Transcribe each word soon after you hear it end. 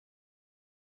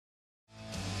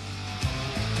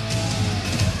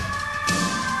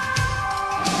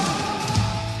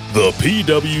The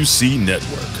PWC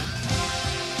Network.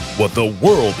 What the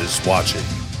world is watching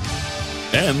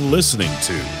and listening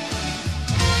to.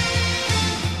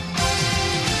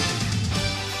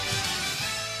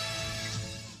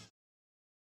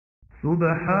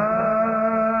 سبحان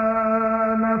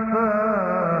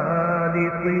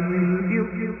فالق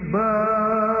الإصباح.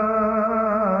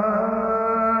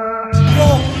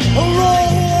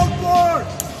 Allahu Akbar!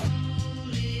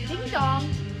 Ding dong.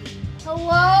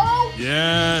 Hello?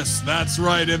 Yes, that's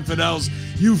right, infidels.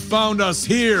 You found us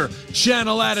here,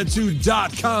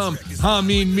 channelattitude.com,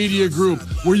 Hameen Media Group,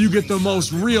 where you get the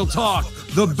most real talk,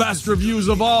 the best reviews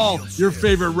of all your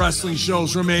favorite wrestling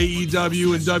shows from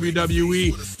AEW and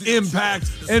WWE,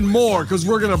 Impact, and more, because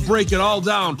we're going to break it all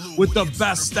down with the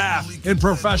best staff in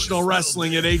professional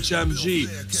wrestling at HMG.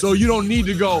 So you don't need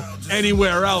to go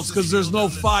anywhere else, because there's no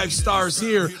 5 stars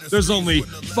here. There's only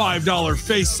 $5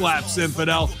 face slaps,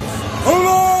 infidel.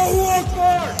 Allahu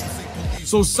Akbar!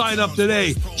 So sign up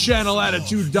today,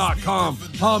 channelattitude.com,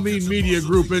 Hameen Media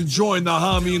Group, and join the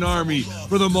Hameen Army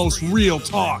for the most real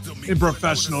talk in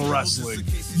professional wrestling.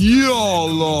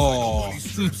 YOLO!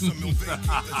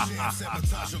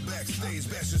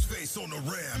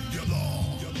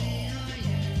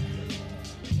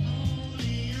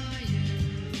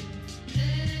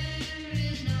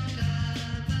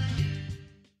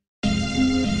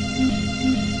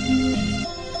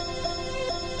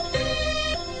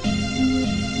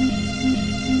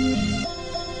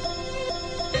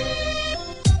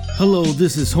 Hello,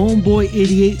 this is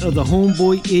Homeboy88 of the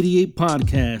Homeboy88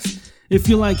 podcast. If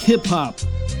you like hip-hop,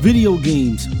 video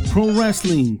games, pro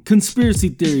wrestling, conspiracy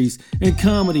theories, and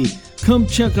comedy, come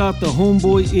check out the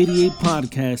Homeboy88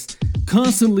 podcast,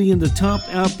 constantly in the top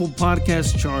Apple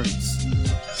podcast charts.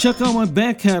 Check out my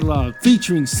back catalog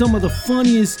featuring some of the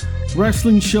funniest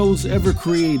wrestling shows ever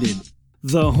created.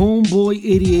 The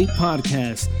Homeboy88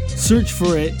 podcast. Search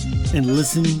for it and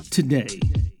listen today.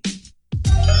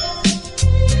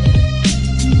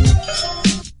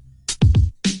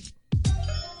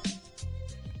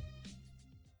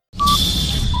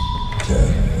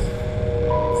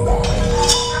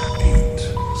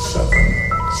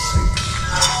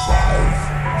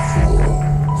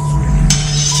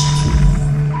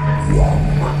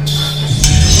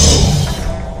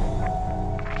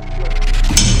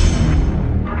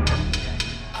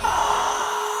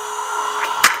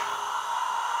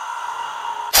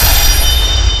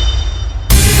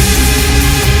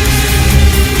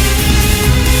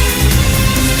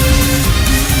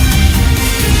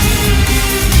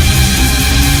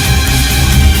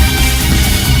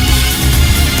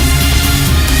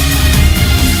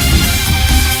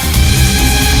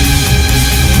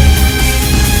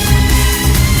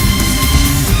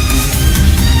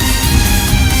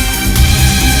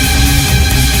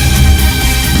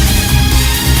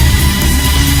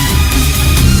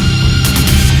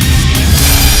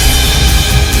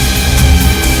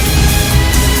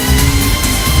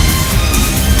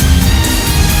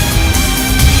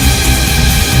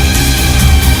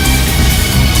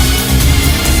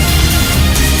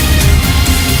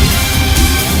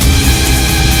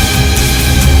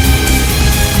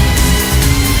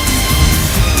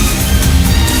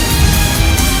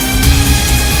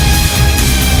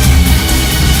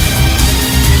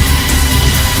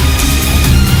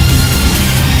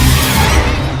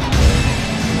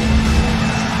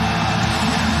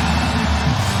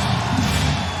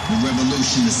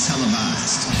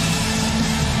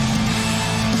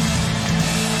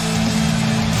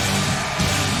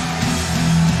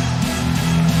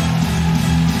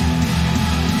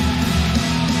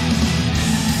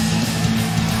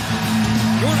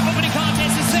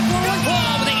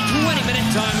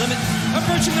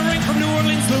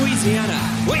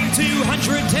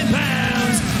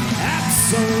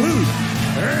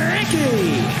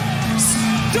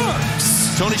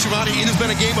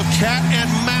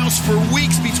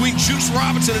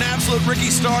 Ricky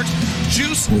Starks.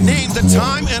 Juice named the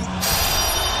time and...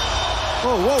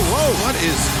 Whoa. What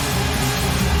is...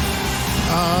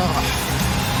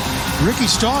 Ricky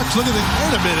Starks, look at the...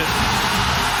 Wait a minute.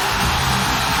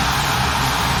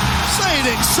 Say it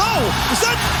ain't so. Is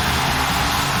that...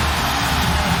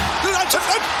 Dude,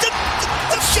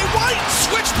 that's Jay White.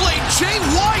 Switchblade Jay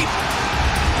White.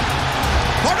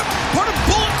 Part of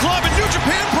Bullet Club in New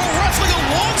Japan Pro Wrestling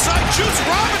alongside Juice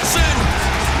Robinson.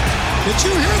 Did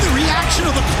you hear the reaction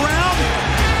of the crowd?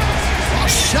 A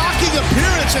shocking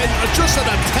appearance and just an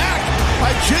attack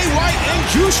by Jay White and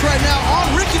Juice right now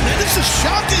on Ricky. Man, this is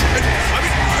shocking.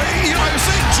 I mean, I was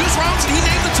saying Juice Robinson, he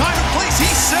named the time and place. He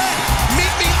said,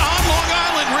 meet me on Long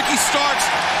Island, Ricky Starks.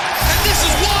 And this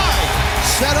is why.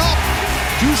 Set up.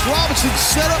 Juice Robinson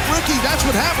set up Ricky. That's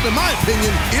what happened, in my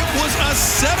opinion. It was a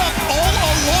setup all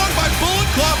along by Bullet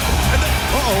Club. And then,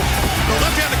 the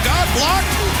left-handed guard blocked.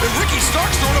 And Ricky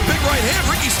Starks throwing a big right hand.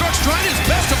 Ricky Starks trying his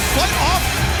best to fight off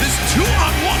this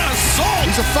 2-on-1 assault.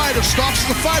 He's a fighter. Starks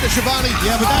is a fighter, Shivani.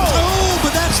 Yeah,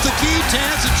 but that's the key,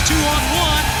 Taz. It's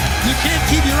 2-on-1. You can't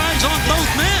keep your eyes on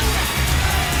both men.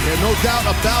 Yeah, no doubt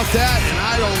about that, and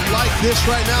I don't like this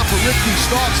right now for Ricky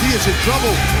Starks. He is in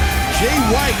trouble. Jay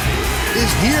White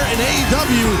is here in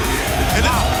AEW. And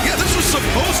this was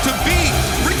supposed to be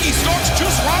Ricky Starks,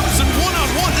 Juice Robinson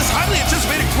one-on-one, this highly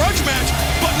anticipated grudge match,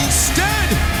 but instead,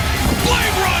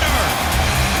 Blade Runner!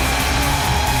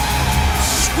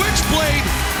 Switchblade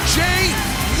Jay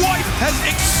White has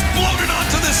exploded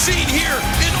onto the scene here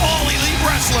in All Elite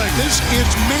Wrestling. This is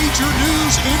major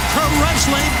news in pro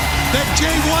wrestling that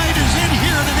Jay White is in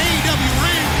here in an AEW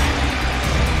ring.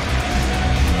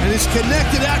 And he's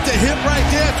connected at the hip right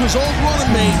there to his old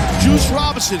running mate, Juice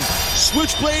Robinson.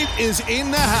 Switchblade is in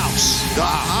the house. The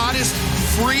hottest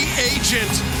free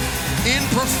agent in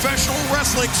professional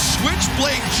wrestling,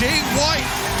 Switchblade Jay White,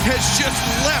 has just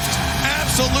left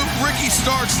absolute Ricky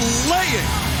Starks laying.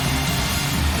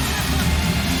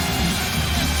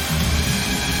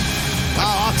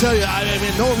 I'll tell you, I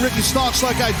mean, knowing Ricky Starks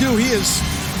like I do, he is,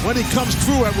 when he comes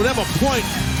through at whatever point,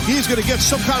 he's going to get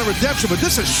some kind of redemption. But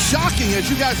this is shocking, as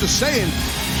you guys are saying.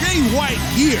 Jay White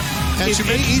here in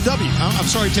AEW. I'm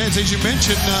sorry, Taz, as you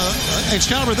mentioned,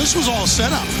 Excalibur, this was all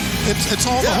set up. It's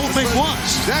all the whole thing was.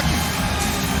 Exactly.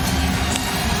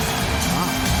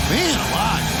 Man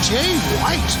alive, Jay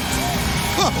White.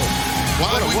 Whoa.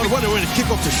 What a way to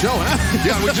kick off the show, huh?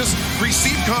 Yeah, we just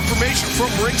received confirmation from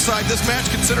ringside. This match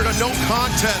considered a no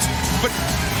contest. But,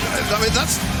 I mean,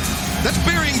 that's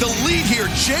burying the lead here.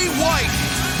 Jay White,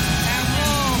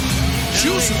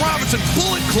 Juice Robinson,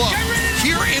 Bullet Club,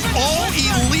 here in All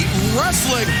Elite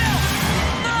Wrestling.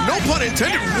 No pun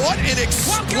intended. What an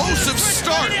explosive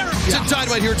start to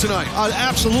Dynamite here tonight.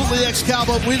 Absolutely,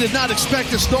 Excalibur. We did not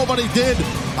expect this. Nobody did.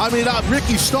 I mean,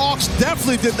 Ricky Starks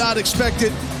definitely did not expect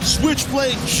it.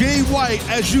 Switchblade Jay White,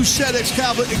 as you said,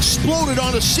 Excalibur, exploded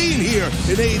on the scene here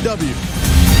in AEW.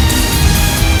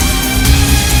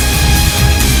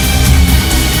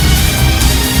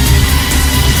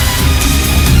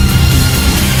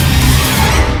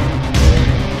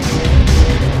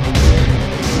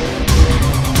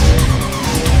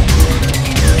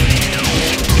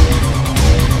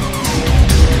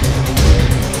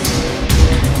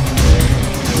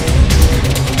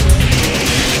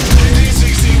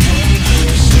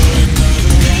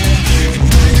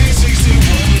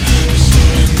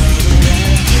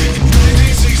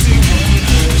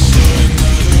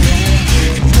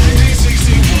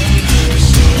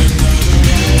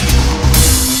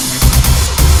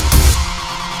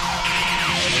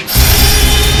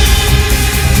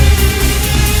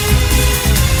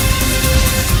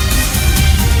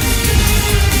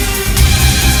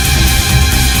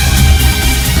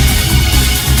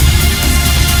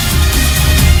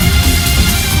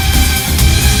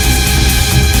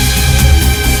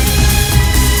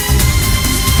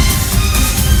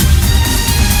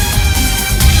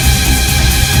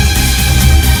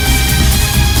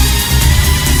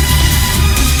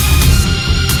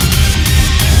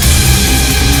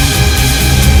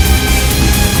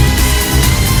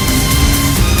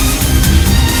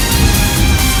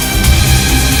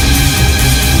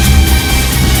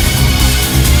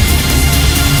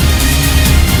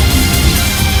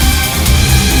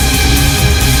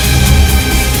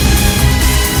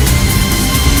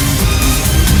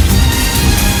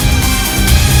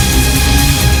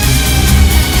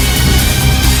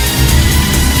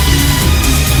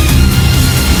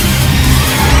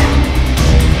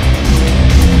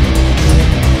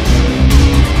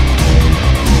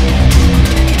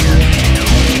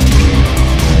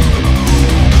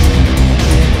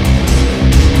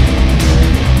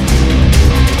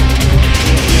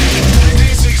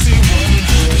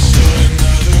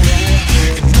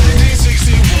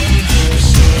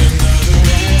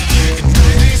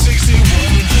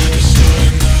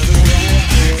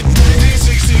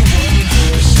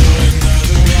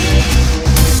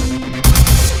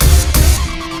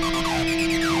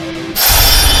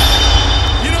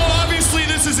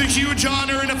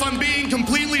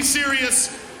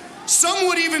 Some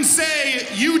would even say,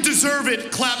 you deserve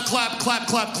it. Clap, clap, clap,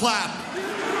 clap, clap.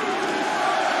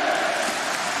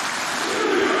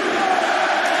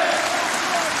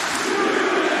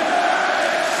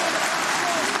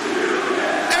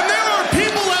 And there are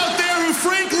people out there who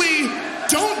frankly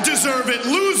don't deserve it.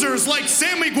 Losers like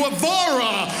Sammy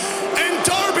Guevara and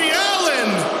Darby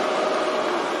Allin.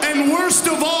 And worst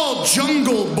of all,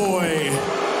 Jungle Boy.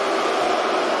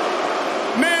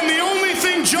 Man, the only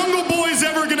thing Jungle Boy's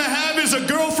ever gonna have is a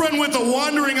girlfriend with a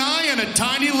wandering eye and a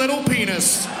tiny little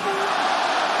penis.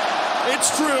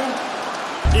 It's true.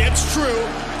 It's true.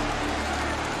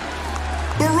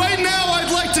 But right now,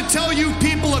 I'd like to tell you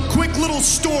people a quick little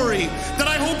story that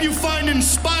I hope you find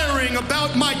inspiring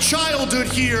about my childhood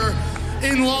here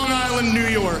in Long Island, New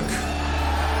York.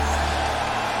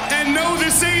 And no,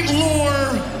 this ain't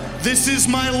lore. This is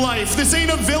my life. This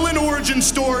ain't a villain origin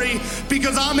story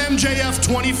because I'm MJF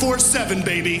 24/7,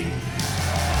 baby.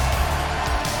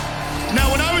 Now,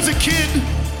 when I was a kid,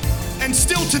 and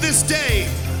still to this day,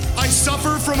 I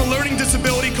suffer from a learning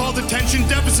disability called attention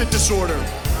deficit disorder.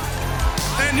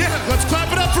 And yeah, let's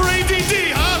clap it up for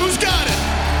ADD, huh? Who's got it?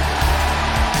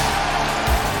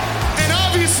 And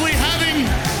obviously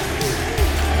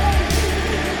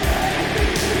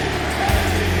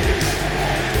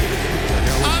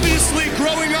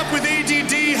growing up with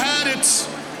ADD had its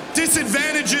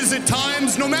disadvantages at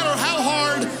times. No matter how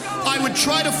hard I would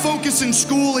try to focus in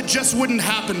school, it just wouldn't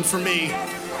happen for me.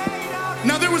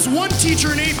 Now, there was one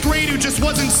teacher in 8th grade who just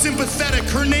wasn't sympathetic.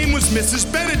 Her name was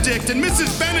Mrs. Benedict. And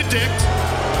Mrs. Benedict,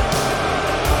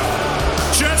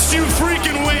 just you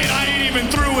freaking wait, I ain't even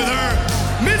through with her.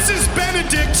 Mrs.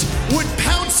 Benedict would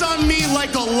pounce on me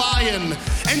like a lion.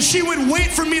 And she would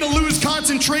wait for me to lose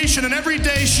concentration. And every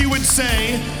day she would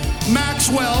say,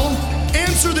 Maxwell,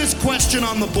 answer this question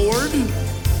on the board.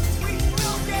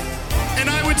 And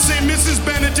I would say, Mrs.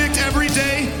 Benedict, every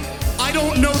day, I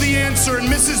don't know the answer, and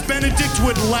Mrs. Benedict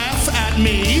would laugh at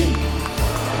me.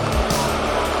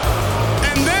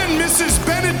 And then Mrs.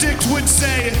 Benedict would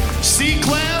say, see,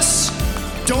 class,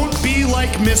 don't be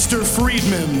like Mr.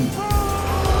 Friedman.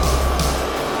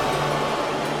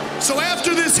 So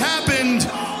after this happened,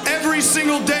 every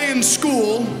single day in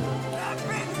school,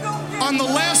 on the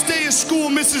last day of school,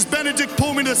 Mrs. Benedict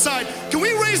pulled me to the side. Can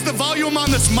we raise the volume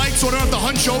on this mic so I don't have to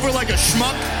hunch over like a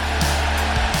schmuck?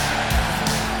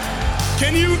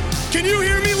 Can you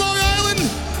hear me, Long Island?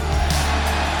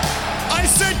 I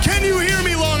said, can you hear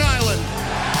me, Long Island?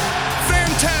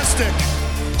 Fantastic.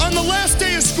 On the last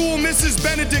day of school, Mrs.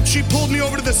 Benedict, she pulled me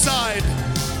over to the side.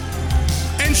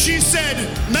 And she said,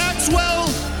 Maxwell,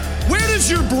 where does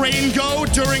your brain go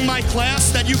during my class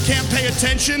that you can't pay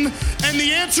attention? And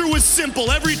the answer was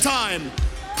simple every time.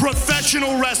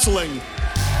 Professional wrestling.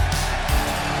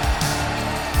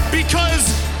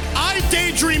 Because I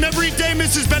daydream every day,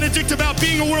 Mrs. Benedict, about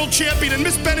being a world champion, and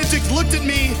Miss Benedict looked at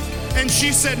me and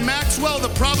she said, Maxwell, the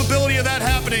probability of that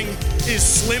happening is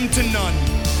slim to none.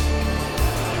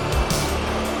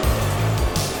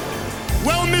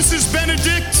 Well, Mrs.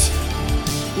 Benedict,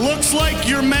 looks like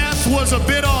your math was a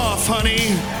bit off,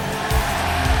 honey.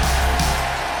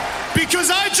 Because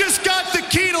I just got the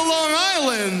key to Long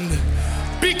Island.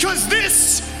 Because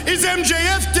this is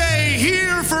MJF Day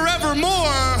here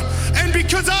forevermore. And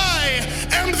because I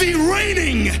am the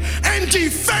reigning and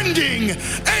defending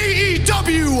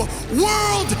AEW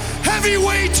World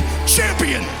Heavyweight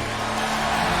Champion.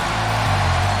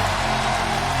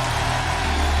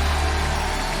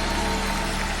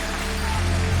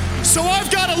 So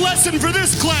I've got a lesson for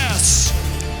this class.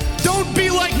 Don't be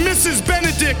like Mrs.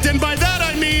 Benedict, and by that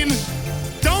I mean,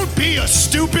 don't be a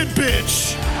stupid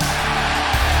bitch.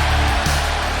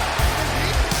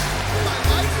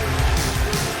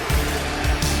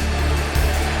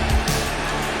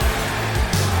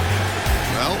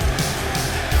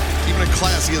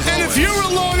 Classy as and always. If you're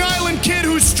a Long Island kid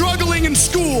who's struggling in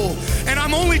school, and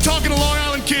I'm only talking to Long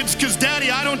Island kids because, Daddy,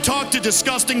 I don't talk to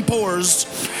disgusting pores.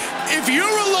 If you're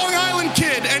a Long Island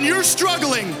kid and you're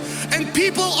struggling and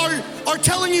people are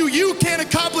telling you you can't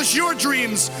accomplish your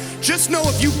dreams, just know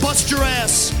if you bust your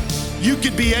ass, you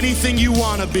could be anything you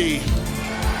want to be.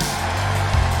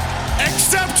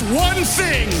 Except one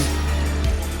thing.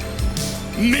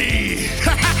 Me.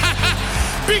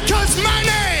 Because my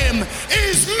name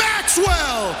is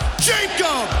Maxwell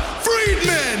Jacob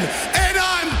Friedman, and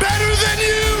I'm better than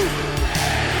you.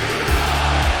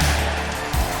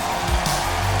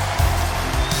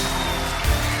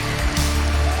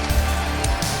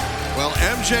 Well,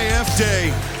 MJF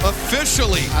Day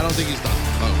officially. I don't think he's done.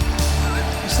 Oh,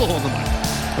 he's still holding the mic.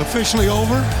 Officially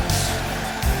over?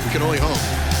 We can only hope.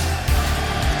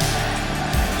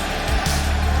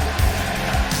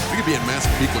 We could be in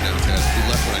Massapequa now, Taz. If you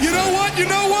left what I said. You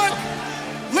know what?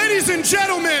 Ladies and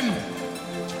gentlemen,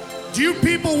 do you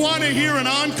people want to hear an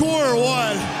encore or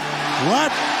what?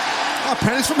 What? Oh,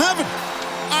 pennies from heaven.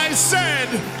 I said,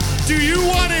 do you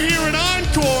want to hear an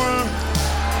encore?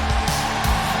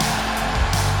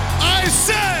 I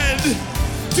said,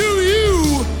 do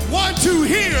you want to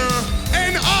hear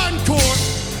an encore?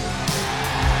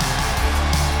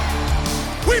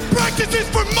 this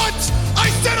for months.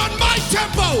 I said on my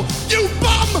tempo. You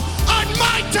bum, on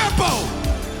my tempo.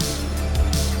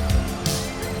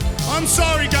 I'm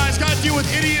sorry, guys. Got to deal with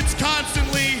idiots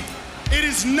constantly. It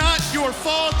is not your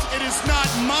fault. It is not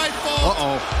my fault.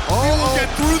 We will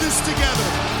get through this together.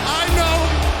 I know.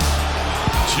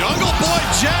 Jungle Boy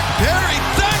Jack Perry,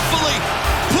 thankfully,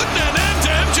 putting an end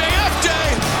to MJF Day.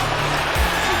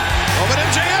 Oh, but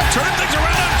MJF turning things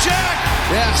around on Jack.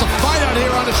 Yeah, it's a fight out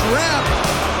here on this ramp.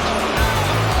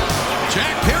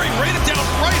 Jack Perry rated down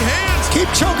right hands.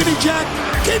 Keep choking him, Jack.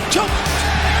 Keep choking.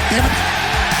 Damn it.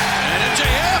 And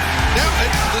MJF, now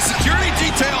the security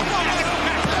detail,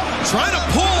 trying to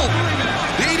pull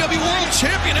the AEW World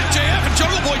Champion MJF and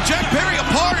Jungle Boy Jack Perry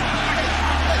apart.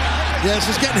 Yeah, this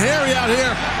is getting hairy out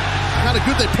here. Kind of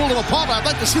good they pulled him apart, but I'd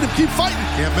like to see them keep fighting.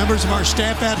 Yeah, members of our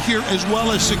staff out here as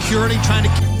well as security trying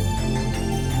to...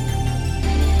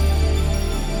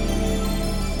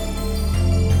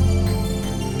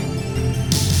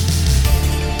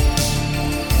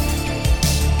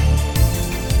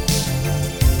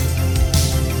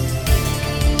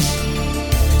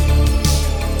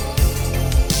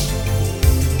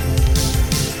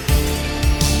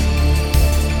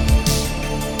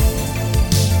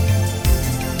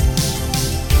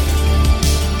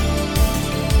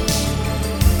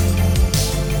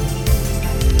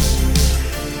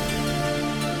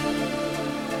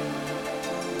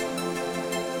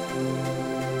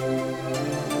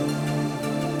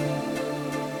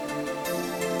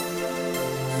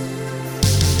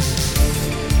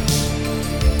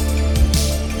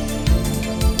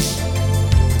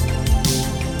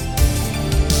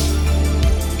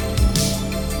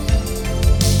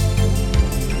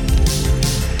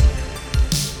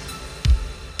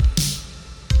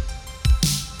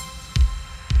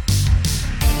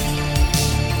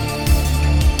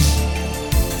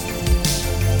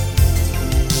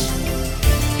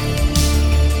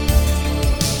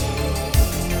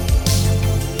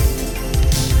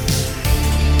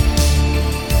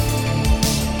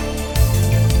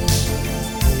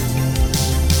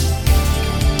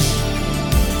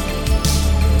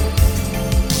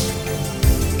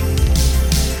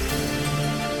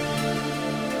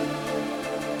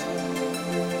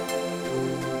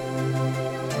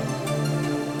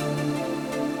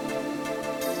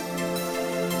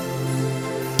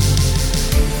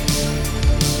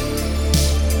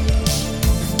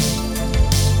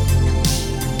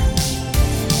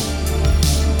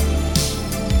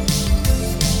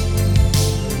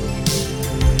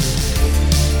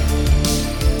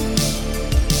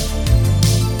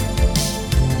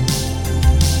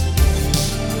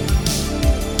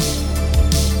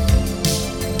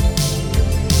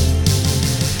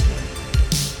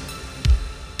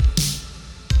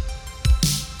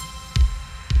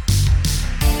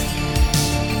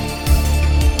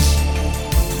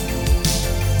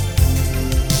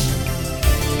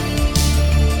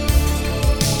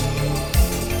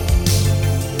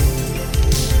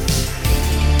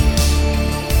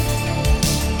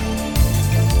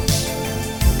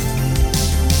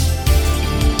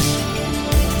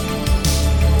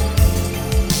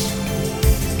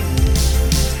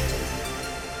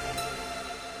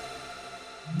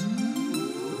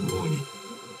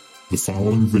 The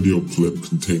following video clip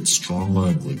contains strong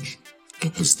language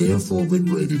and has therefore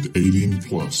been rated 18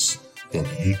 plus on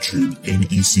YouTube and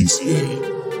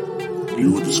ECCA.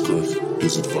 Viewer discretion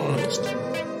is advised.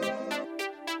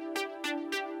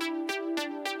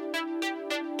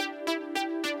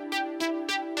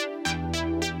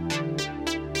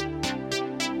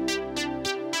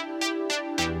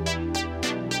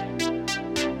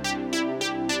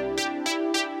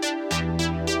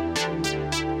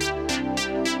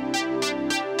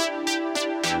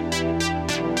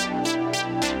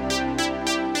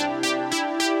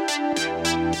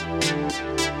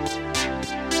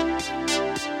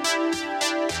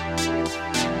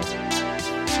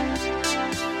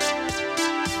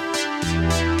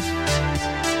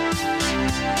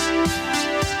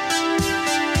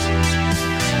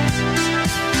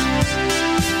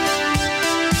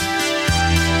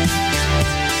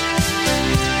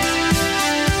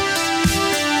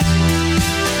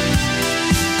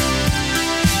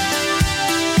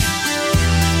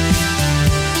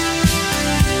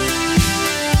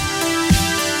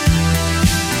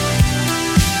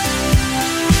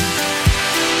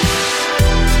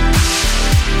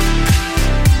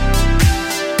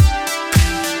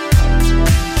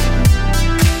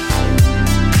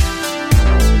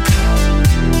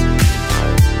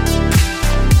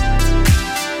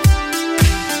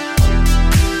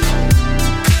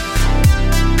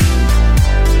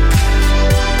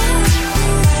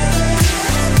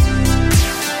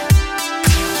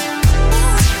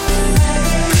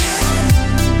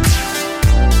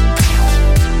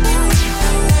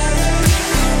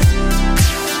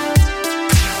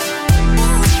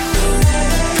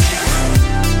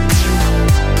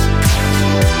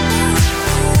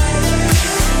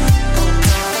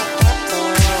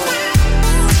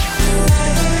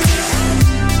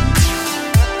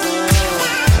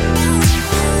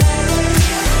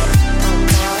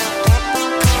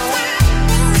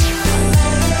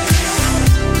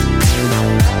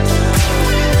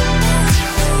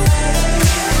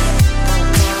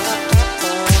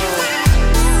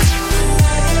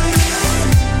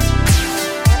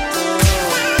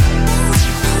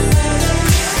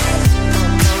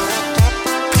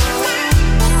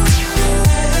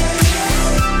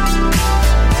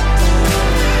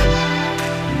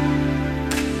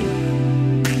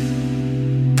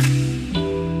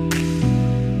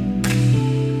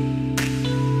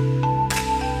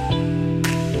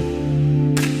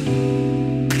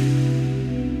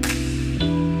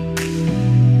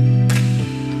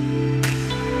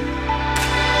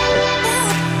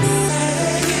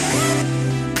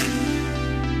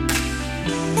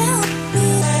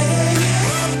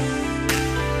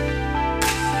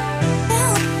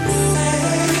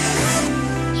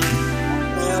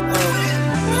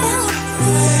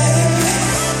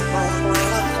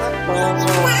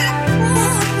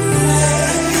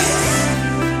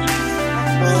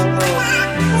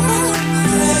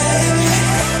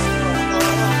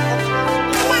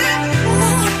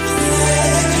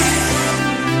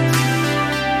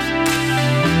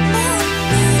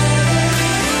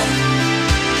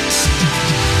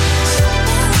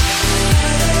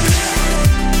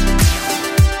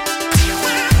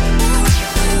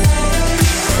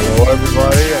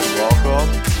 everybody, and welcome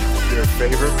to your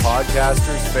favorite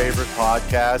podcaster's favorite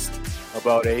podcast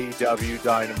about AEW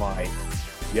Dynamite.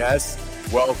 Yes,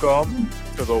 welcome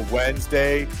to the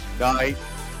Wednesday night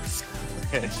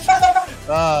Skirmish.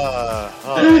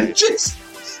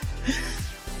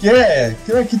 Yeah,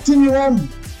 can I continue on?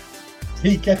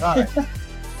 PK.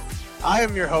 I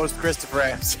am your host, Christopher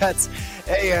Ambs. That's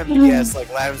AMBS, like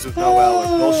lambs with no L,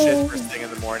 and bullshit first thing in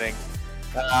the morning.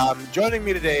 Joining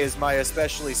me today is my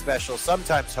especially special,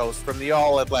 sometimes host from the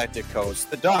all-Atlantic coast,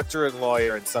 the doctor and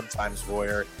lawyer and sometimes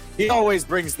voyeur. He always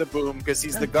brings the boom because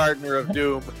he's the gardener of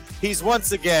doom. He's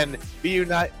once again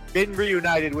been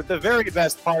reunited with the very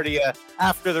best party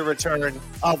after the return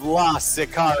of La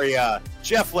Sicaria.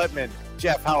 Jeff Lippman.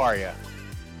 Jeff, how are you?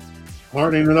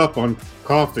 Partying it up on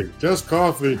coffee. Just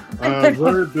coffee.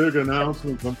 Very big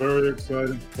announcements. I'm very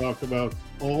excited to talk about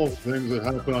all the things that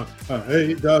happened on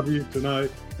AEW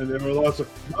tonight. And there were lots of...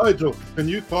 Nigel, can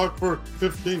you talk for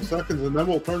 15 seconds and then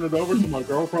we'll turn it over to my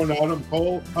girlfriend, Adam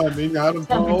Cole? Adam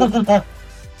Cole.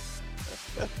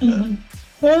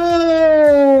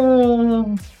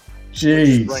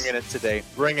 Jeez. Bringing it today.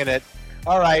 Bringing it.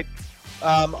 All right.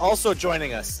 Also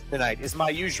joining us tonight is my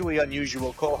usually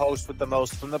unusual co-host with the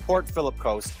most from the Port Phillip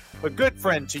coast, a good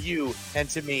friend to you and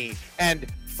to me,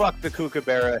 and fuck the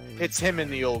kookaburra, it's him in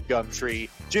the old gum tree,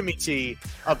 Jimmy T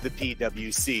of the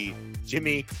PWC.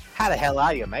 Jimmy, how the hell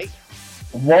are you, mate?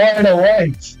 Wide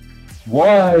awake. Do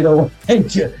I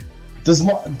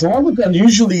look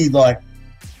unusually, like,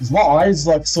 is my eyes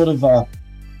like sort of, I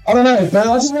don't know, but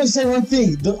I just want to say one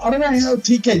thing. I don't know how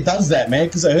TK does that, man,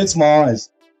 because it hurts my eyes.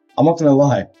 I'm not going to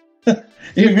lie.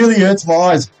 It really hurts my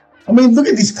eyes. I mean, look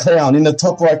at this clown in the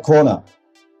top right corner.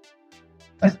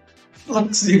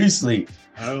 Like, seriously.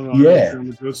 I don't know. Yeah. I'm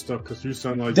the good stuff because you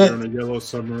sound like you're in a yellow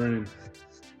submarine.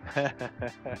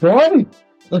 Right?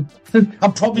 I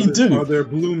probably do. Are there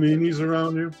blue meanies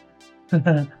around you?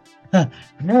 Yeah,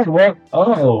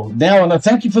 well, now, and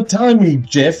thank you for telling me,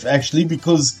 Jeff, actually,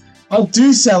 because I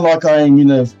do sound like I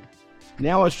am,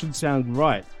 Now I should sound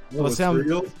right. Oh, it's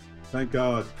real? Thank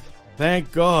God.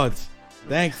 Thank God.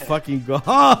 Thank fucking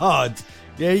God.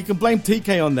 Yeah, you can blame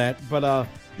TK on that, but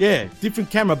yeah,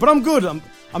 different camera. But I'm good.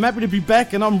 I'm happy to be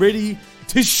back, and I'm ready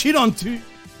to shit on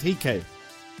TK.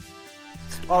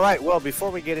 All right, well, before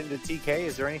we get into TK,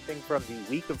 is there anything from the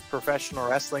week of professional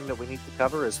wrestling that we need to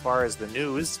cover as far as the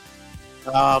news?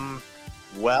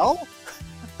 Well,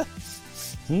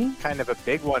 kind of a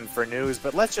big one for news,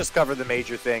 but let's just cover the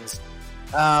major things.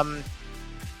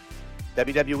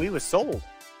 WWE was sold,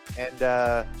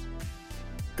 and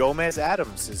Gomez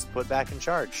Adams is put back in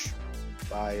charge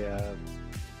by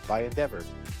Endeavor.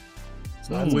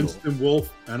 So I'm Winston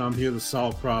Wolfe, and I'm here to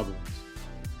solve problems.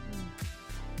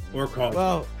 Or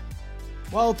cause.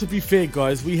 Well, to be fair,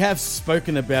 guys, we have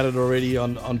spoken about it already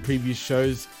on previous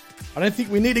shows. I don't think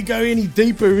we need to go any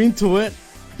deeper into it,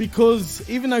 because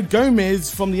even though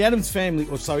Gomez from the Adams family,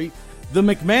 the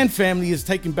McMahon family is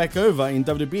taken back over in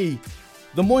WWE,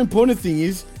 the more important thing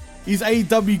is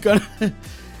AEW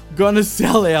gonna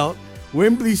sell out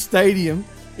Wembley Stadium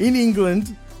in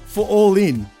England for All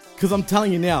In? Because I'm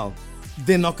telling you now,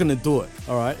 they're not gonna do it.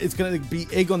 All right, it's gonna be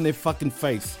egg on their fucking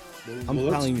face. I'm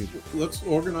telling you. Let's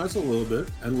organize a little bit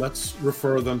and let's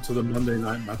refer them to the Monday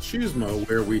Night Machismo,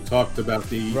 where we talked about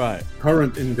the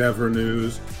current Endeavor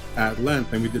news at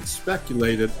length, and we did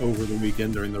speculate it over the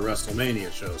weekend during the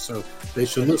WrestleMania show. So they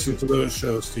should listen to those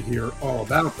shows to hear all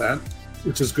about that,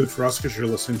 which is good for us because you're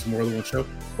listening to more than one show.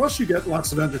 Plus, you get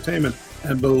lots of entertainment.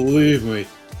 And believe me,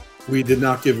 we did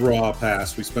not give Raw a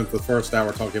pass. We spent the first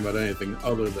hour talking about anything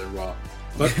other than Raw.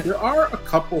 But there are a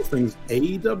couple things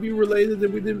AEW related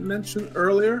that we didn't mention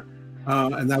earlier,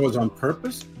 and that was on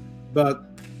purpose. But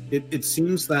it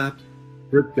seems that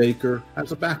Britt Baker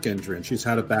has a back injury, and she's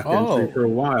had a back injury for a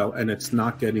while, and it's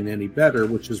not getting any better,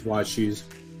 which is why she's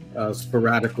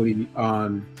sporadically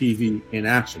on TV in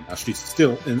action. Now, she's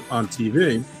still on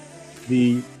TV.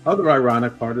 The other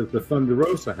ironic part is the Thunder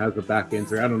Rosa has a back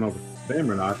injury. I don't know if it's the same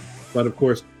or not, but of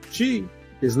course, she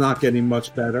is not getting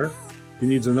much better. She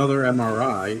needs another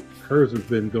MRI. Hers has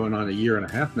been going on 1.5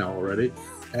 years now already,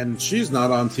 and she's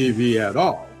not on TV at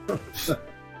all.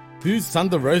 Who's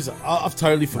Thunder Rosa? I've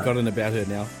totally forgotten about her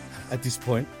now at this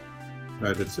point.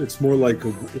 Right, it's more like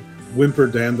a whimper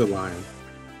dandelion.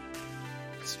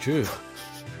 It's true.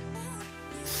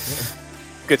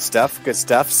 Good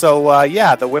stuff. So,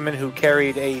 the women who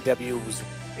carried AEW's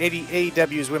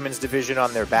women's division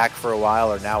on their back for a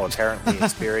while are now apparently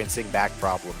experiencing back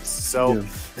problems. So,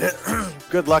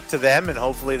 good luck to them, and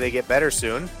hopefully they get better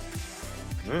soon.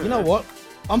 You know what?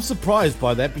 I'm surprised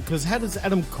by that, because how does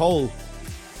Adam Cole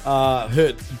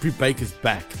hurt Britt Baker's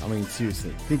back. I mean,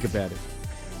 seriously, think about it.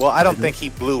 Well, I don't think he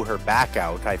blew her back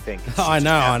out. I think I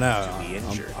know. to be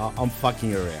injured. I'm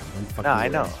fucking around. I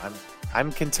know.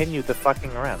 I'm continued the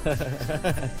fucking around.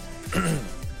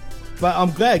 But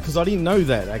I'm glad because I didn't know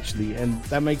that actually, and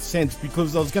that makes sense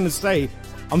because I was gonna say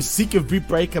I'm sick of Britt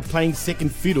Baker playing second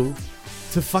fiddle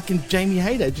to fucking Jamie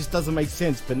Hayter. It just doesn't make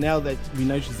sense. But now that we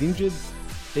know she's injured,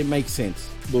 it makes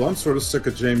sense. Well, I'm sort of sick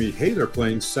of Jamie Hayter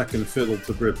playing second fiddle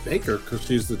to Britt Baker because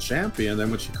she's the champion. Then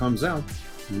when she comes out,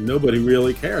 nobody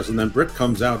really cares. And then Britt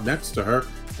comes out next to her,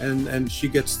 and she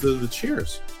gets the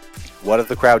cheers. What does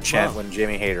the crowd chant when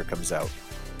Jamie Hayter comes out?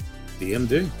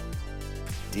 DMD.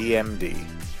 DMD.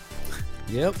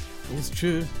 Yep, it's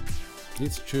true.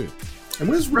 It's true. And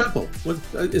where's Rebel?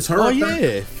 Is her? Oh back?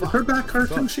 yeah, her back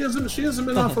hurting. She hasn't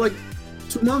been off for like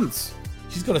 2 months.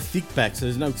 She's got a thick back, so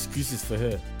there's no excuses for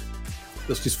her.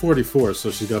 Well, she's 44, so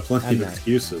she's got plenty of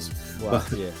excuses. Well,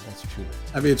 yeah, that's true.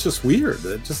 I mean, it's just weird.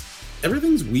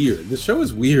 Everything's weird. The show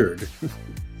is weird.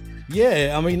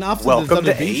 Yeah, I mean, after welcome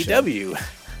the to AEW.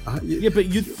 Yeah, but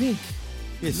you'd think.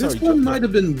 Yeah, this one might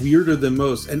have been weirder than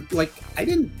most, and like I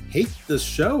didn't hate this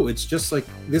show. It's just like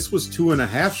this was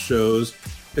 2.5 shows,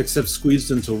 except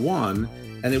squeezed into one,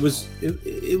 and it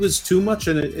was too much,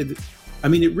 and it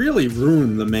really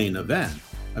ruined the main event.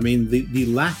 I mean, the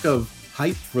lack of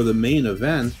hype for the main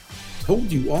event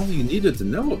told you all you needed to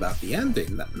know about the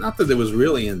ending. Not that it was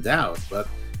really in doubt, but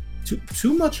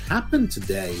too much happened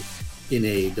today in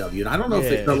AEW, and I don't know if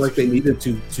they felt like they needed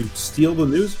to steal the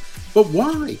news. But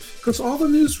why? Because all the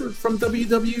news from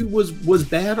WWE was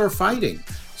bad or fighting.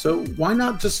 So why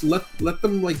not just let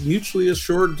them like mutually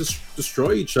assured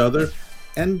destroy each other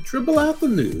and dribble out the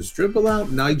news, dribble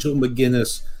out Nigel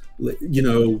McGuinness,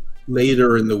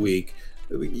 later in the week.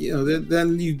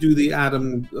 Then you do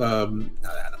the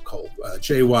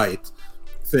Jay White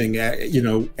thing,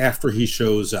 after he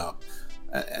shows up,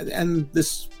 and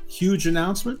this huge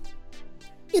announcement.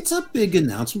 It's a big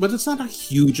announcement, but it's not a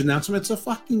huge announcement. It's a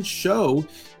fucking show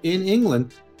in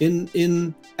England.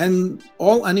 And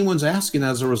all anyone's asking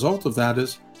as a result of that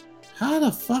is, how the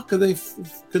fuck are they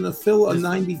going to fill a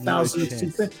 90,000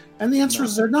 seat thing? And the answer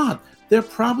is they're not. They're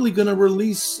probably going to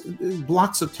release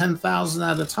blocks of 10,000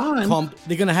 at a time.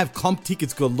 They're going to have comp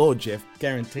tickets galore, Jeff,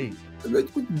 guaranteed.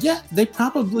 Yeah, they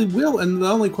probably will. And the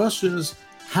only question is,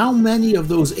 how many of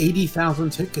those 80,000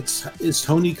 tickets is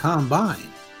Tony Khan buying?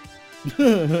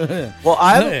 Well,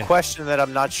 I have a question that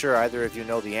I'm not sure either of you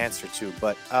know the answer to,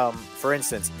 but for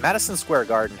instance, Madison Square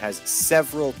Garden has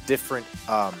several different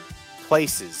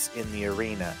places in the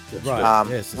arena. Right.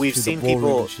 Yes, we've seen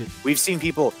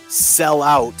people sell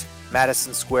out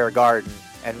Madison Square Garden,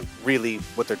 and really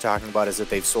what they're talking about is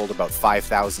that they've sold about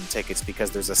 5,000 tickets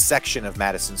because there's a section of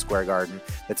Madison Square Garden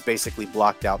that's basically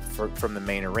blocked out from the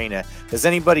main arena. Does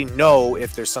anybody know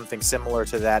if there's something similar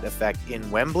to that effect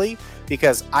in Wembley?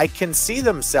 Because I can see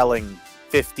them selling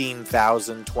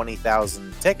 15,000,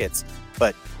 20,000 tickets,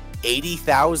 but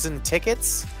 80,000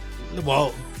 tickets?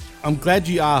 Well, I'm glad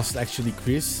you asked, actually,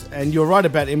 Chris. And you're right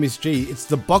about MSG. It's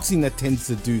the boxing that tends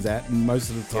to do that most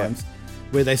of the times. Yeah.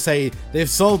 Where they say they've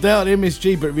sold out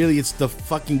MSG, but really it's the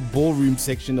fucking ballroom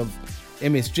section of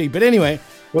MSG. But anyway,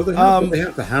 well, they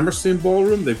have the Hammerstein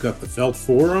Ballroom. They've got the Felt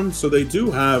Forum, so they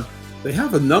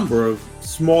have a number of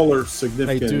smaller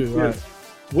significant. They do, right?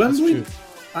 Wembley,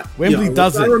 Wembley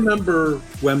does it. I remember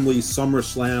Wembley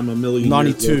SummerSlam a million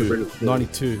 92, years ago.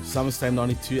 92, SummerSlam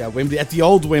 92 at Wembley, at the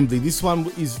old Wembley. This one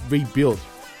is rebuilt.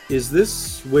 Is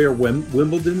this where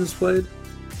Wimbledon is played?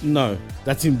 No,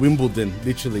 that's in Wimbledon.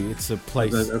 Literally, it's a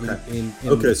place in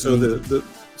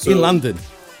London.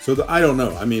 So I don't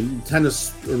know. I mean,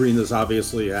 tennis arenas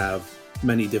obviously have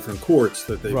many different courts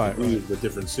that they use with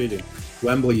different seating.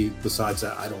 Wembley, besides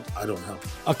that, I don't know.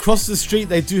 Across the street,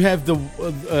 they do have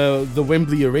the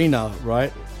Wembley Arena,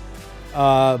 right?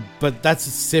 But that's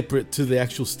separate to the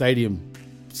actual stadium.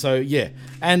 So yeah,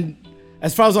 and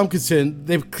as far as I'm concerned,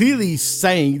 they're clearly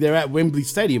saying they're at Wembley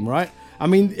Stadium, right? I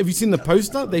mean, have you seen the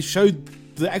poster? They showed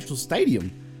the actual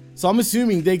stadium. So I'm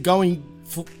assuming they're going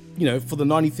for the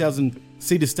 90,000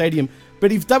 seater stadium.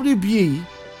 But if WBE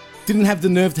didn't have the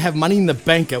nerve to have money in the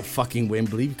bank at fucking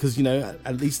Wembley, because,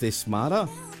 at least they're smarter,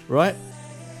 right?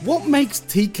 What makes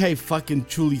TK fucking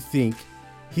truly think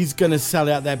he's going to sell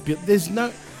out that bit?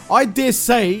 I dare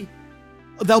say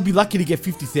they'll be lucky to get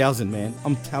 50,000, man.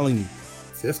 I'm telling you.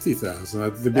 50,000?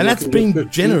 And that's being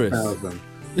generous.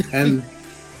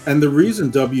 And the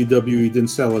reason WWE didn't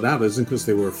sell it out isn't because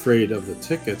they were afraid of the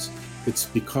tickets. It's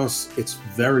because it's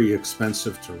very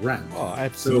expensive to rent. Oh,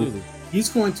 absolutely. So he's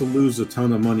going to lose a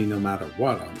ton of money no matter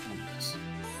what on this.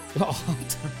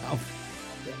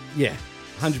 Yeah,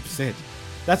 100%.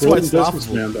 That's why it's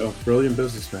businessman, though. Brilliant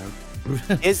businessman.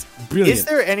 Is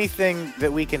there anything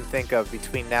that we can think of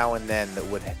between now and then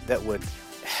that would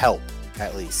help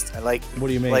at least? Like, what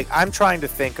do you mean? Like, I'm trying to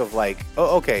think of like,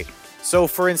 okay, so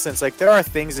for instance, like there are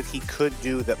things that he could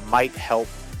do that might help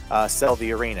sell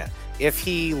the arena. If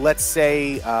he, let's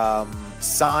say,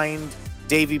 signed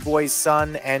Davey Boy's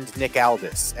son and Nick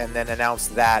Aldis, and then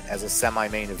announced that as a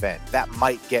semi-main event, that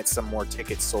might get some more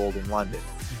tickets sold in London.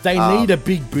 They need a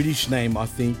big British name, I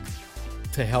think,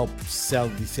 to help sell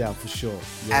this out for sure.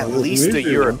 At least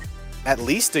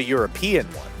a European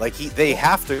one. Like they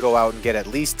have to go out and get at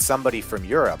least somebody from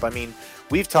Europe. I mean,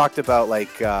 we've talked about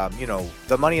like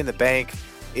the Money in the Bank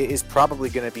is probably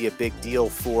going to be a big deal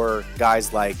for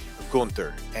guys like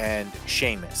Gunther and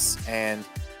Sheamus and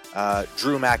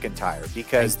Drew McIntyre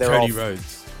because they're Cody all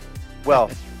Rhodes.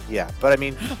 Well, yeah, but I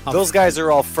mean, those guys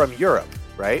are all from Europe,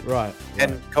 right? Right.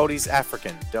 And Cody's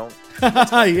African. Don't.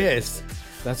 Yes,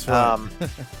 that's right.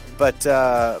 But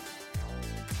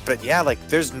yeah, like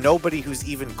there's nobody who's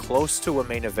even close to a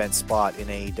main event spot in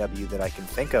AEW that I can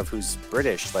think of who's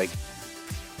British. Like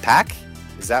Pac,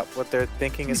 is that what they're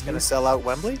thinking is going to sell out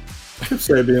Wembley? Kip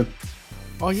Sabian.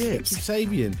 Oh yeah, Kip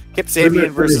Sabian. Kip Sabian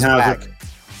versus Pac.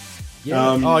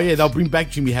 Yeah. They'll bring back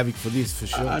Jimmy Havoc for this for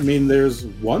sure. I mean, there's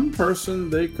one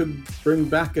person they could bring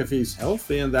back if he's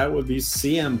healthy, and that would be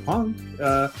CM Punk.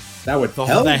 That would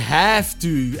help. They have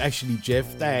to actually,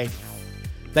 Jeff. They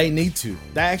need to.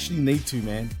 They actually need to,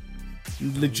 man.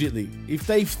 Legitly, if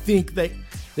they think that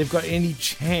they've got any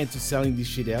chance of selling this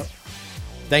shit out,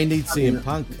 they need CM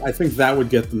Punk. I think that would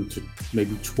get them to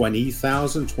maybe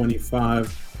 20,000,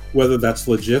 25, whether that's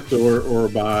legit or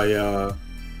by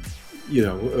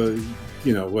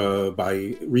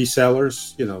by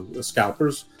resellers,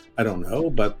 scalpers. I don't know,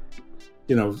 but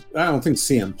I don't think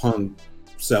CM Punk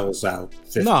sells out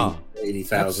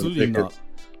 80,000 tickets,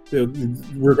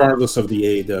 regardless of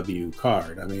the AEW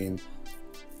card. I mean,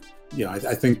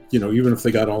 I think even if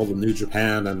they got all the New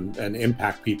Japan and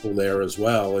Impact people there as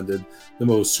well, and did the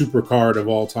most super card of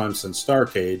all time since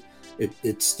Starrcade,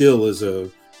 it still is a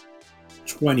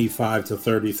 25 to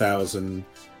 30,000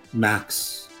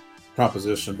 max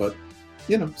proposition. But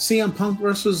CM Punk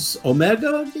versus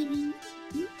Omega,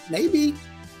 maybe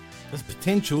there's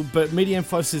potential. But Media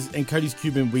M5 says, and Cody's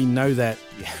Cuban, we know that,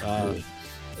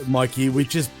 Mikey. We're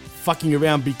just fucking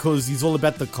around because he's all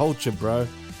about the culture, bro.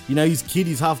 His kid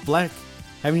is half black.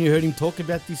 Haven't you heard him talk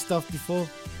about this stuff before?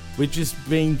 We're just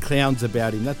being clowns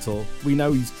about him, that's all. We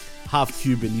know he's half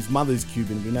Cuban. His mother's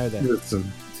Cuban. We know that.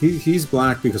 Listen, he's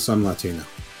black because I'm Latino.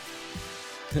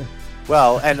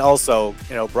 Well, and also,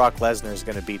 Brock Lesnar is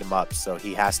going to beat him up, so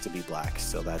he has to be black.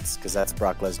 So that's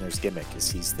Brock Lesnar's gimmick,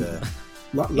 is he's the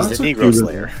Negro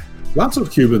Slayer. Lots of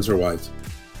Cubans are white.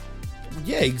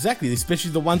 Yeah, exactly.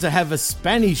 Especially the ones that have a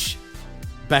Spanish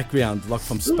background, like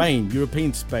from Spain,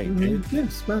 European Spain. Mm-hmm. Yeah,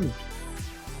 Spanish.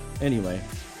 Anyway.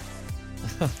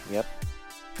 Yep.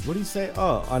 What do you say?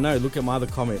 Oh, I know. Look at my other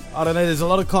comment. I don't know. There's a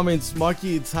lot of comments,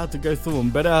 Mikey. It's hard to go through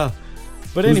them. But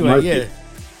anyway, yeah.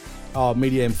 Oh,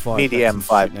 Media M5. Media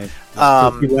M5.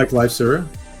 Does he like Life Syria?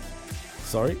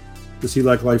 Sorry? Does he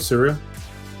like Life Syria?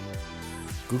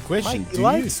 Good question. Mike, he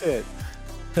likes it.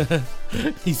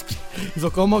 He's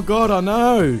like, oh my God, I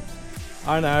know.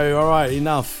 All right,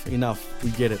 enough. We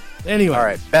get it. Anyway. All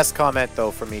right. Best comment,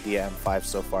 though, from Media M5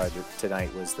 so far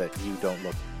tonight was that you don't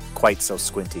look quite so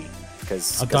squinty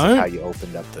because of how you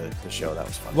opened up the show. That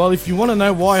was fun. Well, if you want to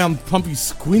know why I'm pumpy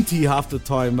squinty half the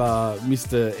time,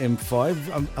 Mr.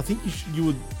 M5, I think you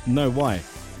would know why.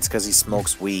 It's because he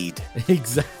smokes weed.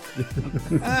 Exactly.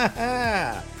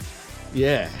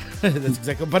 Yeah, that's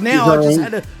exactly. But now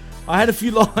I had a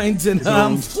few lines and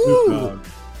I'm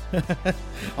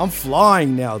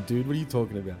flying now, dude. What are you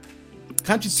talking about?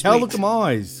 Can't you tell? Look at my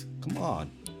eyes. Come on.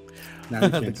 Now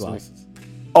you can't the glasses.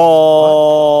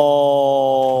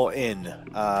 All in.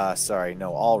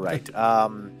 All right.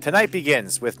 Tonight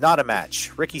begins with not a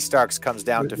match. Ricky Starks comes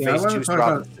down to face Juice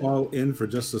Robinson. All in for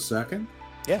just a second.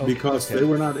 Yeah. Because they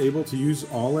were not able to use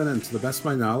All In, and to the best of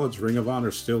my knowledge, Ring of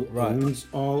Honor still owns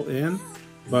All In.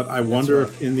 But I wonder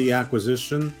if in the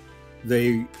acquisition,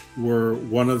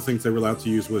 one of the things they were allowed to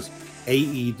use was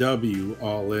AEW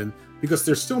All In, because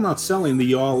they're still not selling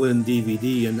the All In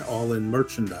DVD and All In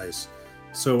merchandise.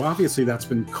 So obviously that's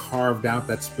been carved out,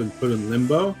 that's been put in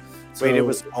limbo. Wait, it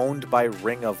was owned by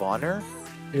Ring of Honor?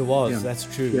 It was, that's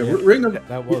true. Yeah, yeah.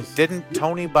 that was. Didn't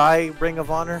Tony buy Ring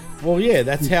of Honor? Well, yeah,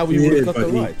 that's how we would have got the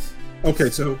rights. Okay,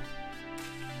 so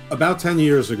about 10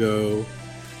 years ago,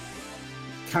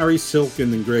 Carrie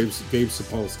Silken and Gabe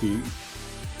Sapolsky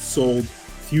sold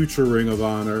future Ring of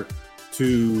Honor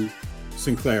to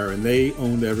Sinclair, and they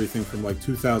owned everything from like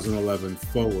 2011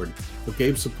 forward. But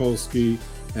Gabe Sapolsky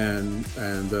and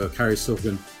Carrie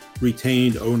Silken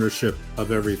retained ownership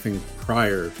of everything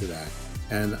prior to that.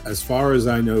 And as far as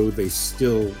I know, they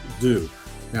still do.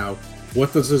 Now,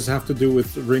 what does this have to do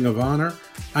with Ring of Honor?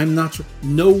 I'm not sure.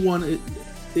 No one,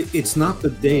 it's not the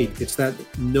date. It's that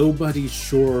nobody's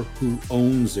sure who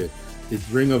owns it. Did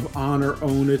Ring of Honor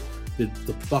own it? Did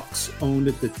the Bucks own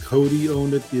it? Did Cody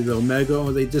own it? Did Omega own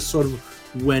it? They just sort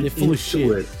of went into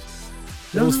it.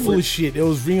 It was full of shit. It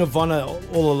was Ring of Honor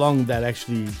all along that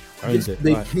actually owned it.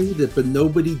 They paid it, but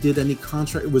nobody did any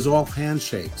contract. It was all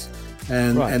handshakes.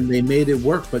 And they made it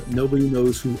work, but nobody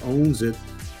knows who owns it.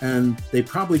 And they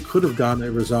probably could have gotten it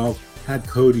resolved had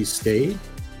Cody stayed,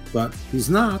 but he's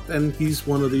not, and he's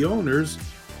one of the owners.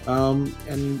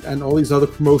 And all these other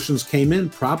promotions came in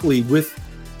probably with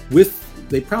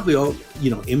they probably all,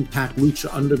 Impact,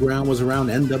 Lucha Underground was around,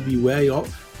 NWA, all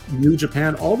New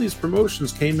Japan, all these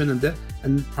promotions came in,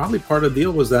 and probably part of the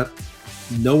deal was that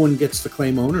no one gets to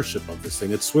claim ownership of this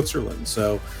thing. It's Switzerland,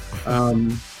 so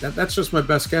that's just my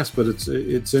best guess, but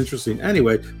it's interesting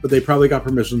anyway. But they probably got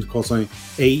permission to call something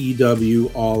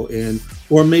AEW All In,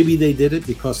 or maybe they did it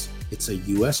because it's a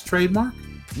U.S. trademark.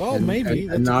 Well, maybe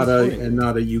and not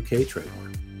a UK trademark.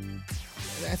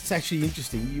 That's actually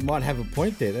interesting. You might have a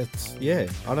point there.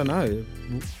 I don't know.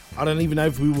 I don't even know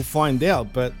if we will find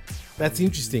out, but that's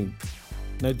interesting.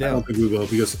 No doubt. I don't think we will,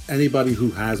 because anybody who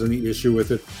has any issue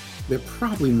with it, they're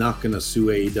probably not going to sue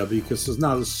AEW because it's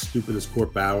not as stupid as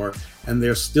Court Bauer, and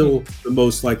they're still the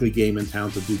most likely game in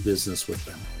town to do business with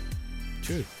them.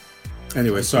 True.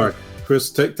 Anyway, sorry. Chris,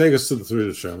 take us through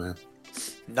the show, man.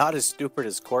 Not as stupid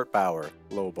as Court Bauer,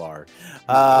 low bar.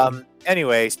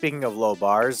 Anyway, speaking of low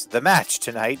bars, the match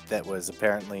tonight that was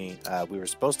apparently we were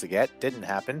supposed to get didn't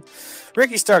happen.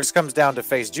 Ricky Starks comes down to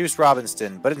face Juice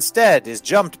Robinson, but instead is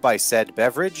jumped by said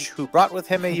Beverage, who brought with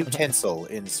him a utensil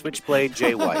in Switchblade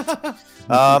Jay White.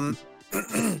 That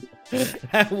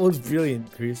was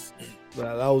brilliant, Chris.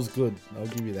 That was good. I'll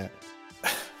give you that.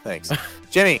 Thanks.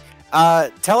 Jimmy,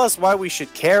 tell us why we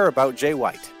should care about Jay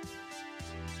White.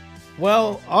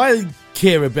 Well, I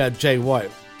care about Jay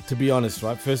White, to be honest,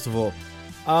 right? First of all.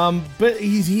 But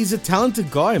he's a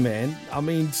talented guy, man. I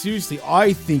mean, seriously,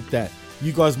 I think that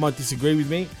you guys might disagree with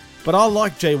me, but I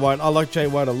like Jay White. I like Jay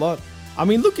White a lot. I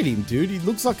mean, look at him, dude. He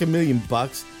looks like $1 million.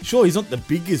 Sure, he's not the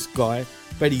biggest guy,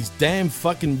 but he's damn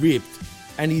fucking ripped,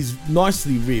 and he's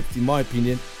nicely ripped, in my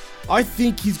opinion. I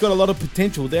think he's got a lot of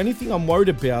potential. The only thing I'm worried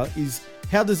about is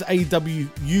how does AEW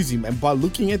use him? And by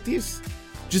looking at this,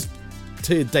 just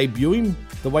to debut him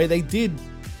the way they did,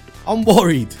 I'm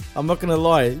worried. I'm not going to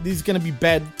lie. This is going to be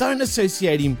bad. Don't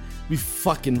associate him with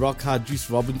fucking Rock Hard Juice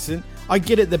Robinson. I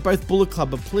get it. They're both Bullet Club,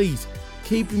 but please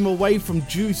keep him away from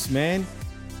Juice, man.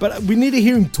 But we need to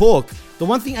hear him talk. The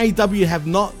one thing AEW have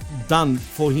not done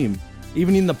for him,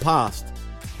 even in the past,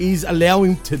 is allow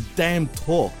him to damn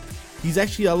talk. He's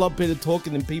actually a lot better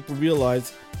talking than people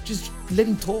realize. Just let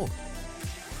him talk.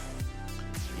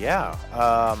 Yeah,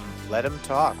 let him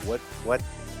talk.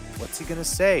 What's he gonna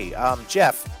say?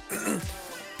 Jeff, do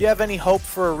you have any hope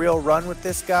for a real run with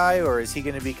this guy, or is he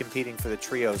gonna be competing for the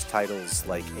trios titles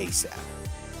like ASAP?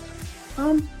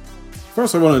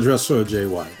 First, I want to address Jay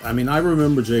White. I mean, I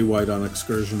remember Jay White on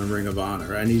Excursion and Ring of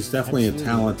Honor, and he's definitely a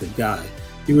talented guy.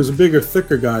 He was a bigger,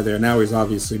 thicker guy there. Now he's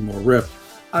obviously more ripped.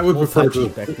 I would prefer to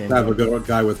have a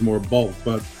guy with more bulk,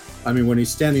 but I mean, when he's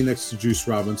standing next to Juice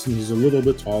Robinson, he's a little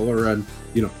bit taller, and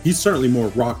he's certainly more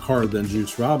rock hard than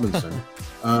Juice Robinson.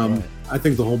 Right. I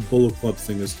think the whole Bullet Club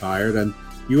thing is tired, and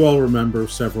you all remember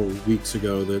several weeks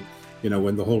ago that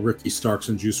when the whole Ricky Starks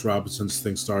and Juice Robinson's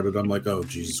thing started, I'm like, oh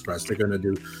Jesus Christ, they're going to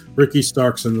do Ricky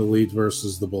Starks and the Elite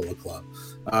versus the Bullet Club,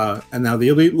 and now the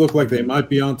Elite look like they might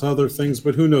be onto other things,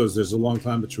 but who knows? There's a long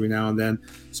time between now and then,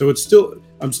 so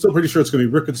I'm still pretty sure it's going to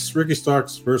be Ricky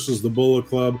Starks versus the Bullet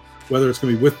Club. Whether it's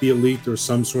going to be with the Elite or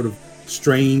some sort of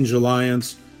strange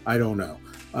alliance, I don't know.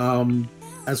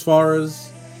 As far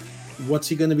as what's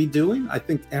he going to be doing, I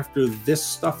think after this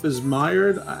stuff is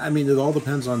mired, I mean, it all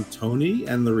depends on Tony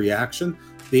and the reaction.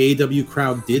 The AEW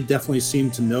crowd did definitely seem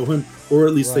to know him, or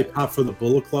at least they popped for the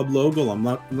Bullet Club logo. I'm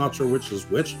not sure which is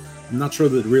which. I'm not sure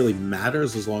that it really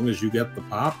matters as long as you get the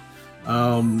pop.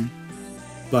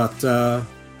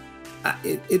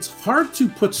 It's hard to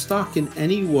put stock in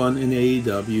anyone in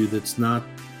AEW that's not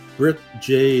Britt,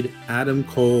 Jade, Adam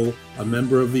Cole, a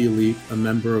member of the Elite, a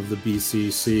member of the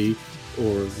BCC,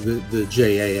 or the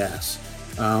JAS.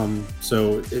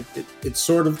 So it's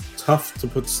sort of tough to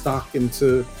put stock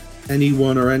into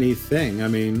anyone or anything. I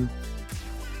mean,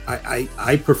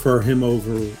 I prefer him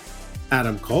over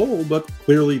Adam Cole, but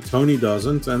clearly Tony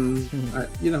doesn't, and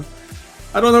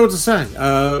I don't know what to say.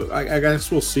 I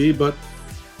guess we'll see, but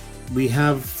we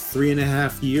have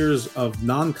 3.5 years of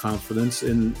non-confidence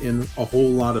in a whole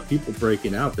lot of people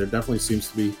breaking out. There definitely seems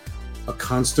to be a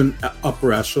constant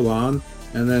upper echelon,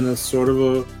 and then there's sort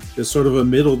of a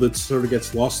middle that sort of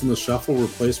gets lost in the shuffle,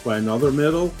 replaced by another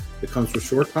middle that comes for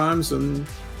short times, and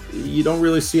you don't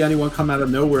really see anyone come out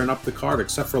of nowhere and up the card,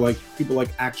 except for like people like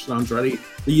Action Andretti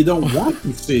that you don't want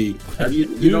to see.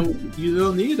 You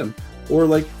don't need them. Or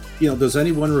like, does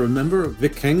anyone remember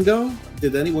Vikingo?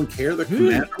 Did anyone care the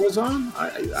Commander was on?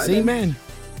 Same man.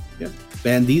 Yeah.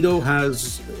 Bandito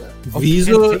has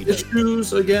visa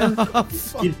issues again.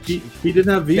 he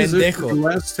didn't have visa for the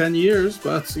last 10 years,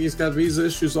 but he's got visa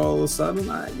issues all of a sudden.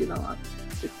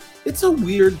 It's a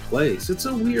weird place. It's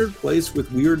a weird place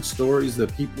with weird stories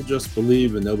that people just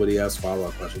believe and nobody asks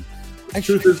follow-up questions. The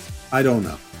truth is, I don't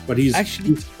know. But he's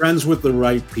friends with the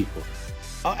right people.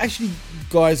 Actually,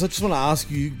 guys, I just want to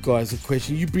ask you guys a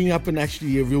question. You bring up a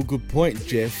real good point,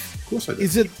 Jeff. Of course I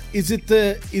do. Is it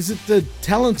the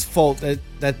talent's fault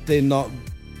that they're not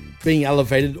being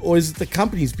elevated, or is it the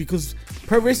companies? Because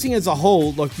pro wrestling as a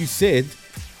whole, like you said,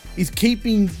 is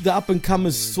keeping the up and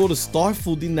comers sort of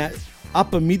stifled in that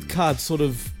upper mid card sort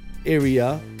of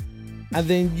area, and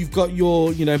then you've got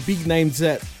your big names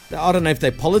that I don't know if they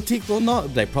politic or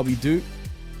not. They probably do.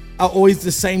 Are always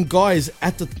the same guys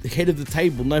at the head of the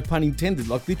table, no pun intended,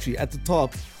 like literally at the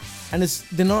top, and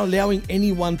they're not allowing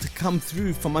anyone to come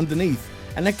through from underneath,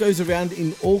 and that goes around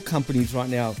in all companies right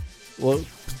now, well,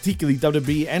 particularly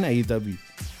WWE and AEW.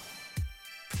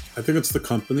 I think it's the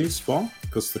company's fault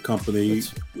because the company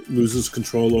loses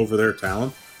control over their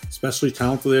talent, especially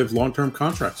talent that they have long-term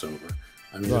contracts over.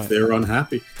 I mean, if they're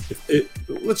unhappy,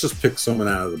 let's just pick someone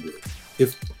out of the blue.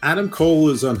 If Adam Cole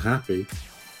is unhappy,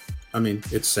 I mean,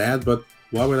 it's sad, but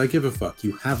why would I give a fuck?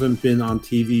 You haven't been on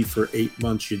TV for 8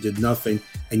 months. You did nothing.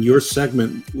 And your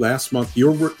segment last month,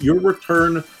 your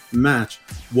return match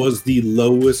was the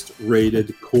lowest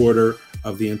rated quarter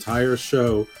of the entire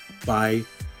show by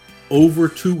over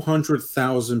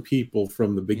 200,000 people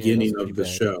from the beginning of the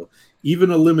show. Even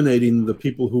eliminating the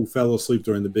people who fell asleep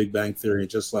during the Big Bang Theory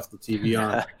and just left the TV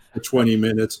on for 20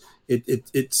 minutes,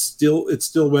 it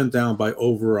still went down by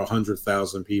over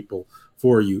 100,000 people.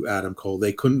 For you, Adam Cole.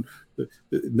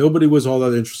 Nobody was all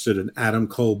that interested in Adam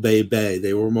Cole Bay.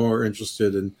 They were more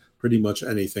interested in pretty much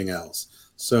anything else.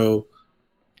 So,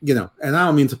 and I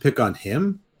don't mean to pick on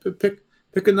him, but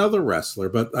pick another wrestler.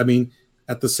 But I mean,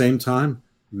 at the same time,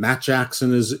 Matt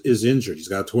Jackson is injured. He's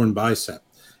got a torn bicep.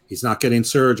 He's not getting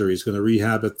surgery. He's going to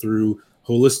rehab it through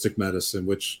holistic medicine,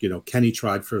 which, Kenny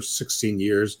tried for 16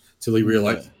 years till he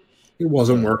realized it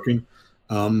wasn't working.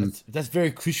 That's very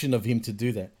Christian of him to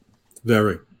do that.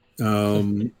 Very.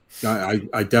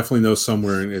 I definitely know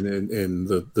somewhere in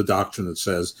the doctrine that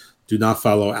says, do not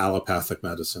follow allopathic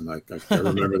medicine. I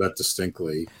remember that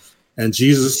distinctly. And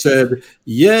Jesus said,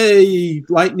 yea,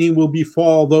 lightning will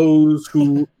befall those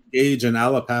who engage in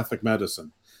allopathic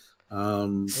medicine.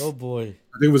 Oh, boy.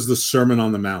 I think it was the Sermon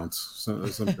on the Mount.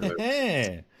 Something like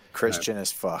that. Christian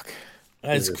as fuck.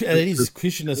 It is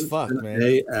Christian as fuck,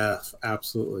 man. AF,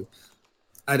 absolutely.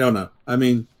 I don't know. I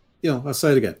mean, I'll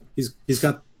say it again. He's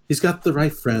got the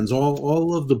right friends,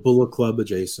 all of the Bullet Club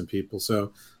adjacent people.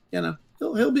 So,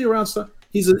 he'll be around stuff.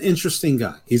 He's an interesting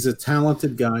guy. He's a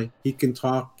talented guy. He can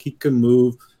talk. He can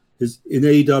move. In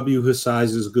AEW, his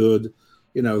size is good.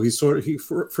 He's for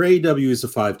AEW, he's a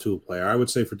 5-tool player. I would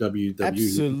say for WWE, absolutely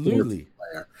he's a 4-tool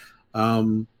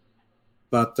player.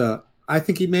 But I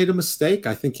think he made a mistake.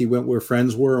 I think he went where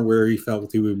friends were and where he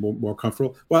felt he was more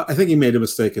comfortable. Well, I think he made a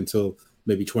mistake until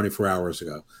maybe 24 hours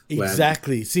ago.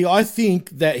 Exactly. See, I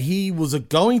think that he was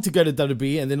going to go to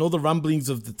WWE, and then all the rumblings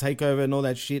of the takeover and all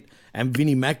that shit, and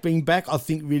Vinnie Mac being back, I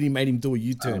think really made him do a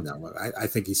U-turn. I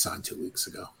think he signed 2 weeks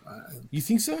ago. You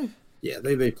think so? Yeah,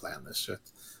 they planned this shit.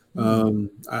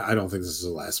 I don't think this is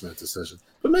a last-minute decision.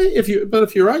 But if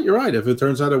you're right, you're right. If it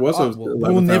turns out it was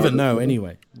we'll never know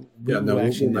anyway. We'll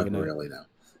never really know.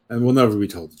 And we'll never be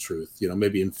told the truth.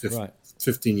 Maybe in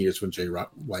 15 years when Jay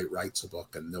White writes a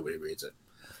book and nobody reads it.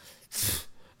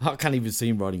 I can't even see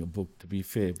him writing a book, to be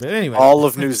fair. But anyway. All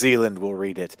of New Zealand will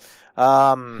read it.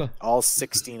 All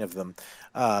 16 of them.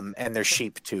 And they're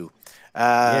sheep, too.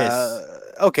 Yes.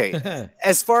 Okay.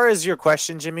 As far as your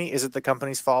question, Jimmy, is it the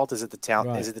company's fault? Is it the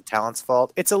talent? Right. Is it the talent's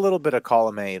fault? It's a little bit of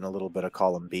column A and a little bit of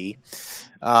column B.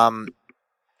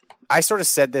 I sort of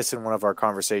said this in one of our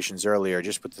conversations earlier,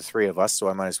 just with the three of us, so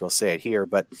I might as well say it here.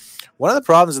 But one of the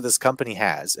problems that this company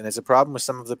has, and it's a problem with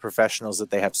some of the professionals that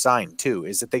they have signed too,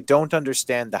 is that they don't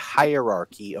understand the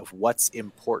hierarchy of what's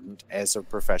important as a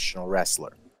professional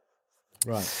wrestler.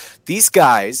 Right. These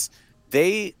guys,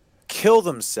 they kill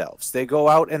themselves. They go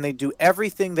out and they do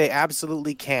everything they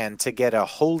absolutely can to get a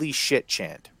holy shit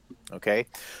chant. Okay?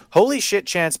 Holy shit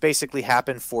chants basically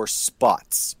happen for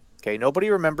spots. Okay? Nobody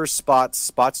remembers spots.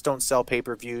 Spots don't sell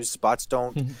pay-per-views. Spots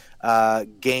don't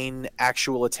gain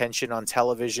actual attention on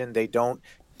television. They don't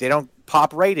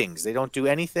pop ratings. They don't do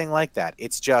anything like that.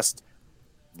 It's just,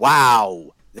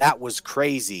 wow, that was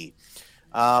crazy.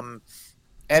 And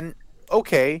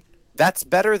okay, that's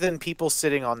better than people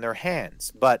sitting on their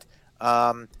hands. But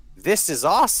this is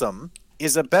awesome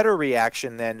is a better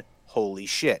reaction than holy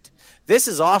shit. This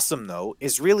is awesome, though,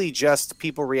 is really just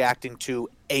people reacting to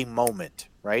a moment,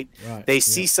 right? They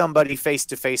see somebody face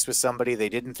to face with somebody they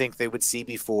didn't think they would see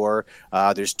before.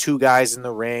 There's two guys in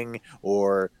the ring,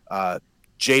 or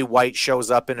Jay White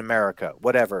shows up in America,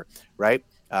 whatever, right?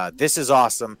 This is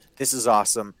awesome. This is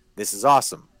awesome. This is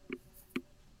awesome.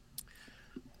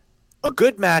 A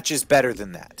good match is better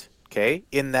than that, okay?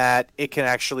 In that it can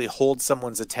actually hold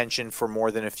someone's attention for more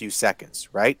than a few seconds,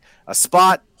 right? A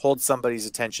spot holds somebody's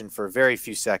attention for very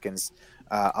few seconds.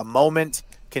 A moment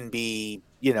can be,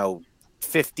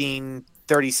 15,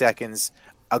 30 seconds.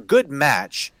 A good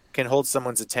match can hold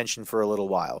someone's attention for a little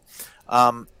while.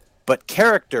 But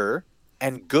character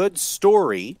and good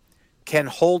story can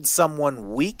hold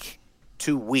someone week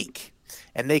to week,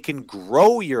 and they can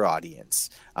grow your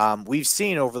audience. We've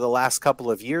seen over the last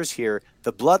couple of years here,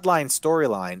 the Bloodline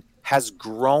storyline has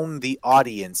grown the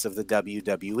audience of the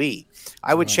WWE.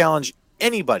 I would challenge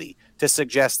anybody to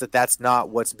suggest that that's not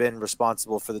what's been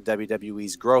responsible for the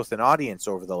WWE's growth in audience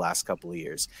over the last couple of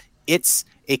years. It's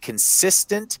a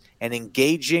consistent and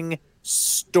engaging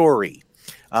story.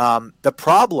 The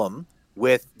problem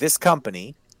with this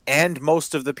company and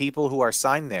most of the people who are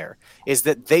signed there is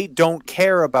that they don't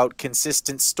care about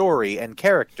consistent story and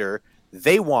character.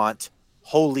 They want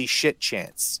holy shit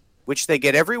chants, which they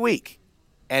get every week,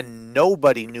 and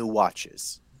nobody new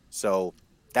watches. So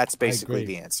that's basically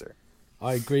the answer.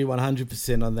 I agree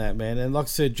 100% on that, man. And like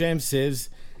Sir Jam says,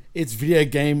 it's video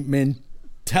game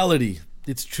mentality.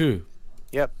 It's true.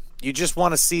 Yep. You just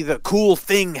want to see the cool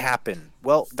thing happen.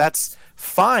 Well, that's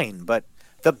fine, but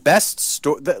the best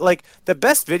the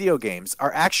best video games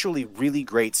are actually really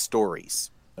great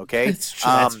stories. Okay, it's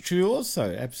true. That's true.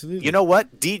 Also, absolutely. You know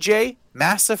what, DJ?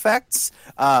 Mass Effect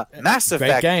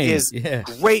is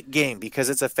great game because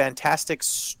it's a fantastic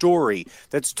story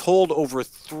that's told over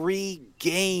 3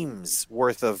 games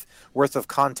worth of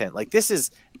content. Like, this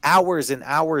is hours and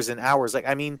hours and hours. Like,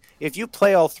 I mean, if you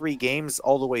play all 3 games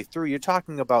all the way through, you're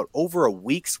talking about over a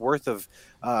week's worth of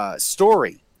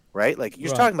story, right? Like,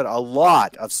 you're talking about a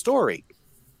lot of story.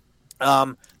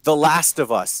 The Last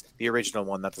of Us, the original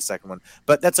one, not the second one,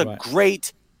 but that's a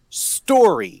great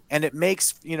story, and it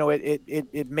makes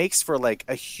it makes for like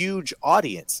a huge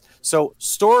audience. So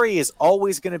story is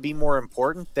always going to be more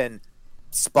important than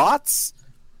spots,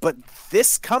 but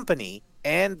this company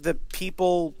and the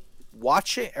people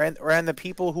watching and the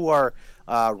people who are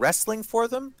wrestling for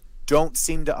them don't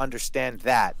seem to understand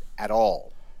that at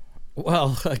all.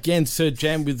 Well, again, Sir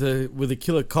Jam with a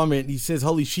killer comment. He says,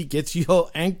 "Holy shit, gets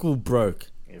your ankle broke."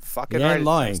 You're fucking right. Ain't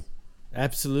lying.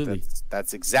 Absolutely.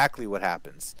 That's exactly what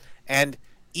happens. And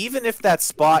even if that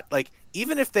spot,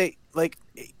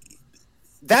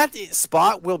 that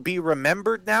spot will be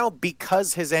remembered now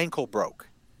because his ankle broke.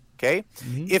 Okay?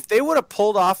 Mm-hmm. If they would have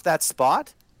pulled off that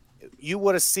spot, you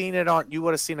would have seen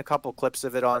a couple clips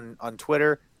of it on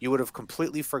Twitter. You would have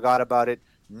completely forgot about it.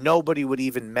 Nobody would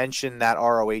even mention that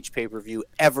ROH pay-per-view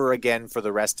ever again for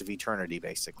the rest of eternity,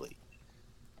 basically.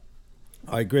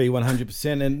 I agree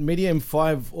 100%. And Medium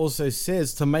 5 also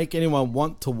says, to make anyone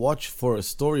want to watch for a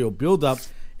story or build-up,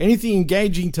 anything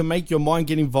engaging to make your mind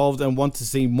get involved and want to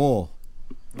see more.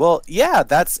 Well, yeah,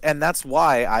 that's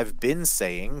why I've been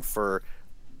saying for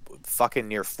fucking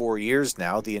near 4 years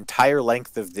now, the entire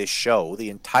length of this show, the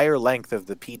entire length of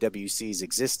the PWC's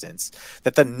existence,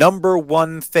 that the number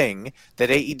one thing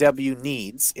that AEW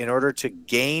needs in order to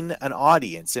gain an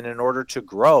audience and in order to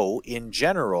grow in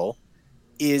general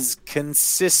is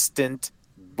consistent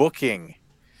booking.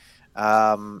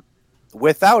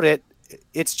 Without it,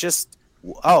 it's just,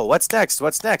 oh, what's next?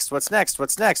 What's next? What's next?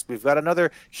 What's next? We've got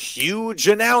another huge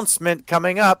announcement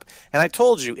coming up. And I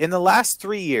told you, in the last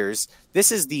 3 years,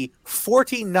 this is the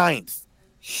 49th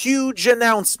huge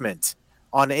announcement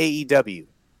on AEW.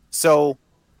 So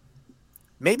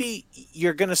maybe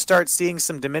you're going to start seeing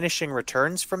some diminishing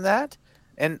returns from that.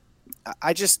 And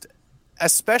I just,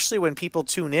 especially when people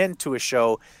tune in to a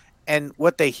show and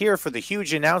what they hear for the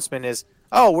huge announcement is,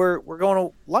 oh, we're going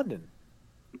to London.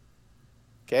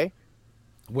 Okay.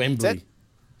 Wembley.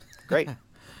 Great.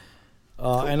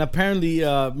 And apparently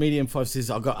Medium 5 says,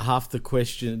 I got half the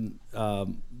question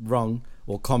wrong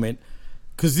or comment,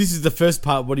 because this is the first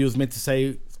part what he was meant to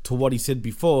say to what he said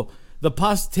before. The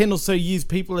past 10 or so years,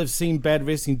 people have seen bad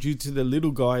wrestling due to the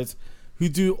little guys who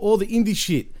do all the indie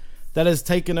shit that has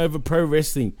taken over pro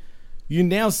wrestling. You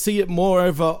now see it more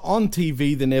over on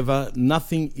TV than ever.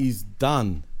 Nothing is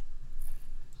done.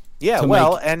 Yeah,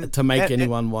 to make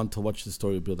anyone want to watch the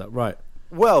story build up, right?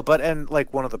 Well,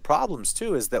 like one of the problems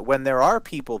too is that when there are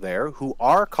people there who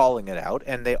are calling it out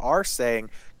and they are saying,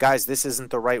 guys, this isn't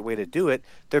the right way to do it,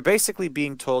 they're basically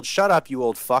being told, shut up, you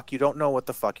old fuck, you don't know what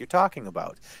the fuck you're talking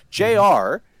about.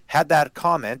 JR had that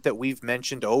comment that we've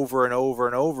mentioned over and over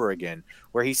and over again,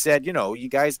 where he said, you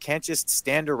guys can't just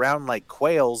stand around like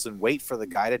quails and wait for the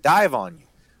guy to dive on you.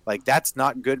 Like, that's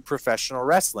not good professional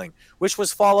wrestling, which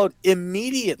was followed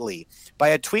immediately by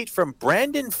a tweet from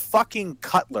Brandon fucking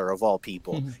Cutler, of all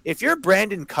people. If you're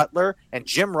Brandon Cutler and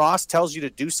Jim Ross tells you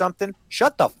to do something,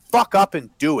 shut the fuck up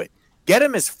and do it. Get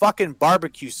him his fucking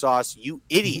barbecue sauce, you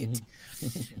idiot.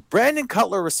 Brandon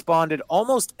Cutler responded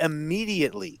almost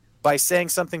immediately by saying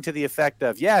something to the effect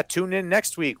of, yeah, tune in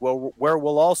next week where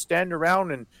we'll all stand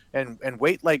around and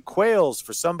wait like quails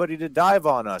for somebody to dive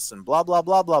on us and blah, blah,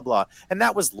 blah, blah, blah. And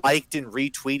that was liked and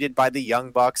retweeted by the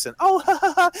Young Bucks. And,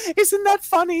 isn't that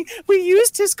funny? We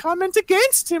used his comment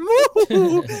against him.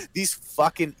 These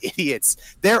fucking idiots.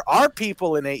 There are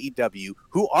people in AEW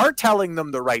who are telling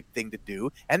them the right thing to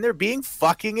do, and they're being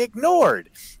fucking ignored.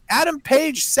 Adam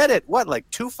Page said it, like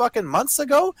 2 fucking months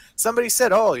ago? Somebody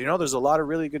said, there's a lot of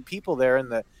really good people there in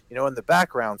the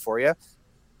background for you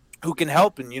who can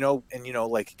help and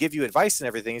like give you advice and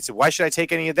everything. He said, why should I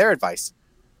take any of their advice?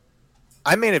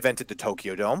 I main evented the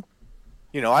Tokyo Dome.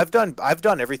 I've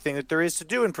done everything that there is to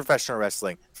do in professional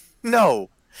wrestling. No,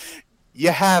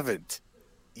 you haven't.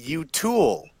 You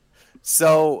tool.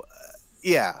 So,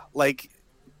 like,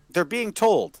 they're being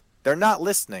told. They're not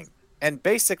listening. And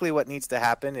basically what needs to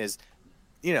happen is,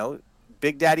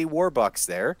 Big Daddy Warbucks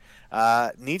there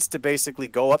needs to basically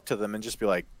go up to them and just be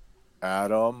like,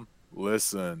 Adam,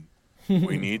 listen,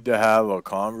 we need to have a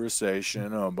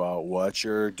conversation about what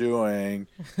you're doing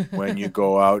when you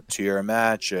go out to your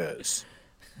matches.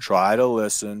 Try to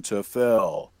listen to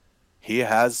Phil. He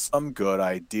has some good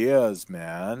ideas,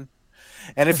 man.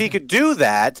 And if he could do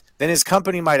that, then his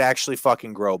company might actually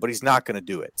fucking grow, but he's not going to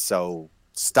do it. So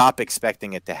stop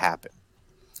expecting it to happen.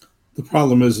 The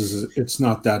problem is it's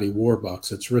not Daddy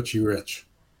Warbucks, it's Richie Rich.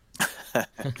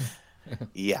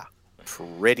 Yeah,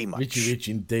 pretty much. Richie Rich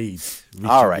indeed.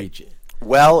 All right.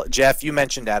 Well, Jeff, you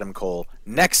mentioned Adam Cole.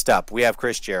 Next up, we have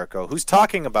Chris Jericho, who's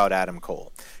talking about Adam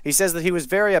Cole. He says that he was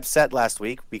very upset last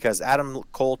week because Adam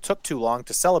Cole took too long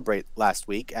to celebrate last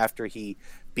week after he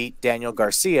beat Daniel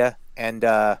Garcia. And,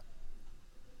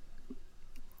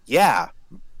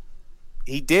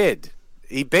 he did.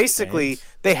 He basically,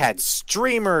 they had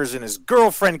streamers and his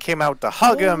girlfriend came out to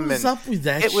hug him. What was up with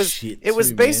that shit? It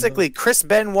was basically Chris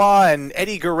Benoit and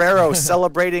Eddie Guerrero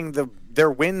celebrating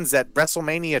their wins at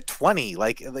WrestleMania 20.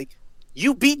 Like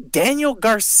you beat Daniel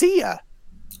Garcia.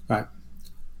 Right.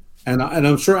 And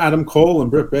I'm sure Adam Cole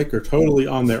and Britt Baker totally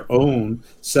on their own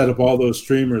set up all those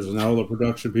streamers and all the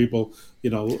production people,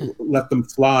 let them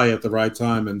fly at the right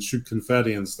time and shoot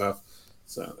confetti and stuff.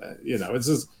 So, it's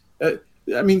just,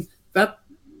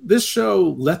 this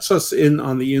show lets us in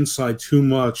on the inside too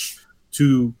much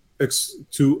to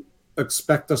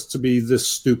expect us to be this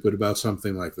stupid about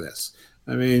something like this.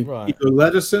 Either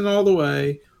let us in all the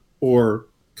way or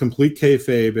complete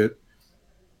kayfabe it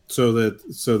so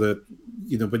that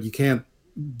but you can't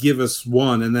give us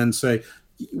one and then say,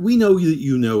 we know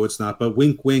that it's not, but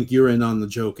wink, wink, you're in on the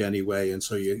joke anyway, and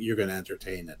so you're going to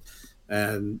entertain it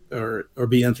and or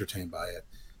be entertained by it.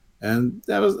 And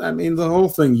that was, the whole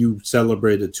thing you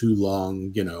celebrated too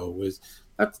long, was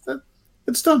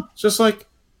it's done. Just like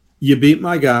you beat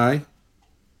my guy.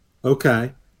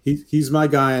 Okay. He's my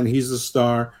guy and he's the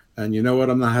star. And you know what?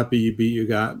 I'm not happy you beat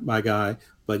my guy,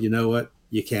 but you know what?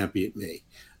 You can't beat me.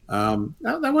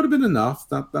 That would have been enough.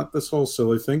 Not this whole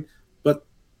silly thing, but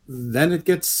then it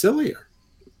gets sillier.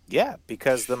 Yeah,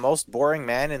 because the most boring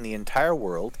man in the entire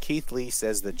world, Keith Lee,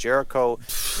 says that Jericho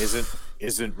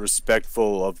isn't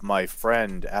respectful of my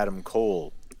friend Adam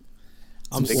Cole.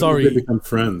 I'm sorry. They become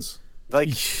friends. Like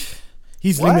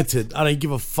he's limited. I don't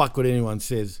give a fuck what anyone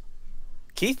says.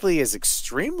 Keith Lee is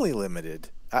extremely limited.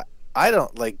 I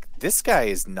don't this guy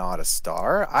is not a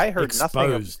star. I heard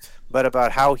nothing but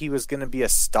about how he was going to be a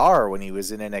star when he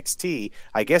was in NXT.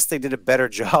 I guess they did a better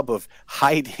job of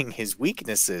hiding his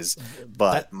weaknesses,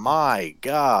 but my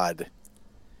God.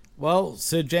 Well,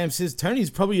 Sir Jam says Tony's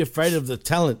probably afraid of the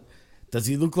talent. Does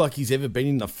he look like he's ever been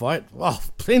in a fight? Well,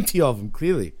 plenty of them,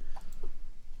 clearly.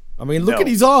 I mean, look No. at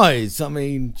his eyes. I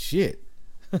mean, shit.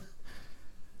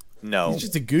 No. He's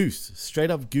just a goose.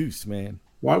 Straight up goose, man.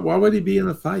 Why would he be in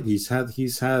a fight? He's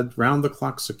had round the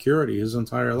clock security his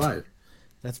entire life.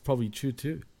 That's probably true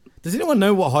too. Does anyone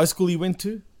know what high school he went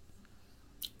to?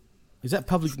 Is that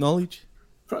public knowledge?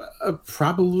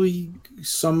 Probably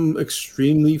some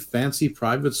extremely fancy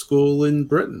private school in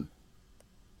Britain.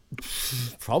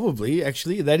 Probably,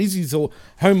 actually. That is his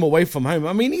home away from home.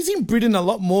 I mean, he's in Britain a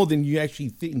lot more than you actually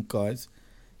think, guys.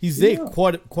 He's there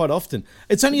quite often.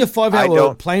 It's only a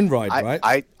 5-hour plane ride,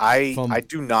 right? I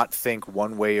do not think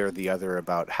one way or the other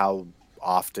about how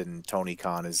often Tony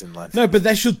Khan is in London. No, but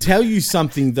that should tell you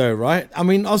something, though, right? I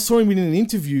mean, I saw him in an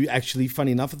interview, actually,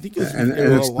 funny enough. I think it was and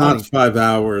it's not 5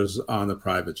 hours on a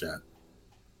private jet.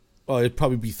 Oh, it'd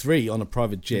probably be 3 on a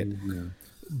private jet. Yeah.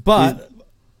 But,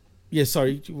 yeah,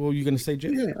 sorry, what were you going to say,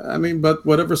 Jeff? Yeah, I mean, but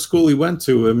whatever school he went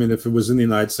to, I mean, if it was in the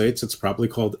United States, it's probably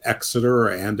called Exeter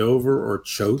or Andover or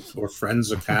Choate or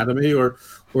Friends Academy or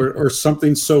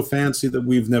something so fancy that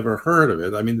we've never heard of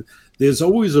it. I mean, there's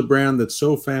always a brand that's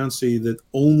so fancy that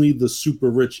only the super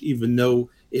rich even know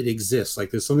it exists. Like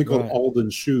there's something called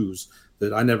Alden Shoes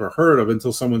that I never heard of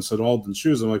until someone said Alden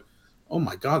Shoes. I'm like, oh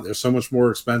my God, they're so much more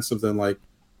expensive than like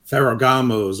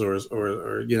Ferragamo's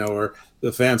or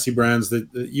the fancy brands that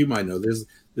you might know.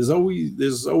 There's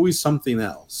always something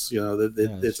else,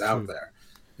 that's out there,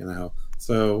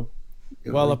 So,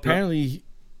 apparently,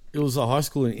 it was a high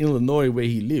school in Illinois where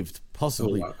he lived,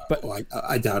 possibly.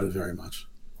 I doubt it very much.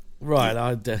 Right,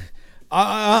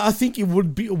 I think it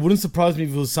wouldn't surprise me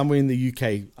if it was somewhere in the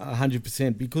UK,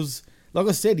 100%, because, like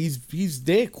I said, he's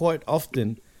there quite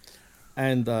often,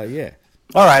 and yeah.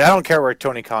 All right, I don't care where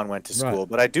Tony Khan went to school,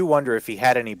 but I do wonder if he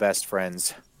had any best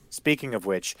friends. Speaking of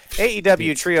which,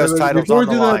 AEW Trios titles on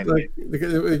the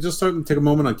line. Just take a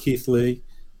moment on Keith Lee.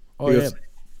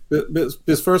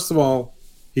 Because first of all,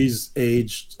 he's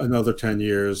aged another 10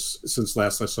 years since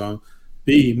last I saw him.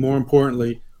 B, more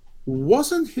importantly,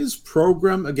 wasn't his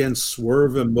program against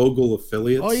Swerve and Mogul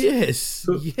affiliates? Oh, yes.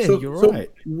 You're right.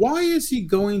 So why is he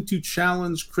going to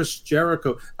challenge Chris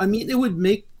Jericho? I mean, it would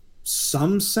make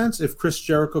some sense if Chris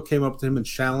Jericho came up to him and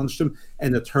challenged him,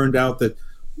 and it turned out that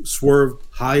Swerve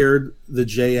hired the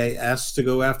JAS to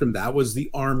go after him. That was the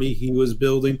army he was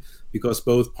building because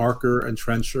both Parker and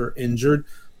Trench are injured.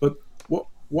 But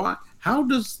why? How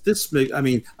does this make? I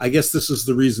mean, I guess this is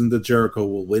the reason that Jericho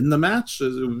will win the match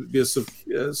because of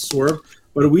Swerve.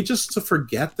 But are we just to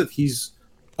forget that he's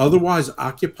otherwise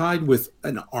occupied with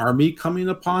an army coming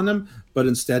upon him, but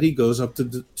instead he goes up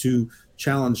to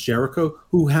challenge Jericho,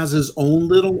 who has his own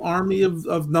little army of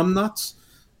numbnuts?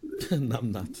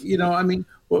 Numbnuts. I mean,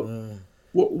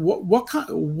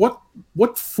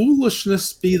 what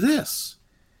foolishness be this?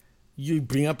 You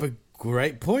bring up a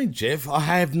great point, Jeff. I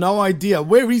have no idea.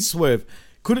 Where is Swerve?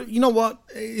 You know what?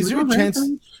 Is there a chance?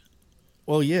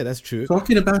 Well, yeah, that's true.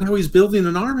 Talking about how he's building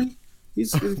an army.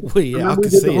 He's well, yeah, I can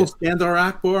see the whole Skandar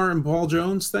Akbar and Paul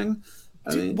Jones thing.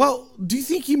 Do you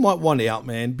think he might want out,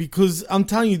 man? Because I'm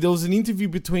telling you, there was an interview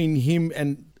between him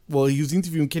and, he was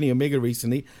interviewing Kenny Omega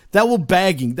recently. They were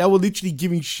bagging. They were literally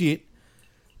giving shit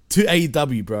to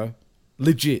AEW, bro.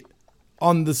 Legit.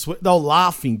 They were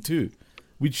laughing too,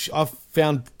 which I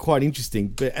found quite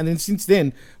interesting. And then since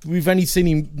then, we've only seen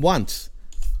him once.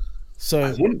 So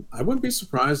I wouldn't be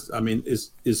surprised. I mean,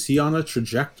 is he on a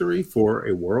trajectory for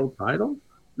a world title?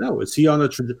 No. Is he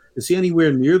is he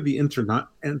anywhere near the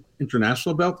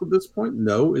international belt at this point?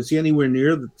 No. Is he anywhere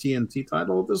near the TNT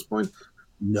title at this point?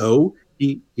 No.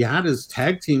 He had his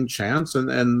tag team chance, and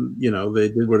they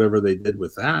did whatever they did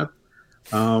with that.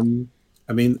 I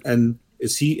mean, and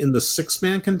is he in the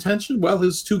 6-man contention? Well,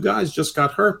 his 2 guys just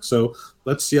got hurt, so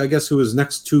let's see, I guess, who his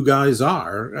next 2 guys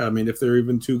are. I mean, if they're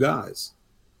even 2 guys.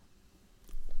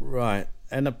 Right.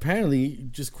 And apparently,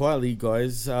 just quietly,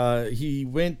 guys, he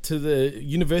went to the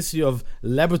University of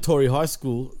Laboratory High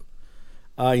School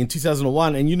in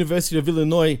 2001 and University of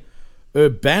Illinois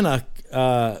Urbana,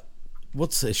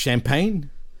 Champaign,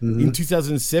 in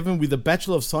 2007 with a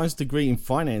Bachelor of Science degree in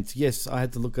finance. Yes, I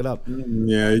had to look it up.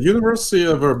 Yeah, University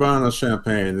of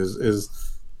Urbana-Champaign is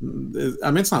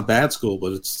I mean, it's not bad school,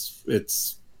 but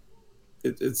it's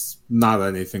not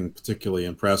anything particularly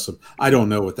impressive. I don't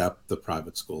know what the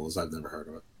private school is. I've never heard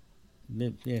of it.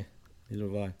 Yeah, neither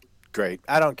have I. Great.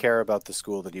 I don't care about the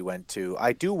school that he went to.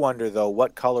 I do wonder, though,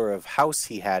 what color of house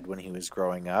he had when he was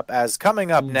growing up. As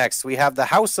coming up next, we have the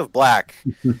House of Black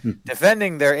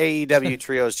defending their AEW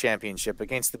Trios Championship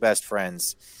against the Best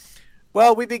Friends.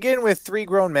 Well, we begin with 3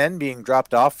 grown men being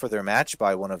dropped off for their match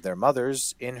by one of their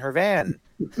mothers in her van.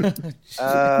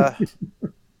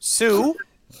 Sue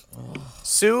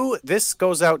Sue, this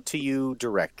goes out to you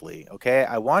directly, okay?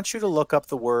 I want you to look up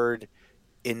the word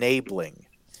enabling.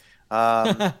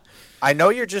 I know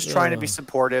you're just trying to be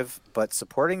supportive, but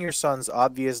supporting your son's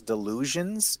obvious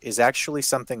delusions is actually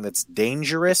something that's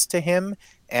dangerous to him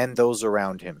and those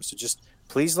around him. So just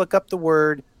please look up the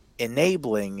word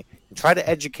enabling and try to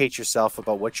educate yourself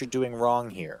about what you're doing wrong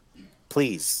here.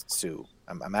 Please, Sue.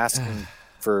 I'm asking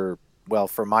for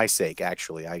my sake,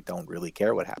 actually. I don't really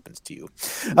care what happens to you.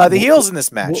 The heels in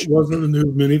this match. Wasn't a new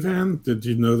minivan? Did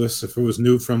you know this if it was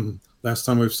new from last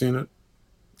time we've seen it?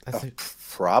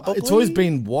 Probably. It's always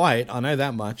been white. I know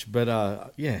that much, but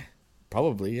yeah,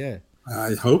 probably, yeah.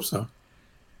 I hope so.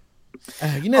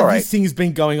 This thing's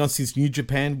been going on since New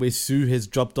Japan, where Sue has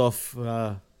dropped off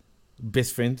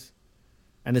best friends,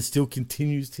 and it still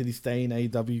continues to this day in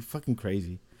AEW. Fucking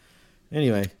crazy.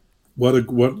 Anyway, what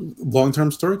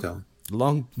long-term storytelling?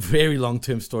 Very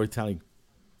long-term storytelling.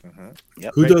 Mm-hmm.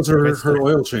 Yep. Who does her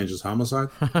oil changes? Homicide.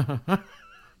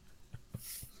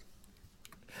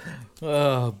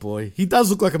 Oh boy, he does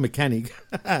look like a mechanic.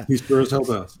 He sure as hell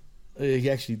does.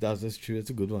 He actually does. That's true. That's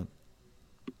a good one.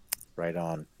 Right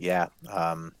on. Yeah.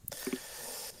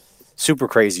 Super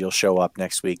Crazy will show up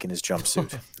next week in his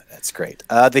jumpsuit. That's great.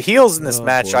 The heels in this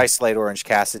match isolate Orange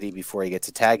Cassidy before he gets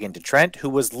a tag into Trent, who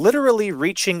was literally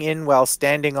reaching in while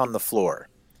standing on the floor.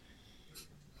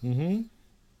 Mm-hmm.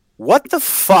 What the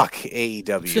fuck,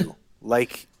 AEW?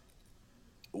 Like,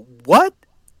 what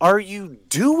are you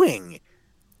doing?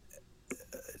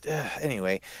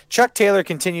 Anyway, Chuck Taylor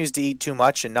continues to eat too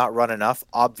much and not run enough,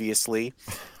 obviously.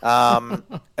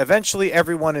 Eventually,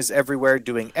 everyone is everywhere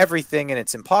doing everything, and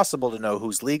it's impossible to know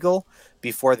who's legal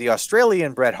before the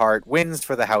Australian Bret Hart wins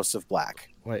for the House of Black.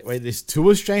 Wait, there's 2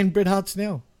 Australian Bret Harts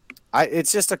now?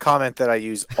 It's just a comment that I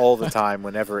use all the time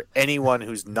whenever anyone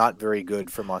who's not very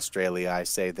good from Australia, I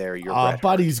say they're your Bret Hart.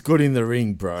 Buddy's good in the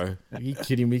ring, bro. Are you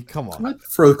kidding me? Come on. I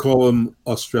prefer to call him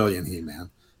Australian He-Man.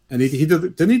 And he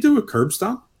didn't he do a curb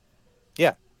stomp?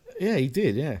 Yeah. Yeah, he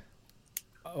did, yeah.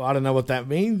 I don't know what that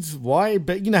means, why,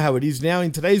 but you know how it is now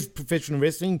in today's professional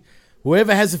wrestling.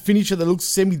 Whoever has a finisher that looks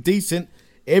semi-decent,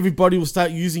 everybody will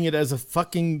start using it as a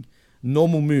fucking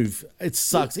normal move. It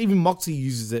sucks. Even Moxie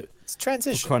uses it. It's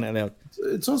transition. Crying out loud.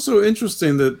 It's also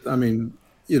interesting that, I mean,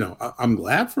 I'm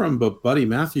glad for him, but Buddy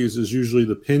Matthews is usually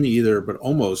the pin eater, but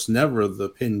almost never the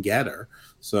pin getter.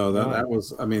 So that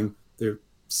was, I mean, there's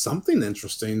something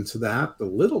interesting to that, a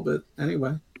little bit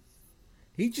anyway.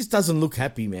 He just doesn't look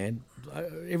happy, man.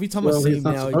 Every time I see him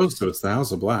now, it's the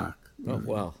House of Black. Oh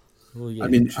wow! Well, yeah, I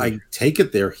mean, true. I take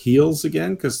it they're heels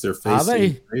again because they're facing Are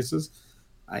they? faces.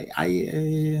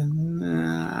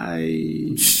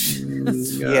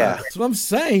 Yeah, that's what I'm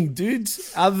saying, dude.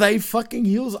 Are they fucking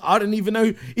heels? I don't even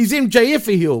know. Is MJF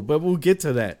a heel? But we'll get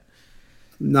to that.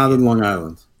 Not in Long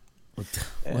Island.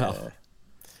 Well,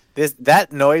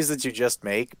 that noise that you just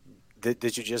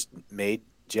made,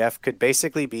 Jeff, could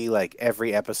basically be like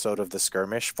every episode of the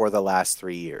Skirmish for the last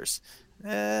 3 years.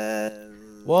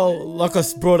 Well, like I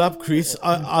brought up, Chris,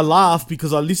 I laugh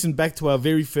because I listened back to our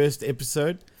very first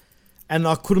episode and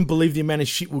I couldn't believe the amount of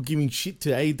shit we're giving shit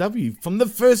to AEW from the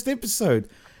first episode.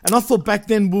 And I thought back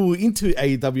then we were into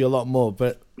AEW a lot more,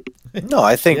 but... No,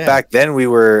 I think back then we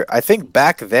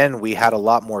had a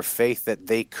lot more faith that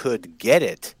they could get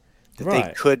it, that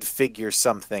they could figure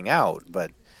something out,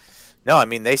 but... No, I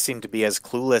mean, they seem to be as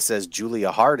clueless as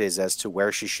Julia Hart is as to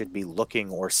where she should be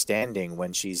looking or standing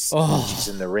when she's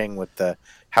in the ring with the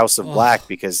House of Black,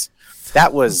 because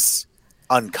that was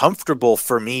uncomfortable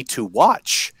for me to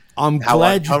watch. I'm how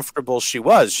glad uncomfortable she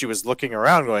was. She was looking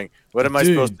around going, what am I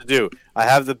supposed to do? I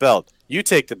have the belt. You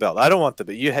take the belt. I don't want the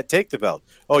belt. You take the belt.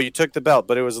 Oh, you took the belt,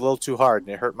 but it was a little too hard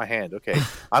and it hurt my hand. Okay,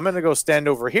 I'm going to go stand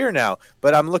over here now,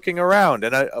 but I'm looking around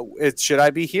and should I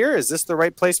be here? Is this the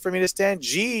right place for me to stand?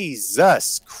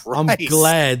 Jesus Christ. I'm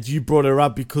glad you brought her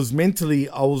up because mentally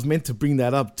I was meant to bring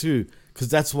that up too, because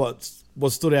that's what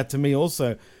stood out to me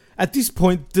also. At this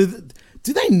point, do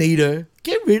they need her?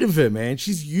 Get rid of her, man.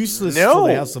 She's useless for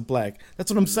the House of Black.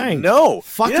 That's what I'm saying. No.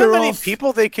 Fuck you know her how many off.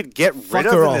 people they could get rid Fuck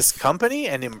of her in this off. company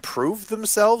and improve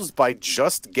themselves by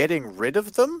just getting rid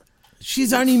of them?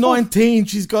 She's only 19.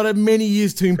 She's got many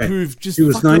years to improve. Just She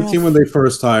was fuck her 19 off. when they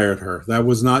first hired her. That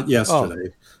was not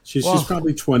yesterday. She's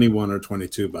probably 21 or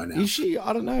 22 by now. Is she?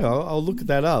 I don't know. I'll look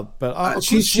that up. But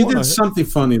She did something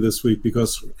funny this week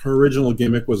because her original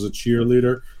gimmick was a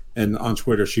cheerleader, and on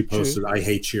Twitter she posted, "I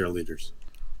hate cheerleaders."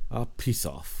 Oh, piss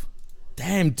off.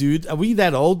 Damn, dude. Are we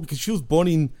that old? Because she was born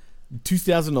in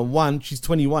 2001. She's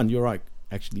 21. You're right,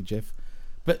 actually, Jeff.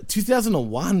 But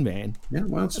 2001, man. Yeah,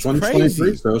 well, it's That's 2023,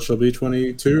 crazy. so she'll be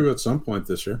 22 at some point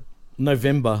this year.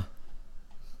 November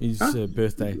is her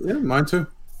birthday. Yeah, mine too.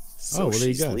 So Oh, well, there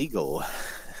you she's go. legal.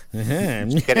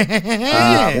 Just kidding.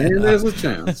 And there's a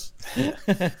chance.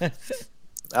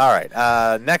 All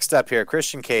right. Next up here,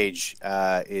 Christian Cage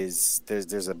is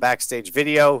there's a backstage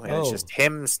video, and it's just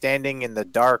him standing in the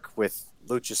dark with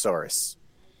Luchasaurus.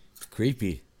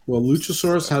 Creepy. Well,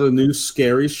 Luchasaurus had a new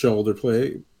scary shoulder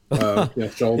plate.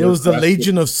 It was the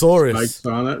Legion of Saurus. Spikes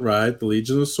on it, right? The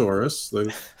Legion of Saurus.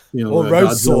 Or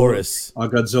Rhodosaurus. A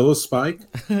Godzilla spike.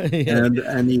 Yeah.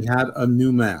 And he had a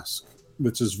new mask,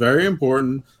 which is very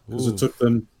important because it took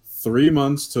them 3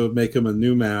 months to make him a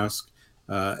new mask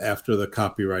after the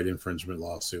copyright infringement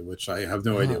lawsuit, which I have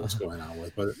no idea what's going on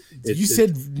with. But You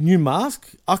said new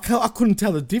mask? I couldn't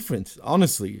tell the difference,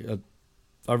 honestly.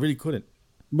 I really couldn't.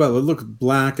 Well, it looked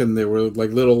black, and there were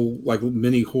like little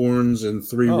mini horns in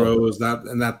 3 rows.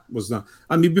 That was not.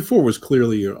 I mean, before it was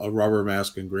clearly a rubber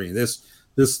mask in green.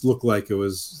 This looked like it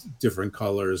was different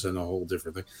colors and a whole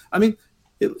different thing. I mean,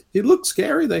 it looked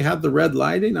scary. They had the red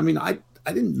lighting. I mean, I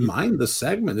didn't mind the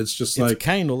segment. It's just like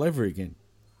Kane all over again.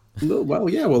 Well,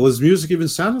 yeah. Well, his music even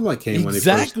sounded like Kane when he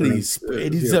first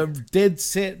It is a dead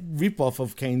set ripoff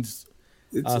of Kane's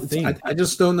theme. I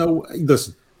just don't know.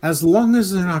 Listen. As long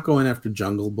as they're not going after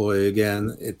Jungle Boy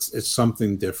again, it's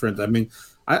something different. I mean,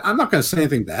 I'm not going to say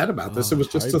anything bad about this. It was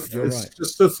just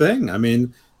just a thing. I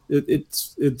mean,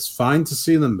 it's fine to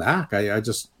see them back. I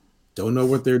just don't know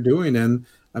what they're doing. And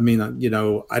I mean,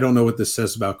 I don't know what this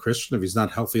says about Christian, if he's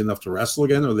not healthy enough to wrestle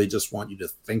again, or they just want you to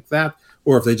think that,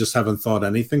 or if they just haven't thought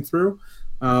anything through.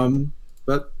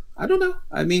 But I don't know.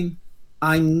 I mean,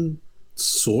 I'm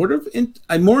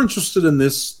I'm more interested in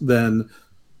this than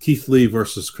Keith Lee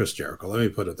versus Chris Jericho. Let me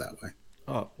put it that way.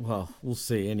 Oh, well, we'll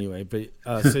see anyway. But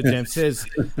Sir Jam says,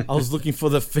 I was looking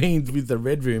for the Fiend with the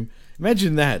Red Room.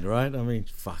 Imagine that, right? I mean,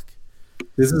 fuck.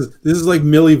 This is like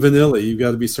Milli Vanilli. You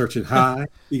got to be searching high.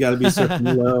 You got to be searching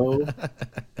low.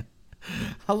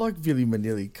 I like Billy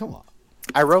Manilli. Come on.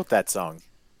 I wrote that song.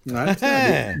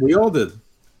 Right? We all did.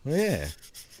 Yeah.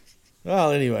 Well,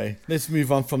 anyway, let's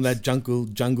move on from that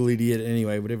jungle idiot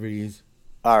anyway, whatever he is.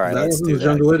 All right, that wasn't the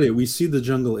jungle idiot. We see the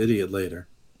jungle idiot later.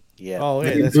 Yeah. Oh,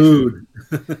 yeah. That's true.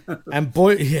 And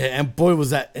boy, was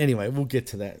that. Anyway, we'll get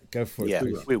to that. Go for it. Yeah,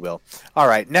 we will. All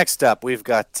right. Next up, we've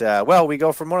got. We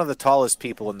go from one of the tallest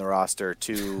people in the roster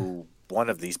to one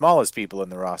of the smallest people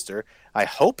in the roster. I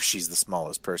hope she's the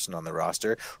smallest person on the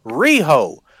roster.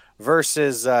 Riho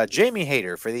versus Jamie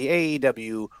Hayter for the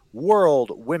AEW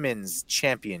World Women's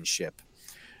Championship.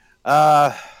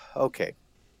 Okay.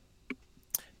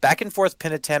 Back and forth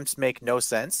pin attempts make no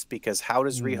sense because how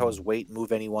does Riho's weight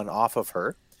move anyone off of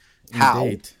her? How?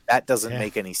 Indeed. That doesn't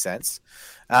make any sense.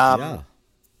 Yeah.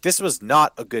 This was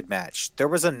not a good match. There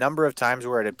was a number of times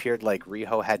where it appeared like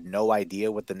Riho had no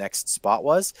idea what the next spot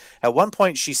was. At one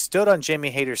point, she stood on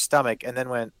Jamie Hayter's stomach and then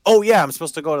went, "Oh yeah, I'm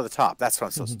supposed to go to the top. That's what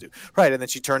I'm supposed to do." Right, and then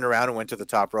she turned around and went to the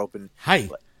top rope and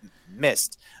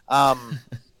missed.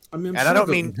 I mean, I don't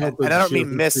mean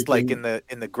missed like in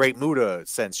the Great Muta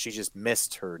sense. She just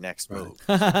missed her next move.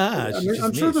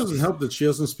 I'm sure it doesn't help that she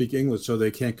doesn't speak English, so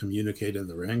they can't communicate in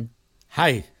the ring.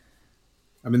 Hey,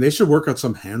 I mean, they should work out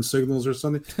some hand signals or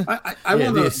something. I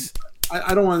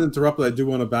don't want to interrupt, but I do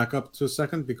want to back up to a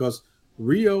second because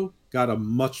Rio got a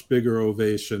much bigger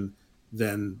ovation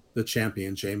than the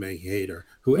champion Jamie Hayter,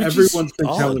 who everyone's been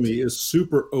telling me is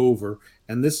super over,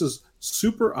 and this is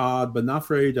super odd, but not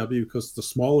for AEW because the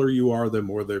smaller you are, the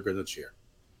more they're going to cheer.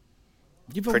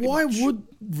 Yeah, but why would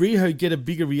Riho get a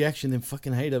bigger reaction than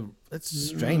fucking Hayter? That's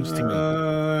strange to me.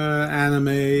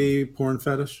 Anime porn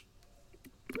fetish.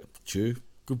 True.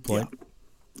 Good point.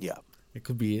 Yeah. It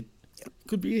could be it. Yeah.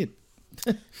 Could be it.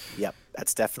 Yep,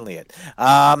 that's definitely it.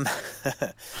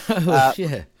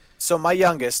 Yeah. So my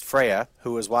youngest, Freya,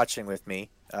 who was watching with me,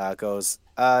 goes,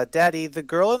 "Daddy, the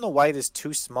girl in the white is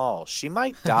too small. She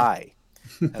might die."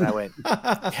 And I went,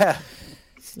 "Yeah,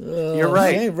 you're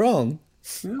right. You ain't wrong.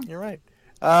 You're right."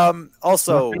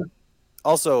 Also,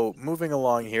 moving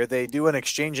along here, they do an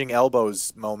exchanging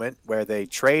elbows moment where they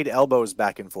trade elbows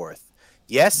back and forth.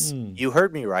 Yes, you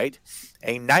heard me right.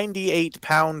 A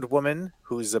 98-pound woman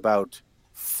who's about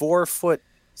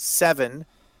 4'7"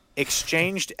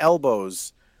 exchanged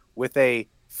elbows with a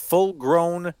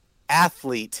full-grown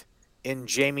athlete in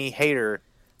Jamie Hayter,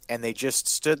 and they just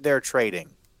stood there trading.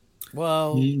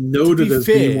 Well, noted as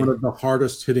being one of the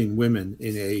hardest hitting women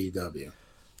in AEW.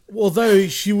 Although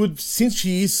since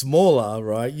she is smaller,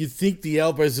 right, you'd think the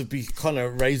elbows would be kind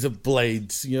of razor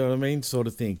blades, you know what I mean, sort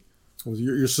of thing. Well,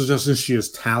 you're suggesting she has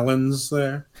talons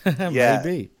there? Yeah.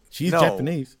 Maybe. She's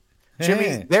Japanese.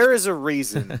 Jimmy, there is a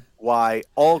reason why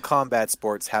all combat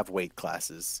sports have weight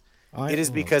classes. It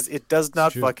is because it does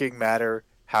not fucking matter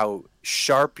how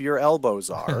sharp your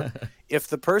elbows are. if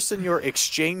the person you're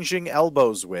exchanging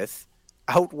elbows with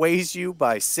outweighs you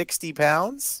by 60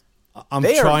 pounds, I'm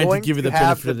they are trying to going give it the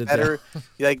have benefit of the better,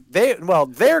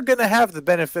 doubt. they're going to have the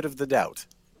benefit of the doubt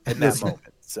in that Listen,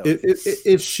 moment. So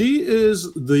if she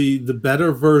is the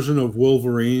better version of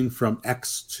Wolverine from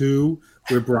X2,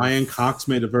 where Brian Cox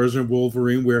made a version of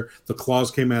Wolverine where the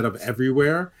claws came out of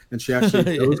everywhere, and she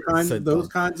actually those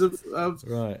kinds of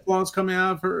right. claws coming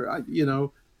out of her,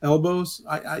 elbows,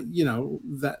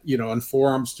 and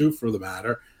forearms too, for the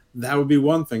matter, that would be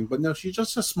one thing. But no, she's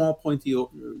just a small, pointy,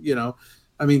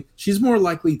 I mean, she's more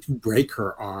likely to break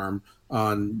her arm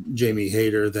on Jamie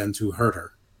Hayter than to hurt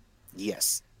her.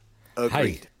 yes,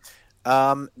 agreed.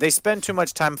 They spend too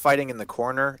much time fighting in the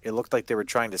corner. It looked like they were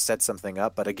trying to set something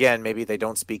up, but again, maybe they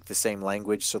don't speak the same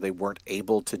language, so they weren't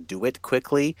able to do it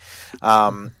quickly.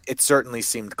 It certainly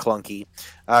seemed clunky.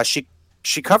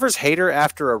 She covers Hayter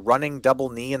after a running double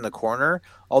knee in the corner,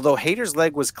 although Hayter's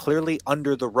leg was clearly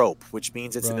under the rope, which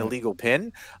means it's an illegal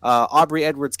pin. Aubrey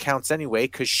Edwards counts anyway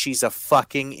because she's a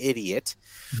fucking idiot.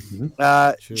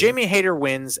 Jamie Hayter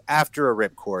wins after a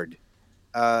ripcord.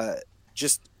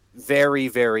 Just very,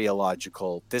 very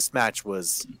illogical. This match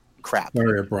was crap.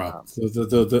 Very abrupt.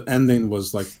 The ending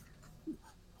was like,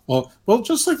 well,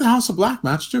 just like the House of Black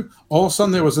match too. All of a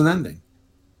sudden there was an ending.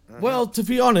 Well, to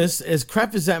be honest, as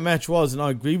crap as that match was, and I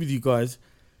agree with you guys,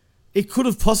 it could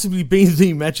have possibly been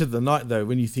the match of the night, though,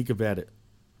 when you think about it.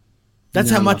 That's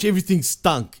how much everything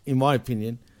stunk, in my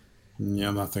opinion. Yeah,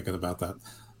 I'm not thinking about that.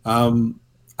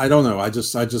 I don't know. I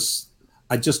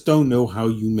just don't know how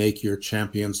you make your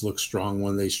champions look strong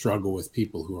when they struggle with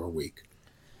people who are weak.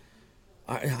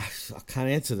 I can't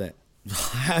answer that.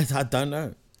 I don't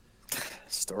know.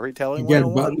 Storytelling again,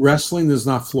 101. but wrestling is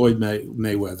not Floyd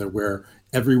Mayweather, where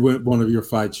every one of your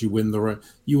fights you win the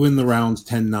rounds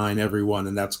 10-9 every one,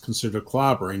 and that's considered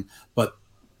clobbering. But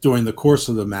during the course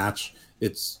of the match,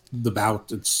 it's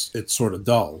sort of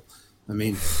dull. I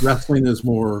mean, wrestling is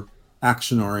more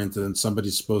action oriented, and someone's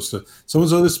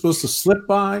either supposed to slip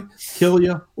by, kill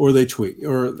you, or they tweet,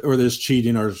 or there's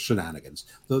cheating or shenanigans.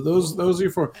 Those are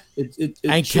your four.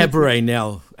 And cabaret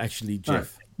now, actually, Jeff.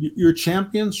 Right. Your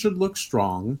champions should look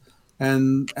strong,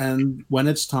 and when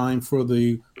it's time for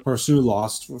the person who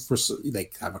lost,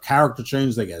 they have a character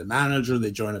change, they get a manager,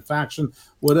 they join a faction,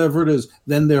 whatever it is,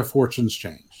 then their fortunes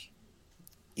change.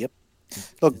 Yep.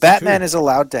 Look, Batman is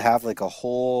allowed to have like a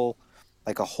whole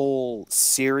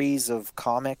series of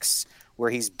comics where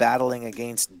he's battling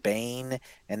against Bane,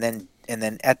 and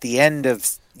then at the end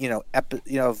of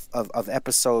of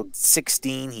episode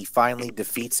 16 he finally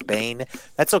defeats Bane.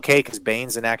 That's okay because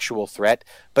Bane's an actual threat.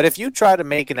 But if you try to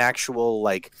make an actual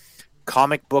like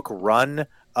comic book run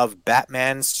of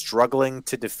Batman struggling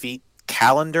to defeat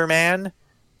Calendar Man,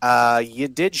 you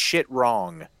did shit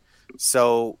wrong.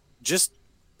 So just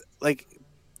like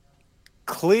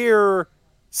clear,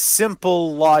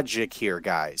 simple logic here,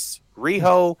 guys.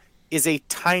 Riho is a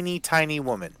tiny, tiny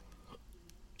woman.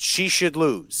 She should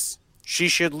lose. She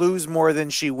should lose more than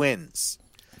she wins.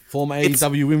 Former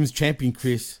AEW Women's Champion,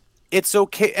 Chris. It's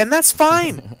okay, and that's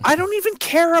fine. I don't even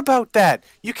care about that.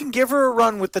 You can give her a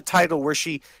run with the title where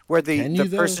the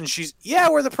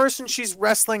person she's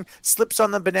wrestling slips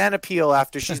on the banana peel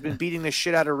after she's been beating the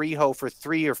shit out of Riho for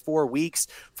 3 or 4 weeks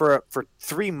for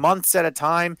 3 months at a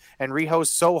time, and Riho's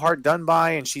so hard done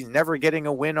by, and she's never getting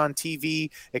a win on TV,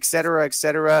 etc.,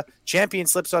 etc. Champion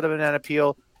slips on a banana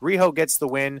peel. Riho gets the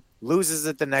win, loses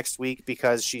it the next week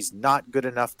because she's not good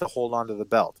enough to hold on to the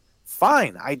belt.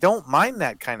 Fine, I don't mind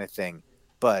that kind of thing,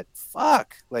 but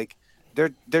fuck, like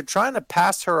they're trying to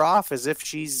pass her off as if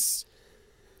she's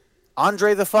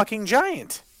Andre the fucking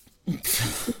Giant.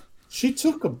 She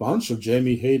took a bunch of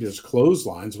Jamie Hayter's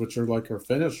clotheslines, which are like her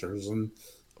finishers, and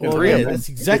that's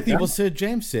exactly what Sir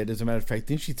James said. As a matter of fact,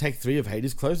 didn't she take 3 of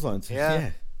Hayter's clotheslines? Yeah.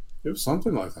 It was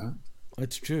something like that.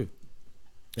 That's true.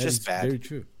 Just bad. Very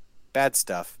true. Bad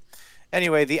stuff.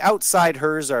 Anyway, the outside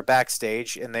hers are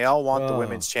backstage, and they all want the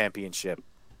women's championship.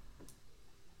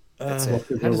 That's it.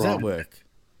 How does that work?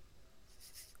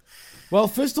 Well,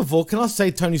 first of all, can I say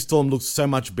Toni Storm looks so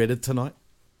much better tonight?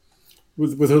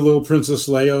 With her little Princess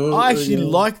Leia. I actually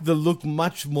like the look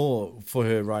much more for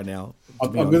her right now.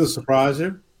 I'm going to surprise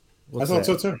you. What's I thought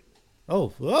that? so too.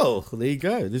 Oh, there you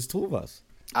go. There's 2 of us.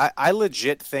 I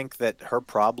legit think that her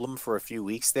problem for a few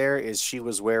weeks there is she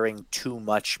was wearing too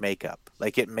much makeup.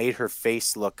 Like, it made her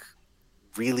face look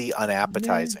really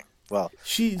unappetizing. Yeah. Well,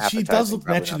 she does look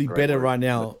naturally better right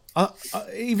now.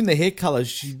 Even the hair color,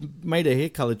 she made her hair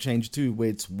color change too, where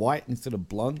it's white instead of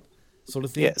blonde, sort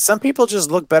of thing. Yeah, some people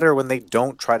just look better when they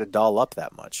don't try to doll up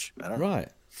that much. I don't know. Right.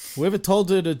 Whoever told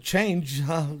her to change,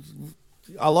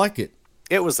 I like it.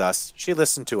 It was us. She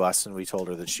listened to us, and we told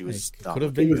her that she was not could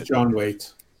have looking been good. John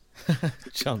Waite.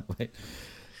 John Waite.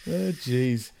 Oh,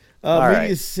 jeez. All Media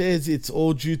right. says it's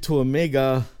all due to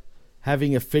Omega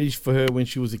having a fetish for her when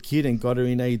she was a kid and got her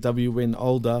in AEW when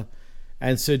older.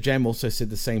 And Sir Jam also said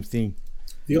the same thing.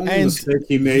 The only And mistake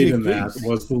he made in agrees. that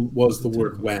was the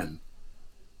word when,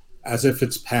 as if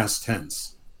it's past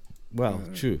tense. Well,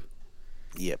 true.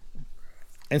 Yep.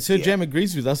 And Sir Jam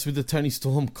agrees with us with the Tony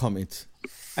Storm comment.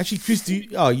 Actually, Chris,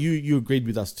 you agreed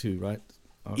with us too, right?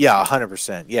 Yeah,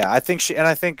 100%. Yeah, I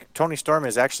think Tony Storm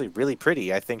is actually really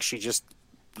pretty. I think she just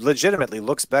legitimately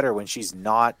looks better when she's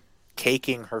not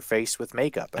caking her face with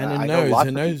makeup. And I know lots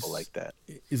of people like that.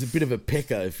 Is a bit of a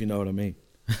pecker, if you know what I mean.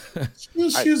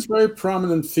 She has very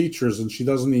prominent features, and she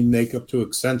doesn't need makeup to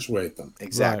accentuate them.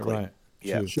 Exactly. Right.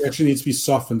 Yeah. She actually needs to be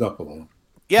softened up a little.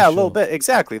 Yeah, a little bit.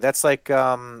 Exactly. That's like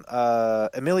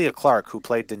Emilia Clarke, who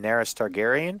played Daenerys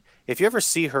Targaryen. If you ever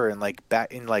see her in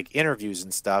interviews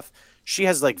and stuff, she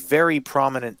has like very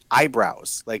prominent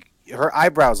eyebrows. Like her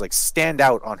eyebrows like stand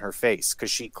out on her face because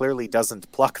she clearly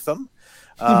doesn't pluck them,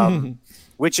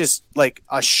 which is like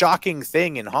a shocking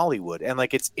thing in Hollywood, and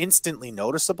like it's instantly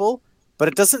noticeable. But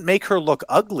it doesn't make her look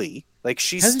ugly. Like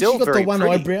she's Hasn't still she got very the one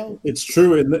pretty. eyebrow? It's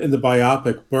true in the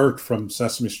biopic. Bert from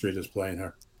Sesame Street is playing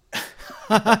her.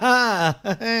 Oh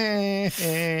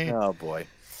boy!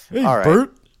 Hey, All right.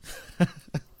 Bert.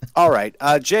 All right.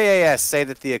 JAS say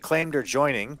that the Acclaimed are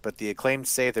joining, but the Acclaimed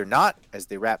say they're not as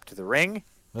they wrap to the ring.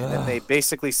 And then they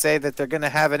basically say that they're going to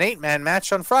have an 8-man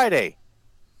match on Friday.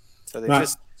 So they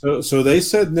So they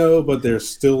said no, but they're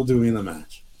still doing the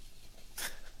match.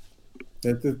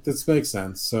 This makes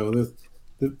sense. So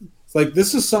it's like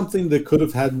this is something that could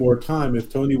have had more time if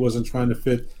Tony wasn't trying to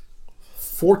fit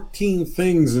 14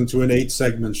 things into an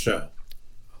 8-segment show.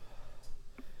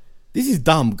 This is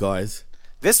dumb, guys.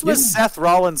 This was Seth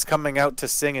Rollins coming out to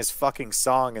sing his fucking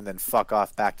song and then fuck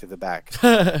off back to the back.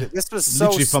 This was so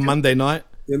literally for stupid. Monday night.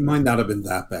 It might not have been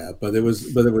that bad, but it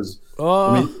was.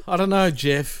 Oh, I don't know,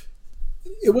 Jeff.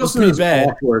 It wasn't pretty as bad.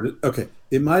 awkward. Okay,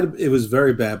 it might have. It was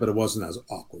very bad, but it wasn't as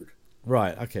awkward.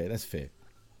 Right. Okay, that's fair.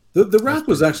 The rap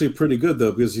was actually pretty good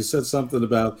though, because he said something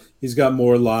about he's got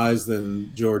more lies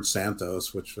than George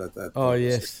Santos, which that. Oh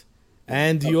yes,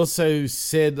 and he also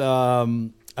said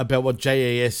about what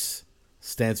JAS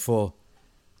stands for,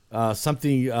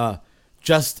 something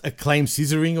just acclaim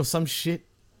scissoring or some shit.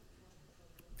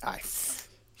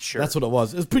 Sure. That's what it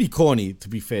was. It was pretty corny, to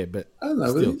be fair, but I don't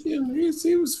know. still. But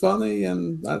he was funny,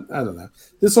 and I don't know.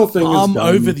 This whole thing is I'm dumb.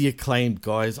 over the Acclaimed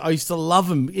guys. I used to love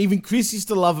them. Even Chris used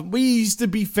to love them. We used to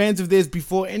be fans of theirs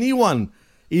before anyone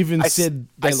even said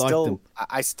they liked them.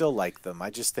 I still like them. I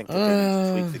just think that they need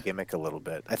to tweak the gimmick a little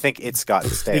bit. I think it's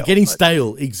gotten stale. They're getting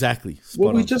stale, exactly.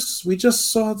 Well, Spot on. we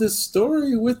just saw this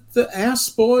story with the Ass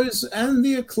Boys and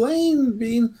the Acclaim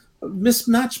being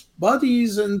mismatched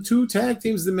buddies and two tag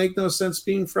teams that make no sense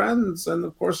being friends, and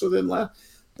of course within left.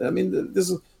 I mean, this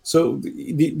is so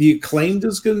the Acclaimed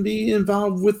is going to be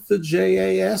involved with the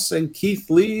JAS, and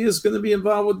Keith Lee is going to be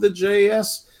involved with the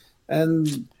JS,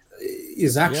 and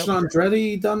is Action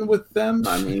Andretti done with them?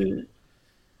 I mean,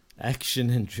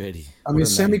 Action Andretti. I mean,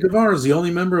 Sammy Guevara is the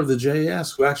only member of the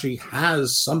JS who actually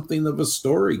has something of a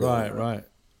story going on. Right.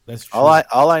 That's true.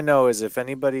 All I know is if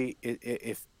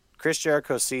Chris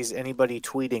Jericho sees anybody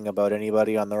tweeting about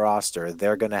anybody on the roster,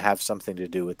 they're going to have something to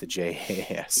do with the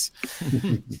JAS.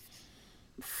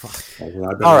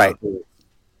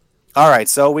 All right.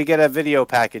 So we get a video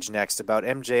package next about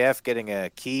MJF getting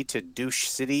a key to Douche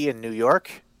City in New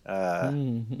York.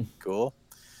 Cool.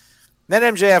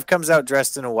 Then MJF comes out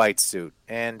dressed in a white suit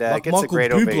and gets Michael a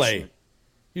great Bublé. ovation.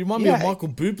 You remind me of Michael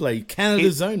Bublé,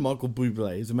 Canada's own Michael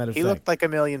Bublé, as a matter of He fact. looked like $1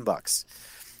 million.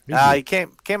 He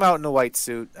came out in a white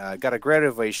suit, got a great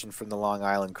ovation from the Long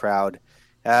Island crowd.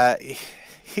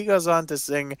 He goes on to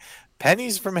sing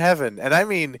 "Pennies from Heaven," and I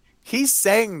mean, he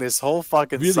sang this whole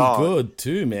fucking really song. good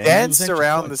too, man. Danced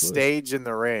around the stage in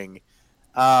the ring.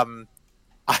 I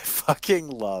fucking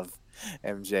love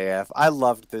MJF. I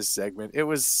loved this segment. It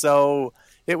was so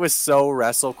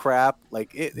wrestle crap.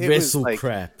 Like it was like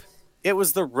crap. It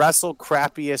was the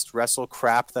crappiest wrestle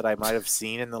crap that I might have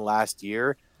seen in the last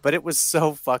year. But it was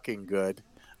so fucking good.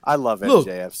 I love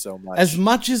MJF so much. As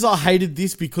much as I hated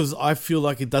this because I feel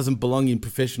like it doesn't belong in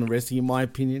professional wrestling, in my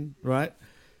opinion, right?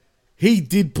 He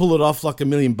did pull it off like $1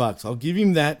 million. I'll give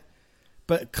him that.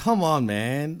 But come on,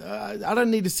 man. I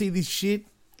don't need to see this shit.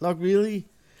 Like, really?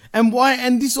 And why?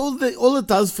 And this all it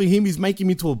does for him is make him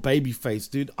into a baby face,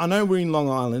 dude. I know we're in Long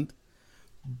Island,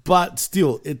 but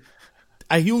still,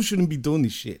 a heel shouldn't be doing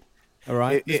this shit. All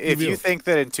right. If you think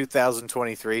that in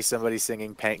 2023 somebody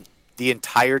singing the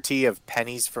entirety of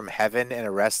pennies from heaven in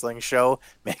a wrestling show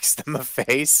makes them a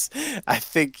face, I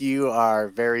think you are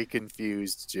very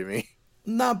confused, Jimmy.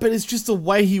 No, but it's just the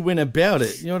way he went about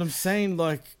it. You know what I'm saying?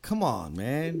 Like, come on,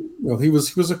 man. Well, he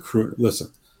was a crew.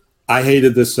 Listen, I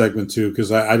hated this segment too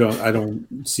because I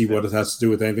don't see what it has to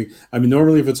do with anything. I mean,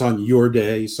 normally if it's on your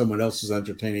day, someone else is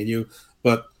entertaining you.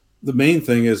 But the main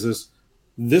thing is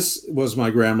this was my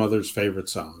grandmother's favorite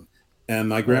song, and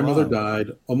my grandmother died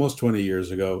almost 20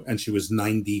 years ago, and she was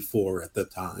 94 at the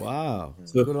time. Wow,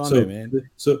 so, good on so, you, man.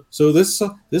 So this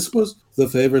was the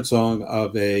favorite song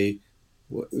of a.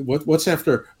 What's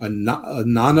after a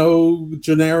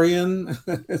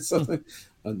nonogenarian? Something,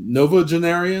 a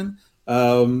novogenarian,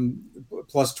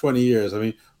 plus 20 years. I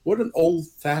mean, what an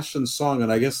old-fashioned song,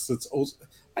 and I guess it's old.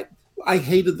 I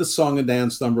hated the song and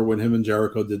dance number when him and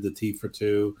Jericho did the T for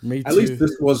Two. Me too. At least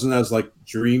this wasn't as like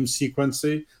dream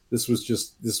sequency. This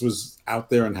was out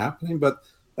there and happening, but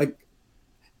like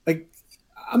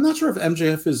I'm not sure if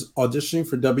MJF is auditioning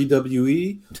for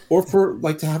WWE or for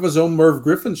like to have his own Merv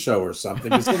Griffin show or something.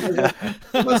 It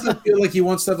must not feel like he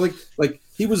wants to have like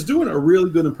he was doing a really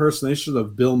good impersonation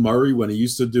of Bill Murray when he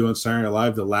used to do on Saturday Night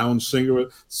Live the lounge singer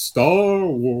with Star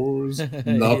Wars,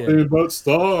 nothing but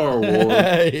Star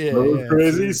Wars,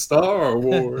 crazy Star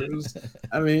Wars.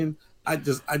 I mean, I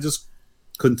just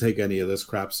couldn't take any of this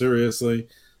crap seriously.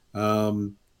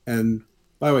 And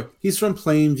by the way, he's from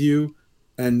Plainview.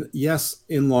 And yes,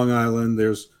 in Long Island,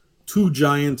 there's two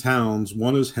giant towns.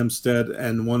 One is Hempstead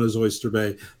and one is Oyster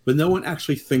Bay. But no one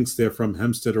actually thinks they're from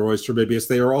Hempstead or Oyster Bay because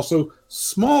they are also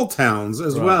small towns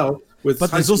as well.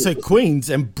 But there's also Queens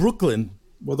and Brooklyn.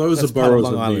 Well, those are boroughs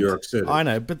of New York City. I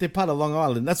know, but they're part of Long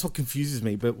Island. That's what confuses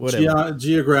me, but whatever.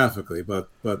 Geographically, but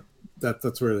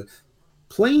that's where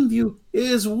Plainview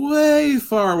is way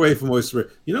far away from Oyster Bay.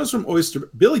 You know, it's from Oyster Bay.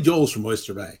 Billy Joel's from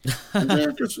Oyster Bay.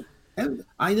 And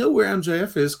I know where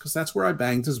MJF is because that's where I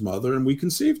banged his mother and we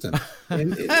conceived him.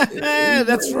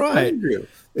 That's right.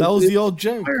 That was the old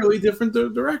joke. Entirely different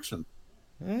direction.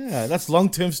 Yeah, that's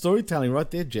long-term storytelling right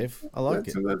there, Jeff. I like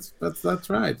it. That's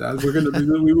right. We were going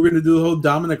to do the whole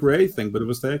Dominic Ray thing, but it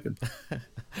was taken.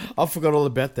 I forgot all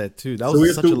about that too. That so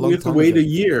was such a long time. We have to wait a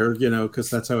year, because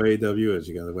that's how AEW is.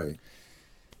 You got to wait.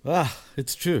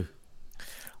 It's true.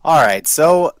 All right,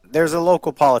 so there's a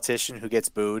local politician who gets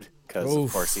booed because,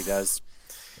 of course, he does.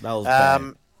 That was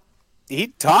bad. He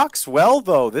talks well,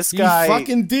 though. This guy, he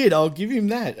fucking did. I'll give him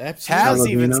that. Absolutely. Has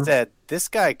even said this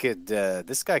guy could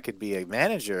be a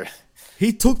manager.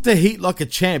 He took the heat like a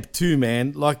champ too,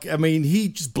 man. Like, I mean, he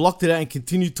just blocked it out and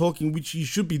continued talking, which you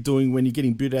should be doing when you're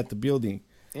getting booed out the building.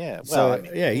 Yeah, well,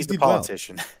 he's the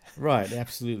politician. Well. Right,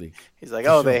 absolutely. He's like,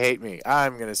 they hate me.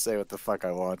 I'm gonna say what the fuck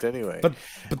I want anyway. But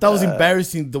that was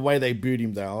embarrassing the way they booed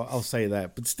him, though. I'll say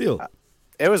that. But still,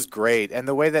 it was great, and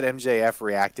the way that MJF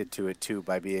reacted to it too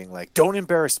by being like, "Don't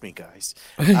embarrass me, guys."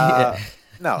 No,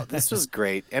 this was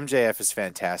great. MJF is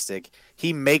fantastic.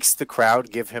 He makes the crowd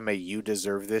give him a "You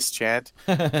deserve this" chant.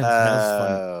 That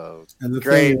was funny. And the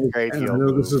great. I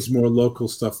know this is more local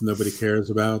stuff nobody cares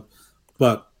about,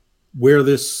 but where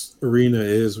this arena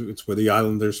is, it's where the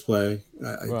Islanders play.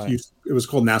 It was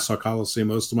called Nassau Coliseum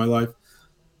most of my life.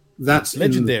 That's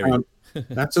legendary.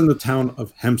 That's in the town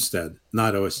of Hempstead,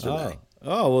 not Oyster Bay.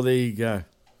 Oh, well, there you go.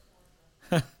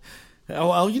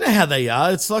 Well, you know how they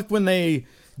are. It's like when they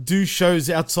do shows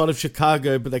outside of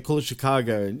Chicago, but they call it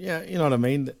Chicago. Yeah, you know what I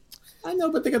mean? I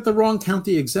know, but they got the wrong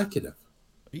county executive.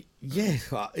 Yeah.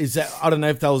 Is that? I don't know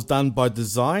if that was done by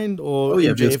design or... Oh,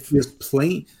 yeah, just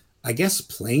plain... I guess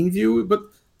Plainview, but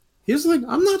here's the thing.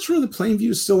 I'm not sure that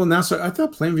Plainview is still in Nassau. I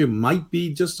thought Plainview might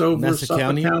be just over Nassau Suffolk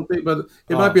County, but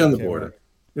it might be on the border. Right.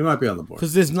 It might be on the border.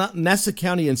 Because there's not Nassau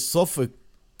County and Suffolk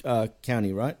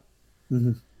County, right?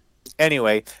 Mm-hmm.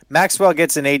 Anyway, Maxwell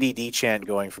gets an ADD chant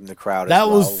going from the crowd. That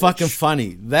was fucking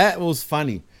funny. That was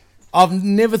funny. I've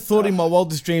never thought in my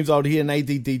wildest dreams I would hear an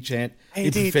ADD chant in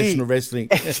professional wrestling.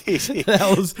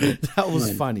 that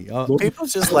was funny. People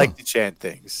just like to chant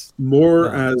things. As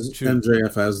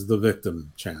MJF as the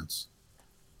victim chants.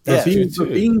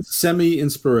 Being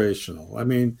semi-inspirational. I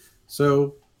mean,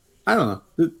 so, I don't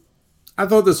know. I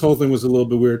thought this whole thing was a little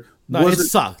bit weird. No, it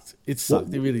sucked. It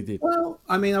sucked. It really did. Well,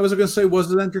 I mean, I was going to say, was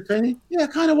it entertaining? Yeah,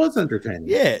 it kind of was entertaining.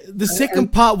 Yeah, the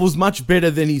second part was much better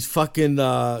than his fucking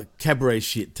cabaret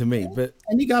shit to me.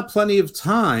 And he got plenty of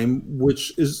time,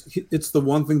 it's the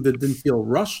one thing that didn't feel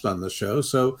rushed on the show,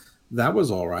 so that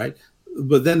was all right.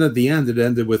 But then at the end, it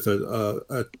ended with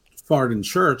a fart in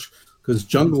church because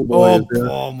Jungle Boy is there.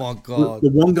 Oh, my God. The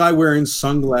one guy wearing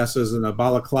sunglasses and a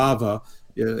balaclava,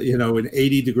 in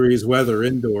 80 degrees weather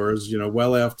indoors,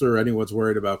 well after anyone's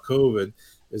worried about COVID.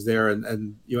 is there,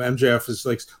 and MJF is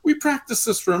like, we practiced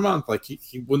this for a month, like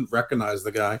he wouldn't recognize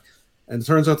the guy, and it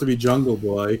turns out to be Jungle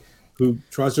Boy, who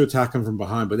tries to attack him from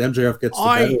behind, but MJF gets the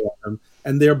better of him,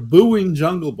 and they're booing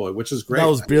Jungle Boy, which is great. That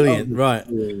was brilliant, right?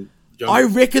 I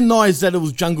recognized that it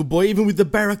was Jungle Boy, even with the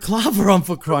balaclava on,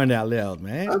 for crying out loud,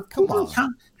 man. Come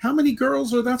on. How many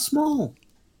girls are that small?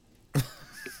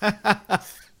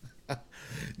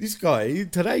 This guy,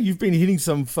 today you've been hitting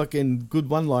some fucking good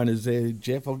one-liners there,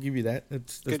 Jeff. I'll give you that.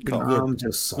 That's good been call. good. I'm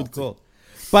just salty. Good call.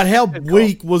 But how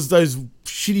weak was those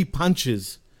shitty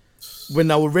punches when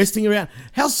they were wrestling around?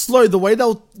 How slow, the way they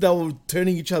were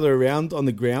turning each other around on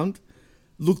the ground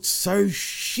looked so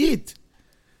shit.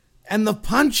 And the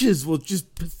punches were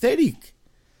just pathetic.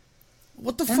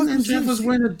 What the fuck was Jeff this? was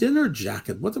wearing a dinner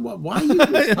jacket. Why are you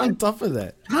on top of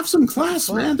that? Have some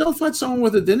class, man. Don't fight someone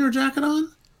with a dinner jacket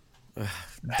on.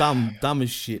 Dumb as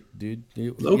shit, dude.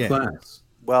 Low class.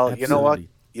 Well, Absolutely.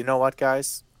 you know what,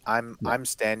 guys? I'm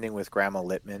standing with Grandma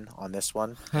Lippman on this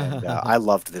one, and I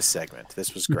loved this segment.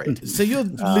 This was great. So you're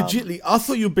legitly, I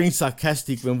thought you were being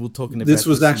sarcastic when we were talking about this.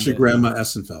 Was actually Grandma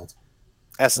Essenfeld.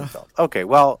 Essenfeld. Okay,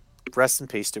 well, rest in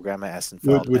peace to Grandma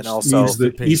Essenfeld, which and also means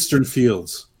the Eastern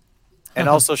Fields. And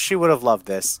also, she would have loved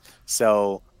this,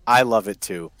 so I love it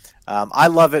too. I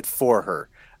love it for her.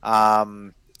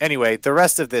 Anyway, the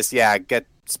rest of this,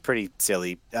 gets pretty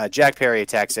silly. Jack Perry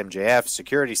attacks MJF.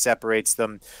 Security separates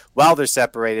them. While they're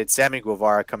separated, Sammy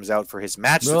Guevara comes out for his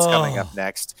match that's coming up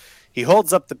next. He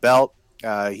holds up the belt.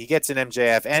 He gets in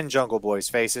MJF and Jungle Boy's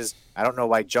faces. I don't know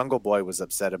why Jungle Boy was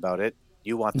upset about it.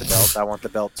 You want the belt. I want the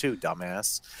belt too,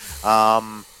 dumbass.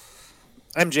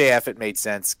 MJF, it made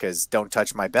sense because don't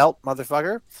touch my belt,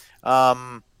 motherfucker.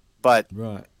 But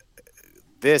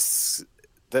this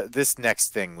next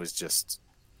thing was just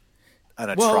an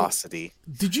atrocity.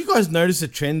 Did you guys notice a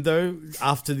trend though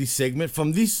after this segment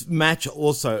from this match?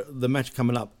 Also, the match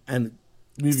coming up and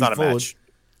moving it's not forward. A match.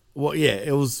 Well, yeah,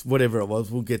 it was whatever it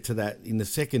was. We'll get to that in a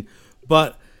second.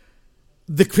 But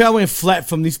the crowd went flat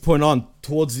from this point on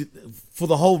for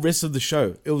the whole rest of the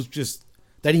show. It was just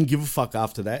they didn't give a fuck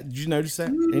after that. Did you notice that?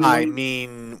 Anyone? I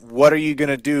mean, what are you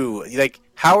gonna do? Like,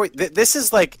 how? This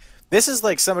is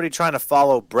like somebody trying to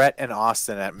follow Brett and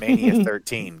Austin at Mania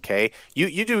 13. Okay,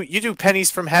 you do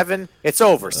pennies from heaven. It's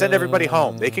over. Send everybody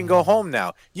home. They can go home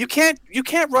now. You can't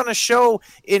run a show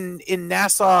in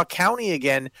Nassau County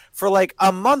again for like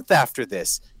a month after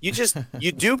this. You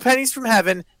do pennies from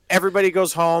heaven. Everybody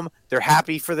goes home. They're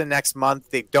happy for the next month.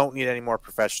 They don't need any more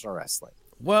professional wrestling.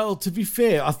 Well, to be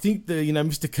fair, I think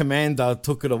Mr. Commander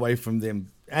took it away from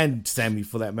them and Sammy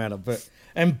for that matter.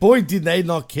 And boy, did they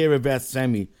not care about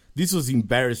Sammy. This was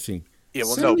embarrassing. Yeah,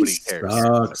 well, Sammy nobody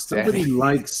cares. Nobody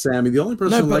likes Sammy. The only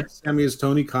person who likes Sammy is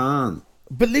Tony Khan.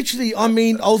 But literally, I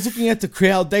mean, I was looking at the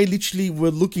crowd. They literally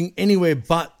were looking anywhere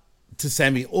but to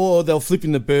Sammy, or they were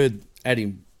flipping the bird at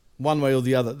him, one way or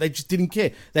the other. They just didn't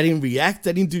care. They didn't react.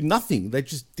 They didn't do nothing. They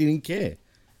just didn't care.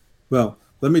 Well,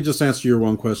 let me just answer your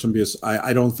one question, because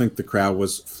I don't think the crowd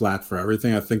was flat for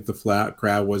everything. I think the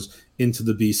crowd was into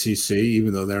the BCC,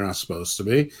 even though they're not supposed to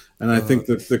be. And I think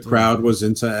that the crowd was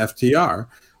into FTR.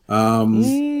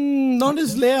 Not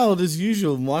as loud as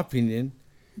usual, in my opinion.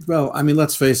 Well, I mean,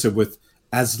 let's face it, with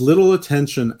as little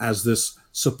attention as this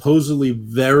supposedly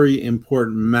very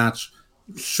important match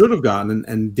should have gotten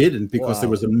and didn't, because there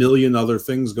was a million other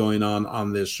things going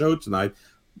on this show tonight,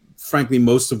 frankly,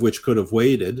 most of which could have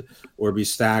waited or be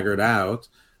staggered out.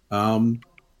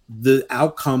 The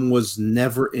outcome was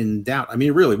never in doubt. I mean,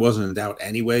 it really wasn't in doubt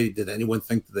anyway. Did anyone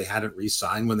think that they hadn't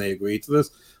re-signed when they agreed to this?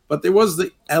 But there was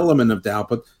the element of doubt.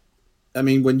 But I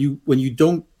mean, when you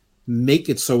don't make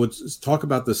it so it's talk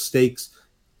about the stakes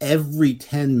every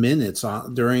 10 minutes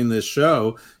during this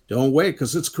show, don't wait,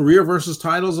 because it's career versus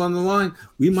titles on the line.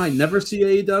 We might never see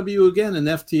AEW again and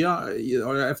FTR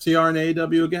or FTR and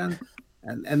AEW again.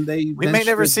 And we may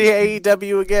never see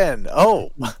AEW again.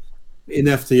 Oh, in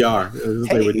FTR,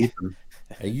 they would eat them.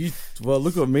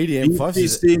 Look what media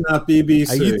emphasizes. BBC, not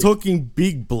BBC. Are you talking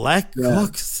big black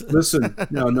cocks? Listen,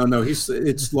 no.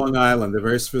 It's Long Island. They're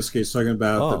very sophisticated. He's talking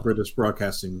about the British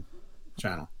Broadcasting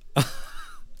Channel.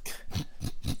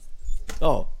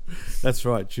 Oh, that's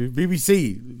right. True.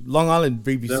 BBC, Long Island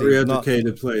BBC. Very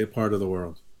educated part of the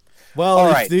world.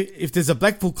 Well, if there's a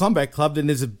Blackpool Combat Club, then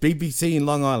there's a BBC in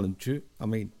Long Island. True. I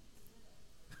mean,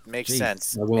 makes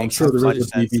sense. Well, I'm sure there is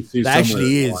a BBC. There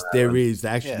actually is. There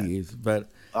is. But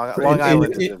Long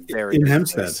Island is a very in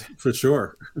Hempstead place. For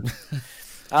sure.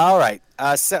 All right.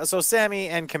 So Sammy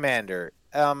and Commander.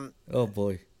 Oh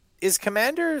boy. Is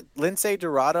Commander Lindsay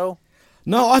Dorado?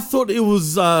 No, I thought it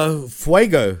was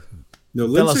Fuego. No,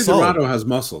 Lindsay Dorado has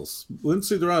muscles.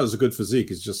 Lindsay Dorado has a good physique.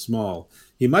 He's just small.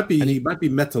 He might be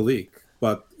metallic,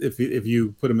 but if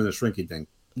you put him in a shrinky thing.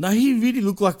 No, he really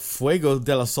looked like Fuego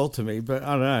de la Sol to me, but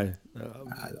I don't know.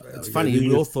 It's funny.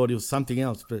 We all thought he was something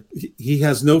else, but he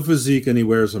has no physique and he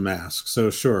wears a mask. So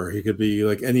sure, he could be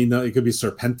like any. He could be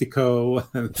Serpentico.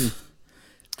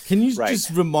 Can you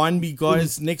just remind me,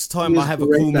 guys, next time I have a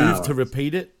cool move to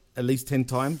repeat it at least 10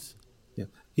 times? Yeah,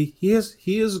 he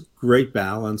has great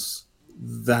balance.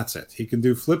 That's it. He can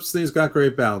do flips and he's got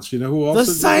great balance. You know who also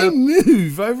the same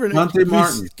move over and Monte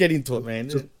Martin. Get into it, man.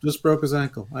 Just broke his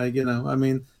ankle. I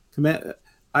don't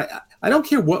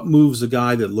care what moves a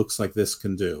guy that looks like this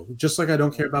can do. Just like I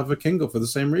don't care about Vikingo for the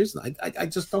same reason. I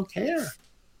just don't care.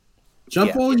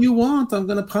 Jump all you want. I'm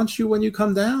going to punch you when you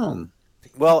come down.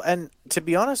 Well, and to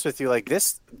be honest with you, like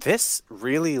this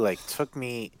really like took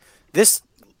me this.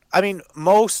 I mean,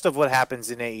 most of what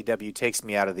happens in AEW takes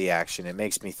me out of the action. It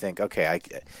makes me think, okay,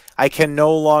 I can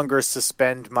no longer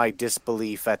suspend my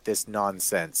disbelief at this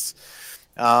nonsense.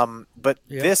 But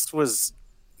this was,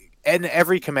 and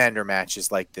every Commander match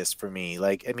is like this for me.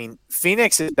 Like, I mean,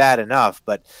 Phoenix is bad enough,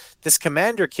 but this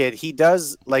Commander kid, he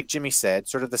does, like Jimmy said,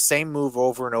 sort of the same move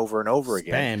over and over and over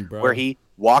again, where he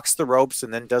walks the ropes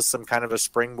and then does some kind of a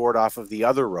springboard off of the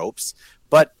other ropes.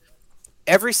 But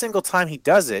every single time he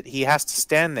does it, he has to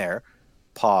stand there,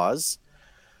 pause,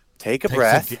 take a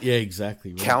breath.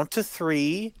 Exactly. Right. Count to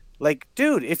 3. Like,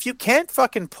 dude, if you can't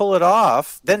fucking pull it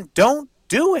off, then don't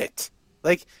do it.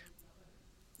 Like,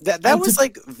 that was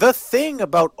like the thing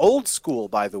about old school,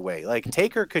 by the way. Like,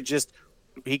 Taker could just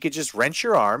wrench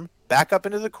your arm, back up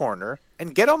into the corner,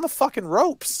 and get on the fucking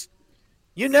ropes.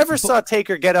 You never saw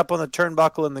Taker get up on the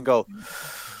turnbuckle and then go...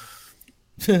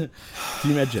 Can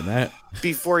you imagine that?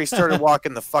 Before he started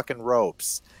walking the fucking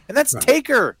ropes. And that's right.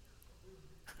 Taker.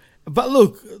 But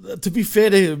look, to be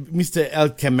fair to Mr. El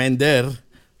Commander,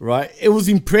 right, it was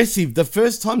impressive. The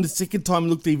first time, the second time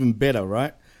looked even better,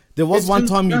 right? There was one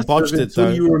time he botched it,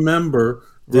 though. You remember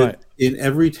that in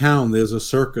every town there's a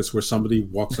circus where somebody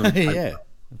walks on a tightrope. Yeah,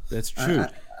 that's true.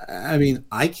 I mean,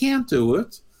 I can't do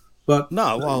it. But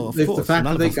no, well, of course, the fact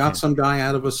that they got some guy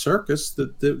out of a circus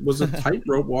that was a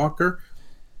tightrope walker,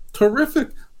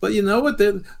 terrific. But you know what?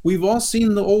 We've all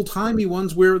seen the old-timey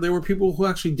ones where there were people who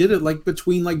actually did it, like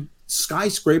between like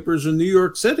skyscrapers in New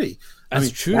York City. That's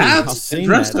true. That's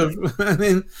impressive. I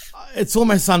mean, it's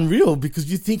almost unreal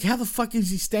because you think, how the fuck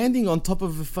is he standing on top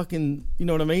of a fucking, you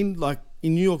know what I mean? Like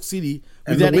in New York City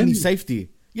without any safety.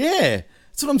 Yeah,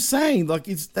 that's what I'm saying. Like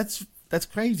that's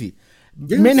crazy.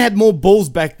 Yes. Men had more balls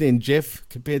back then, Jeff,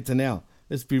 compared to now.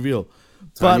 Let's be real.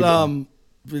 But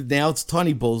now it's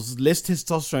tiny balls, less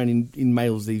testosterone in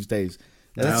males these days.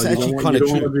 That's actually kind of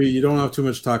true. You don't have too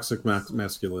much toxic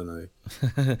masculinity.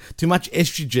 Too much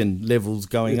estrogen levels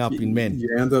going up in men.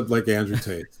 You end up like Andrew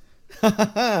Tate.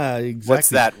 Exactly. What's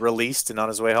that, released and on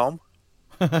his way home?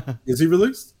 Is he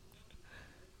released?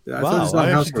 I thought he's on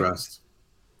house arrest.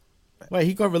 Wait,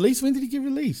 he got released? When did he get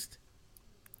released?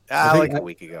 Like a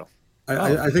week ago.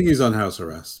 I think he's on house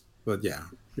arrest, but yeah.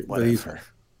 Whatever.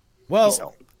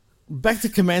 Well, back to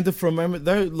Commander for a moment,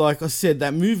 though. Like I said,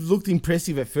 that move looked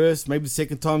impressive at first. Maybe the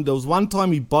second time. There was one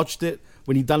time he botched it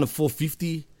when he done a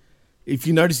 450. If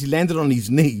you notice, he landed on his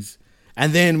knees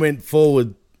and then went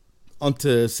forward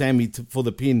onto Sammy for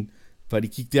the pin, but he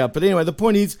kicked out. But anyway, the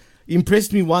point is, he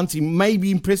impressed me once. He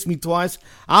maybe impressed me twice.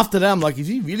 After that, I'm like, is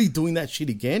he really doing that shit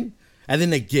again? And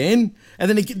then again.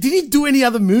 Did he do any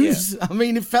other moves? Yeah. I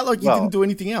mean, it felt like he didn't do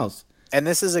anything else. And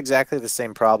this is exactly the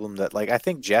same problem that, like, I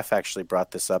think Jeff actually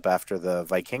brought this up after the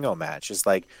Vikingo match. It's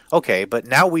like, okay, but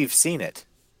now we've seen it.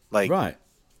 Like, right.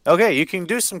 Okay, you can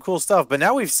do some cool stuff, but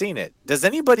now we've seen it. Does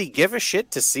anybody give a shit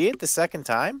to see it the second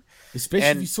time? Especially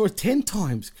if you saw it 10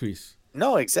 times, Chris.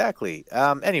 No, exactly.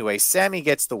 Anyway, Sammy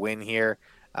gets the win here.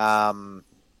 Wow,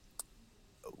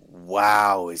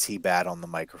 is he bad on the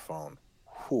microphone?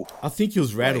 Whew. I think he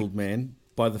was rattled, man,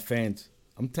 by the fans.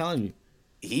 I'm telling you.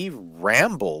 He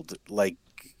rambled,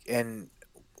 and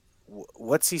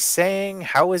what's he saying?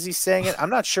 How is he saying it?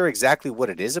 I'm not sure exactly what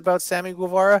it is about Sammy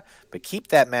Guevara, but keep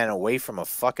that man away from a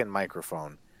fucking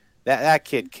microphone. That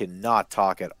kid cannot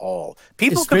talk at all.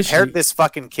 People compared this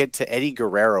fucking kid to Eddie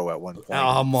Guerrero at one point.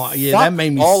 Oh my, yeah, that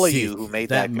made me all sick. Of you who made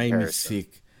that made comparison. me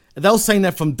sick. They were saying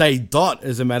that from day dot,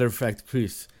 as a matter of fact,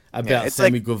 Chris, about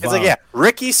Sammy Guevara. It's like,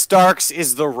 Ricky Starks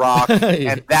is The Rock,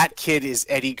 and that kid is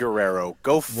Eddie Guerrero.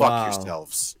 Go fuck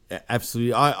yourselves.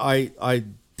 Absolutely. I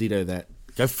ditto that.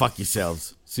 Go fuck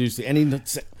yourselves. Seriously. Any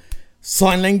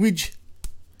sign language?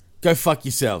 Go fuck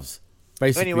yourselves.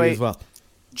 Basically, as well.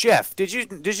 Jeff, did you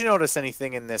notice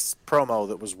anything in this promo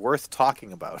that was worth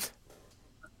talking about?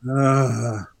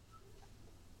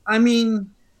 I mean,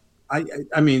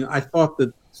 I thought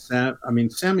that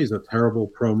Sammy's a terrible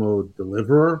promo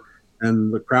deliverer,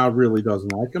 and the crowd really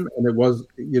doesn't like him. And it was,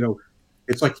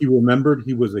 it's like he remembered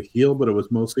he was a heel, but it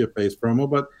was mostly a face promo.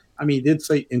 But I mean, he did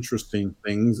say interesting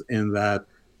things in that,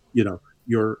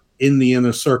 you're in the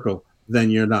inner circle, then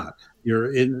you're not.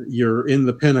 You're in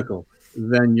the pinnacle,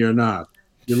 then you're not.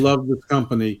 You love this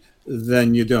company,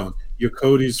 then you don't. You're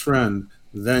Cody's friend,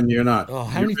 then you're not. Oh,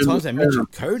 how You're many in times the I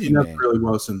mentioned firm. Cody, He never man? really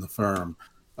was in the firm.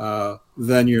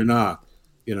 Then you're not.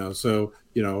 So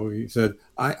he said,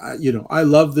 I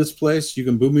love this place. You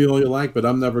can boo me all you like, but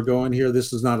I'm never going here.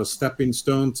 This is not a stepping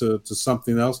stone to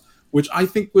something else, which I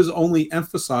think was only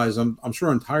emphasized, I'm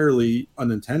sure entirely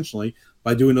unintentionally,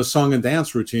 by doing a song and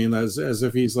dance routine as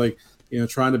if he's like,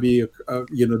 trying to be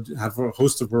have a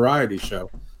host a variety show.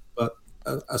 But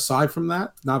aside from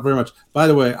that, not very much. By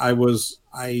the way, I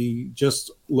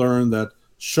just learned that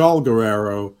Shaul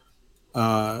Guerrero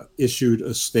issued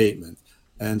a statement,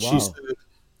 and she said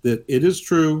that it is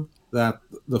true that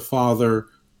the father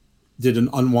did an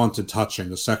unwanted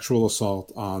touching, a sexual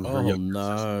assault on her younger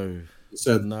sister. He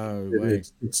said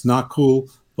it's not cool,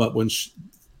 but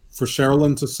for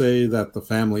Sherilyn to say that the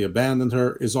family abandoned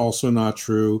her is also not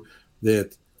true.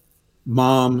 That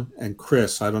mom and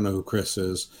Chris, I don't know who Chris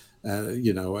is, and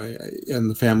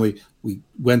the family, we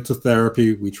went to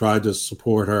therapy. We tried to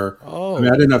support her. Oh. I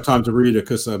didn't have time to read it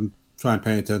because I'm trying to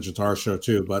pay attention to our show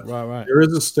too. But there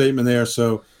is a statement there.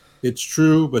 So it's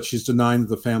true, but she's denying that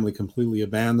the family completely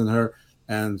abandoned her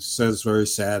and says very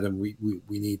sad. And we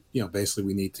need, basically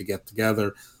we need to get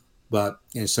together. But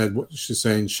she's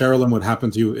saying, Sherilyn, what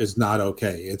happened to you is not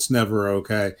okay. It's never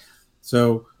okay.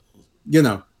 So,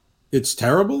 it's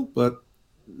terrible, but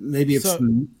maybe it's,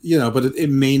 but it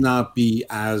may not be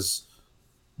as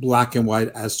black and white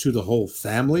as to the whole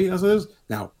family as it is.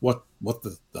 Now, what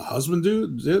the husband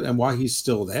did and why he's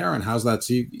still there and how's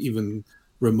that even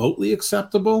remotely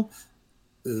acceptable,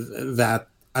 that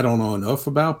I don't know enough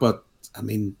about. But I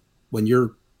mean, when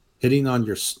you're hitting on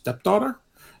your stepdaughter,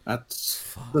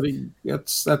 that's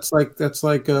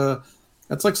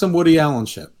like some Woody Allen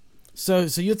shit. So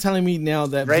you're telling me now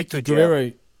that Vicky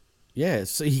Guerrero,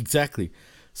 so exactly.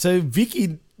 So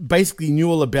Vicky basically knew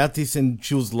all about this and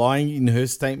she was lying in her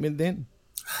statement then?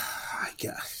 I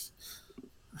guess.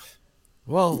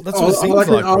 Well, that's what it seems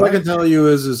like. All I can tell you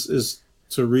is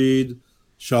to read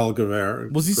Shaul Guerrero.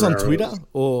 Was this on Twitter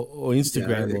or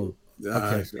Instagram?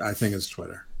 I think it's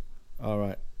Twitter. All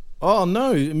right. Oh,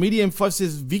 no. Media M5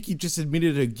 says Vicky just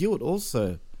admitted her guilt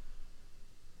also.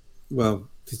 Well,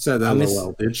 he said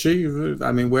LOL. Did she?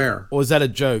 I mean, where? Or is that a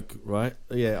joke, right?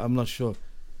 Yeah, I'm not sure.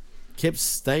 Kept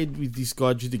stayed with this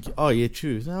guy due to... Oh, yeah,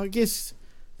 true. So I guess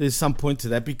there's some point to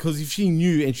that because if she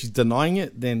knew and she's denying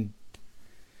it, then...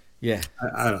 Yeah.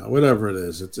 I don't know. Whatever it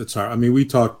is, it's hard. I mean, we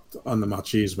talked on the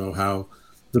Machismo how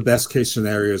the best case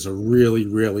scenario is a really,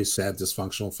 really sad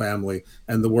dysfunctional family,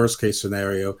 and the worst case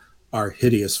scenario are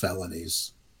hideous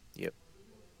felonies. Yep.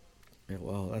 Yeah,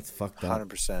 well, that's fucked up.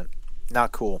 100%.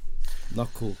 Not cool.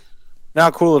 Not cool.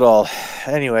 Not cool at all.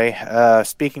 Anyway,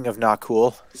 speaking of not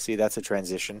cool, see, that's a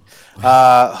transition.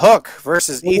 Hook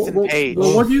versus Ethan Page.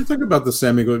 Well, what do you think about the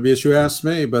Sammy Guevara? You asked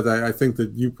me, but I think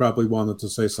that you probably wanted to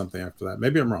say something after that.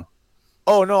 Maybe I'm wrong.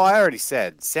 Oh, no, I already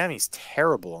said. Sammy's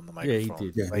terrible on the microphone. Yeah,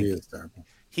 he did. Yeah, he is terrible.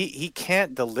 He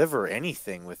can't deliver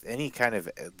anything with any kind of,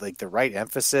 like, the right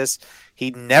emphasis.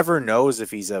 He never knows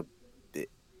if he's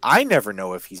I never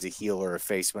know if he's a heel or a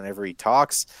face whenever he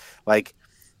talks. Like,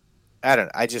 I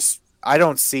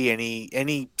don't see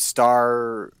any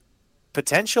star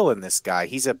potential in this guy.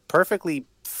 He's a perfectly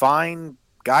fine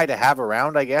guy to have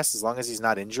around, I guess, as long as he's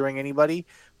not injuring anybody.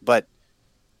 But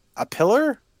a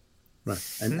pillar? Right.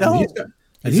 No.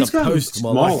 And he's got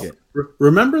small. Like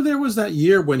remember there was that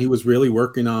year when he was really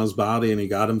working on his body and he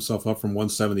got himself up from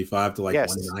 175 to like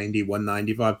 190,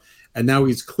 195. And now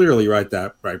he's clearly right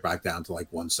back down to like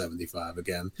 175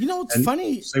 again. You know what's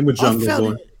funny? Same with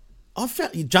Jungle Boy. I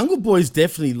felt Jungle Boy's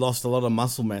definitely lost a lot of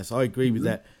muscle mass. I agree with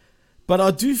that. But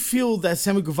I do feel that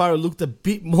Sammy Guevara looked a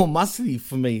bit more muscly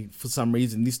for me for some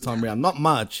reason this time around. Not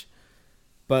much.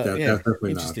 But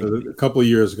definitely not. A couple of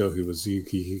years ago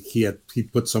he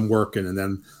put some work in and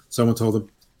then someone told him,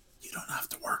 you don't have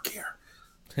to work here.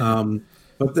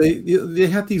 But they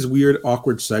had these weird,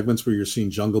 awkward segments where you're seeing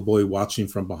Jungle Boy watching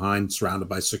from behind, surrounded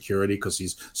by security because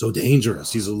he's so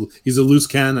dangerous. He's a loose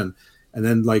cannon. And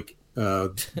then like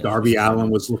Darby Allin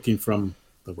was looking from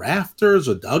the rafters,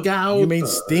 a dugout. You mean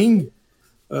Sting?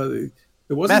 It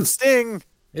wasn't Sting.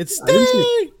 It's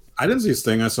Sting. I didn't see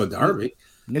Sting. I saw Darby.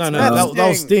 No, that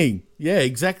was Sting. Yeah,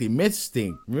 exactly. Met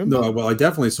Sting. Remember? No, well, I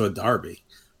definitely saw Darby.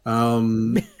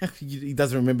 He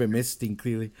doesn't remember messaging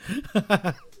clearly.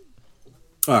 All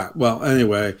right. Well,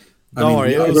 anyway. Don't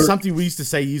worry. It was something we used to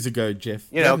say years ago, Jeff.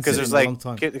 You know, because there's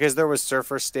because there was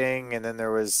Surfer Sting, and then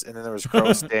there was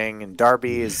Crow Sting, and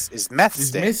Darby is Meth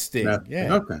Sting. Meth Sting.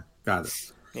 Yeah. Okay, got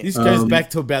it. This goes back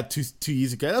to about two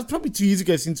years ago. That was probably 2 years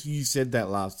ago since you said that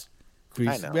last, Chris.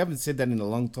 I know. We haven't said that in a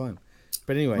long time.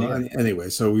 But anyway. Anyway,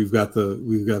 so we've got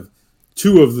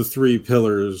 2 of the 3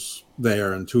 pillars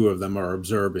there, and 2 of them are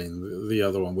observing the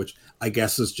other one, which I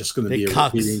guess is just going to be a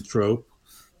repeating trope.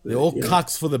 They're all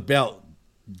cucks for the belt,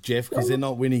 Jeff, because they're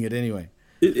not winning it anyway.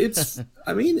 It's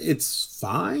it's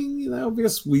fine, you know,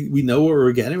 because we know what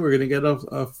we're getting. We're going to get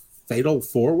a fatal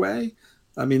 4-way.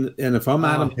 I mean, and if I'm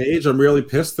Adam Page, I'm really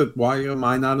pissed that why am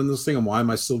I not in this thing, and why am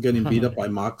I still getting beat up by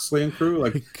Moxley and crew?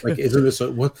 Like isn't this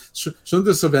shouldn't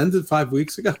this have ended 5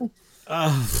 weeks ago?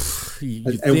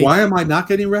 And why am I not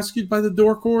getting rescued by the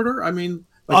Dork Order? I mean,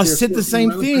 I said the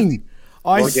same thing.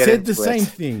 I said the same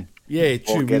thing. Yeah,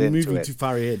 true. We're moving too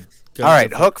far ahead. All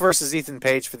right, Hook versus Ethan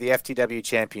Page for the FTW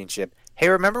Championship. Hey,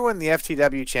 remember when the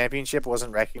FTW Championship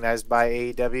wasn't recognized by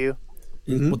AEW?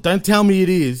 Mm-hmm. Well, don't tell me it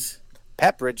is.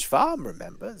 Pepperidge Farm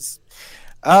remembers.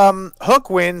 Hook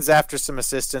wins after some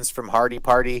assistance from Hardy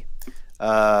Party.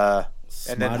 And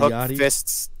then Hook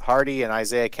fists Hardy and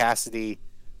Isaiah Cassidy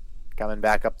coming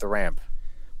back up the ramp.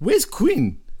 Where's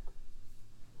Quinn?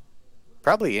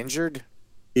 Probably injured.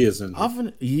 He is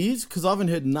injured. He is? Because I haven't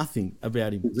heard nothing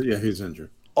about him. Yeah, he's injured.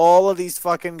 All of these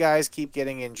fucking guys keep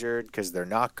getting injured because they're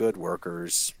not good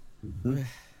workers. Mm-hmm.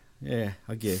 Yeah,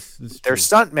 I guess. They're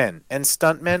stuntmen, and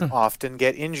stuntmen often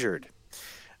get injured.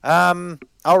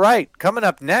 All right, coming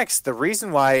up next, the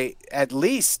reason why at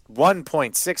least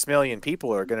 1.6 million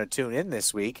people are going to tune in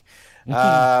this week,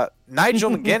 Nigel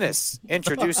McGuinness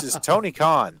introduces Tony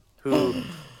Khan, who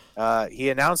he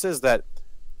announces that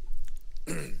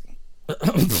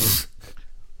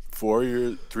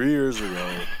 3 years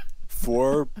ago,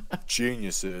 4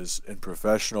 geniuses in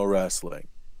professional wrestling,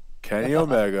 Kenny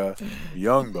Omega,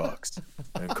 Young Bucks,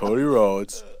 and Cody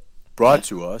Rhodes, brought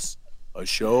to us a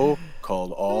show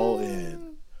called All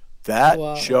In.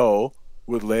 That show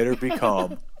would later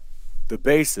become the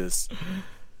basis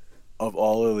of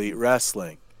All Elite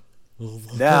Wrestling.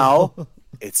 Now,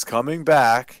 it's coming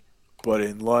back, but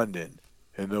in London,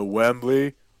 in the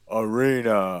Wembley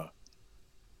Arena.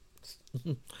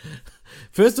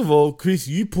 First of all, Chris,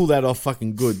 you pulled that off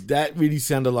fucking good. That really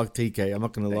sounded like TK. I'm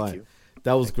not going to lie. You.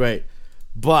 That was great.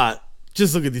 But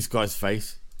just look at this guy's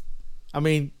face. I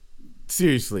mean,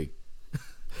 seriously.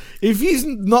 If he's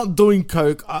not doing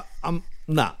coke,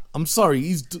 I'm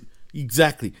sorry.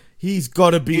 Exactly. He's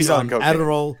got to be on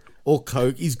Adderall or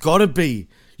coke. He's got to be.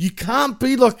 You can't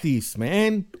be like this,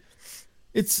 man.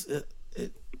 It's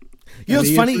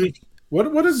it's funny.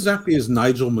 What exactly is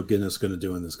Nigel McGuinness going to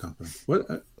do in this company?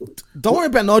 Don't worry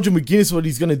about Nigel McGuinness, what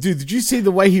he's going to do. Did you see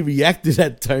the way he reacted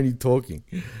at Tony talking?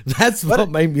 That's what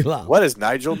made me laugh. What is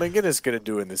Nigel McGuinness going to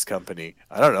do in this company?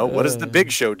 I don't know. What does the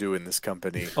Big Show do in this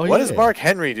company? What does Mark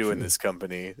Henry do in this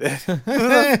company?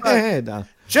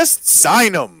 Just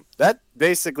sign him. That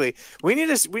basically, we need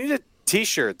a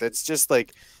T-shirt that's just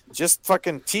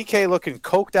fucking TK looking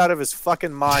coked out of his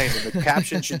fucking mind, and the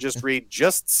caption should just read,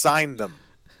 "Just sign them."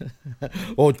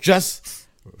 Or just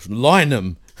line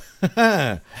them.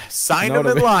 Sign them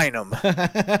and line them.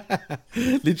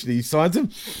 Literally, he signs them,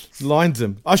 lines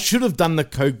them. I should have done the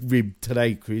coke rib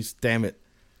today, Chris. Damn it.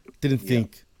 Didn't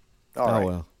think. All right.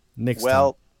 Well. Next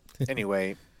time.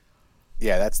 Anyway,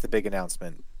 yeah, that's the big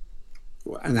announcement.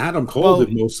 And Adam Cole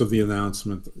did most of the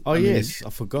announcement. Oh, yes. I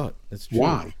forgot. That's true.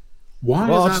 Why? Why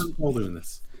is Adam Cole doing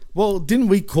this? Well, didn't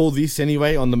we call this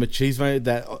anyway on the Machismo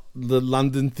that the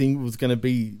London thing was going to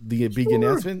be the big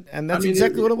announcement? And that's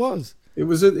exactly what it was. It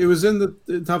was in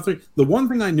the top 3. The one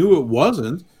thing I knew it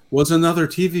wasn't was another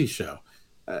TV show.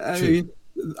 I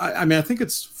think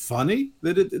it's funny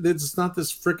that it's not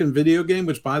this freaking video game.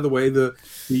 Which, by the way,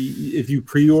 if you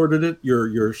pre-ordered it,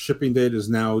 your shipping date is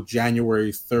now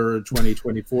January 3rd,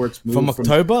 2024. It's moved from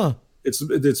October.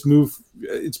 It's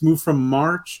moved from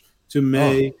March to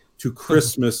May. To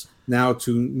Christmas, now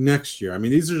to next year. I mean,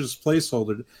 these are just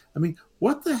placeholders. I mean,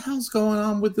 what the hell's going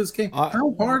on with this game?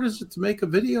 How hard is it to make a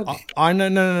video game?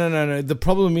 No. The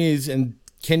problem is, and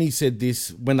Kenny said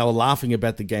this when they were laughing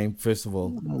about the game, first of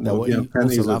all.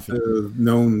 Kenny's a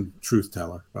known truth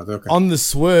teller. But okay. On the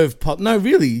swerve pot. No,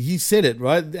 really, he said it,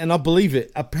 right? And I believe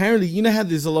it. Apparently, you know how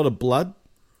there's a lot of blood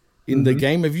in the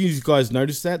game? Have you guys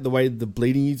noticed that? The way the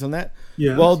bleeding is on that?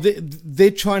 Yeah. Well,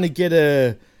 they're trying to get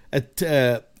a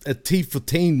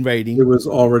T14 rating.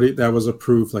 That was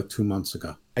approved like 2 months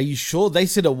ago. Are you sure? They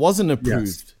said it wasn't approved.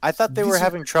 Yes. I thought they were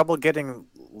having trouble getting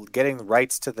getting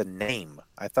rights to the name.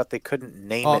 I thought they couldn't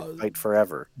name it Fight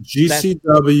Forever.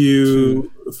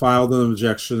 GCW filed an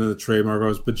objection in the trademark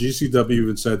office, but GCW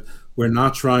even said, we're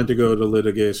not trying to go to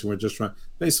litigation. We're just trying.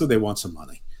 Basically, they want some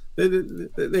money.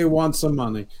 They want some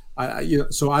money.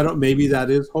 So I don't. Maybe that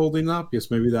is holding up.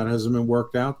 Yes, maybe that hasn't been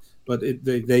worked out. But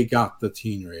they got the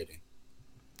teen rating.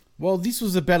 Well, this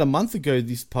was about a month ago.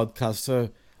 This podcast, so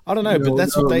I don't know. But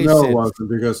that's what they said. No, it wasn't,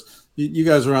 because you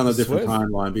guys are on a different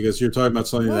timeline. Because you're talking about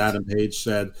something that Adam Page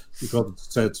said. He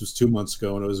said it was 2 months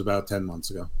ago, and it was about 10 months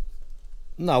ago.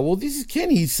 No, well, this is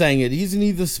Kenny saying it. Isn't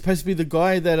he supposed to be the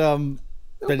guy that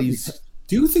that he's?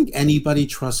 Do you think anybody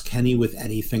trusts Kenny with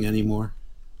anything anymore?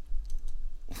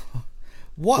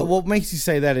 What makes you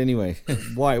say that anyway?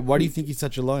 Why do you think he's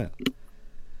such a liar?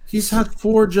 He's had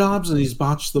 4 jobs and he's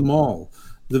botched them all.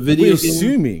 We're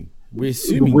assuming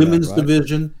the women's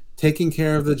division, taking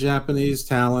care of the Japanese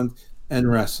talent, and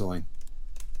wrestling.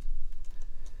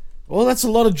 Well, that's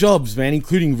a lot of jobs, man,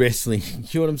 including wrestling.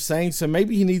 You know what I'm saying? So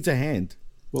maybe he needs a hand.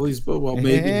 Well,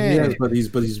 maybe he has,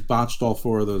 but he's botched all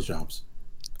 4 of those jobs,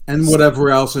 and whatever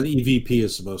else an EVP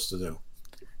is supposed to do,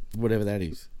 whatever that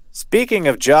is. Speaking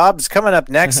of jobs, coming up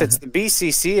next, it's the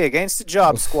BCC against the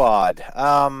Job Squad.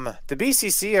 The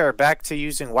BCC are back to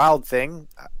using Wild Thing.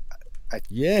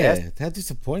 That's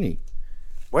disappointing.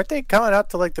 Weren't they coming out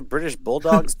to like the British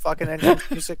Bulldogs fucking entrance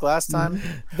music last time?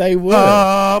 They were.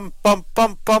 Bum,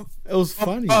 bum, bum, it was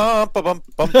funny. Bum, bum,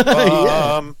 bum,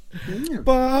 bum,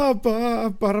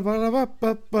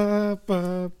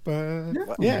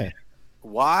 yeah.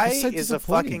 Why is a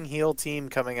fucking heel team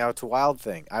coming out to Wild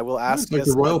Thing? I will ask this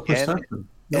again Procession.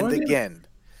 and again.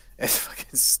 It's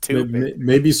fucking stupid.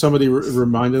 Maybe somebody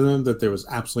reminded them that there was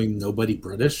absolutely nobody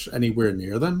British anywhere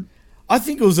near them. I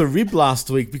think it was a rib last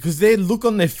week because their look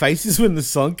on their faces when the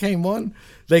song came on,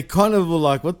 they kind of were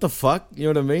like, what the fuck? You know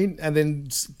what I mean? And then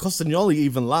Costagnoli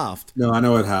even laughed. No, I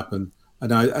know what happened.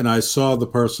 And I saw the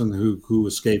person who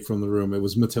escaped from the room. It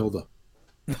was Matilda.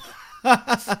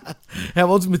 How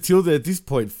old's Matilda at this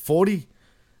point? 40?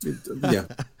 Yeah.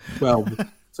 Well,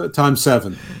 so times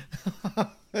 7.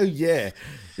 Oh, yeah.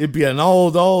 It'd be an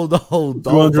old.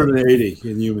 280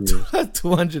 in human years.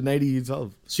 280 years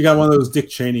old. She got one of those Dick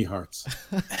Cheney hearts.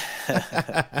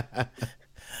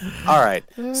 All right.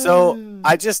 So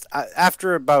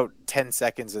after about 10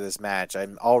 seconds of this match,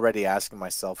 I'm already asking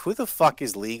myself, who the fuck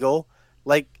is legal?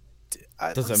 Like,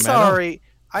 does it matter? Sorry.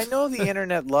 I know the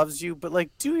internet loves you, but like,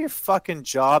 do your fucking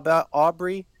job,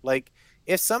 Aubrey. Like,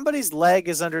 if somebody's leg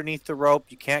is underneath the rope,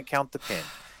 you can't count the pin.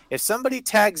 If somebody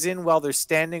tags in while they're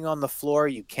standing on the floor,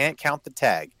 you can't count the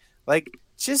tag. Like,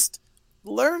 just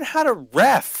learn how to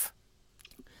ref.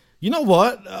 You know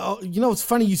what? It's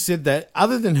funny you said that.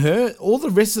 Other than her, all the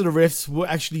rest of the refs were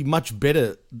actually much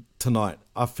better tonight,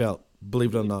 I felt,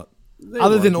 believe it or not.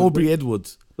 Other than Aubrey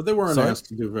Edwards. But they weren't asked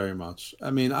to do very much. I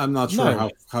mean, I'm not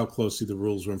sure how closely the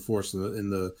rules were enforced in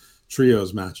the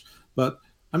trios match. But,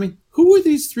 I mean, who were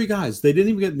these 3 guys? They didn't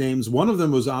even get names. One of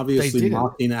them was obviously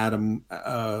mocking Adam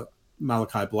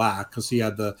Malachi Black because he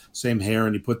had the same hair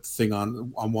and he put the thing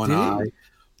on one eye.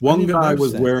 One guy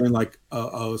was wearing like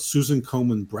a Susan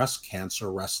Komen breast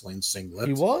cancer wrestling singlet.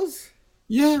 He was?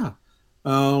 Yeah.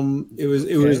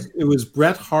 It was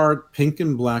Bret Hart, pink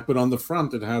and black, but on the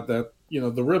front it had that,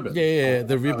 the ribbon. Yeah,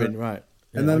 the ribbon, right.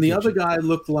 And then the other guy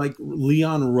looked like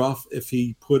Leon Ruff if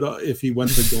he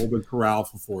went to Golden Corral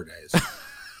for 4 days.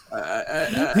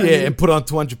 And put on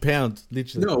 200 pounds,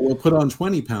 literally. No, well, put on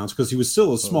 20 pounds because he was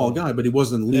still a small guy, but he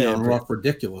wasn't Leon Ruff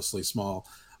ridiculously small.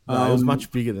 No, it was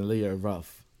much bigger than Leo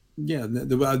Ruff. Yeah,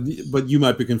 but you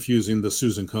might be confusing the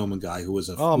Susan Komen guy who was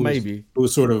maybe who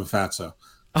was sort of a fatso.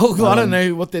 Oh, I don't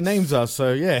know what their names are,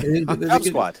 so yeah. Job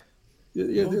Squad.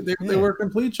 They were a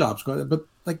complete job squad, but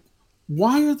like,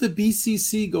 why are the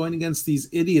BCC going against these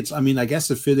idiots? I mean, I guess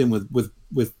it fit in with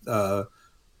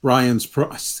Brian's pro.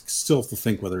 I still have to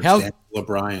think whether it's Daniel or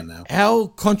Brian now. How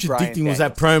contradicting was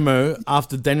that promo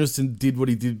after Danielson did what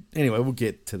he did? Anyway, we'll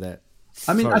get to that.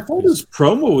 I mean, I thought his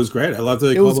promo was great. I loved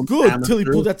it. It was good until he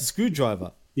pulled out the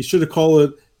screwdriver. He should have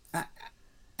called it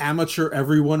amateur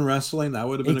everyone wrestling. That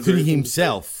would have been including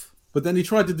himself. But then he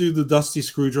tried to do the dusty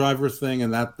screwdriver thing,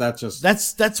 and that just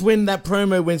that's when that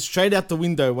promo went straight out the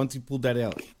window once he pulled that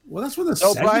out. Well, that's when the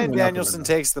so Brian Danielson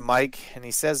takes the mic and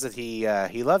he says that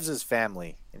he loves his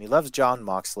family and he loves John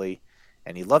Moxley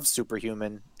and he loves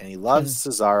Superhuman and he loves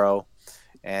Cesaro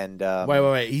and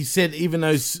wait. He said even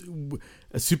though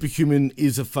a Superhuman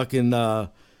is a fucking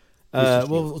what's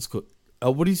it called?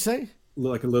 What do you say?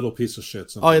 Like a little piece of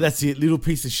shit. Oh, yeah, that's it. Little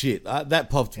piece of shit. That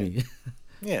popped me.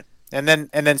 Yeah. And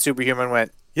then Superhuman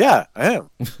went, yeah, I am.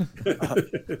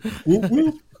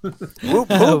 Whoop,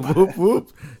 whoop. Whoop,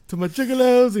 whoop. To my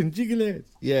jiggalos and jiggalettes.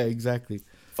 Yeah, exactly.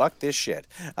 Fuck this shit.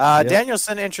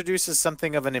 Danielson introduces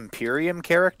something of an Imperium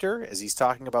character as he's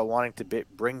talking about wanting to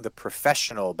bring the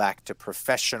professional back to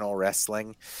professional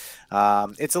wrestling.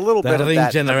 It's a little bit of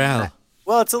that. General.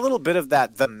 Well, it's a little bit of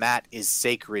that the mat is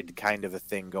sacred kind of a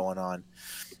thing going on.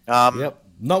 Yep.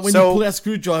 Not when you pull out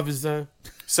screwdrivers, though.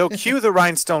 So cue the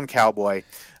Rhinestone Cowboy,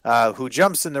 who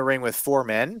jumps in the ring with 4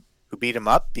 men who beat him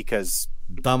up because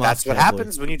that's what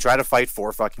happens when you try to fight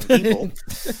 4 fucking people.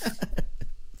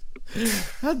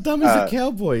 How dumb is a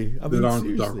cowboy? I mean, on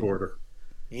the Dark Order.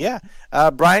 Yeah.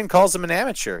 Brian calls him an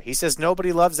amateur. He says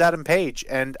nobody loves Adam Page,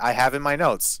 and I have in my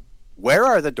notes, where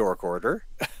are the Dark Order?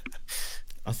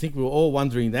 I think we were all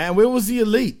wondering that. And where was the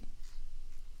Elite?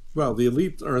 Well, the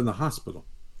Elite are in the hospital.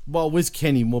 Well, where's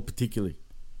Kenny more particularly?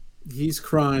 He's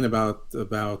crying about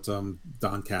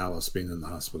Don Callis being in the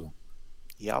hospital.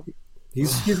 Yep.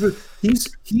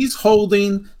 He's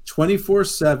holding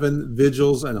 24/7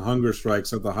 vigils and hunger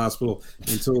strikes at the hospital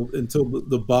until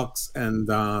the Bucks and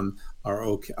Don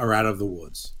are out of the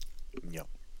woods. Yep.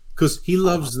 Because he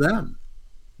loves them,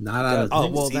 not out of. Oh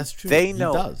well, that's true. They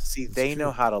know. They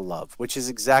know how to love, which is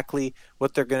exactly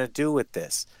what they're going to do with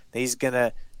this. They're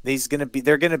going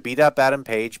to beat up Adam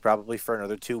Page probably for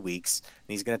another 2 weeks.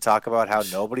 And he's going to talk about how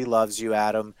nobody loves you,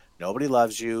 Adam. Nobody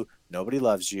loves you. Nobody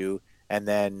loves you. And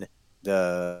then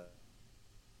the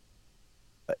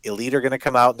Elite are going to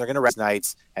come out and they're going to rest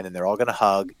nights, and then they're all going to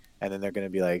hug, and then they're going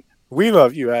to be like, "We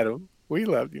love you, Adam. We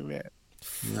love you, man."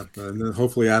 Yep. And then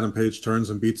hopefully Adam Page turns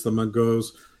and beats them and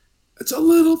goes, "It's a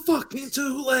little fucking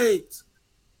too late."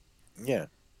 Yeah.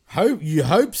 You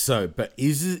hope so, but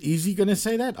is he going to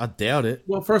say that? I doubt it.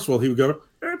 Well, first of all, he would go,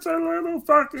 "It's a little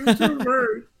fucking too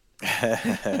late."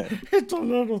 It's a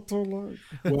little too late.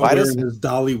 Well, wearing his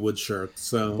Dollywood shirt.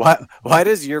 So why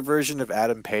does your version of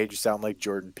Adam Page sound like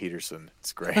Jordan Peterson?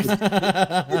 It's great.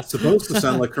 It's supposed to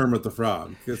sound like Kermit the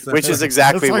Frog, which is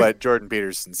exactly what Jordan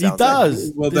Peterson sounds. He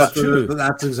does. Like. Well,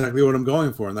 that's exactly what I'm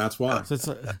going for, and that's why. It's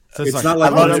not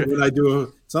like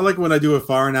when I do a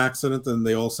foreign accent and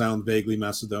they all sound vaguely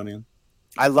Macedonian.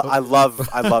 I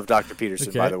love Dr. Peterson,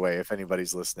 okay. By the way, if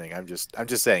anybody's listening. I'm just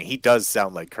saying he does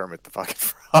sound like Kermit the fucking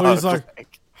Frog. Well, he's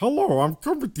like, "Hello, I'm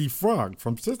Kermit the Frog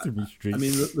from Sesame Street." I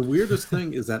mean, the weirdest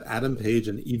thing is that Adam Page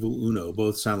and Evil Uno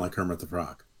both sound like Kermit the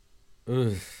Frog.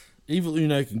 Ugh. Evil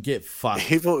Uno can get fucked.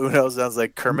 Evil Uno sounds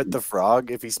like Kermit the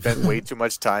Frog if he spent way too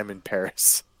much time in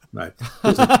Paris. Right.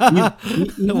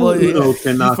 Evil Uno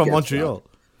cannot from get Montreal.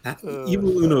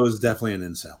 Evil Uno is definitely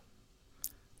an incel.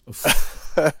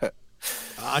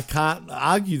 I can't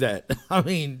argue that. I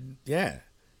mean, yeah,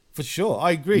 for sure.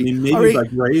 I agree. I mean, maybe like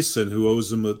Grayson, who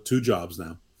owes him 2 jobs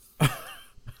now.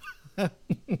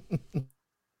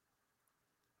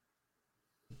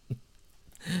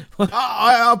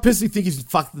 I personally think he's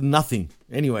fucked nothing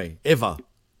anyway, ever.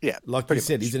 Yeah. Like you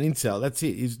said, he's an incel. That's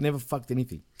it. He's never fucked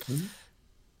anything. Mm-hmm.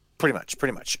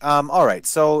 Pretty much. All right.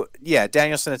 So, yeah,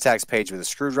 Danielson attacks Page with a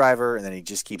screwdriver, and then he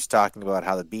just keeps talking about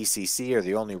how the BCC are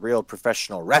the only real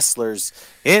professional wrestlers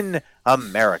in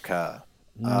America.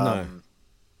 No.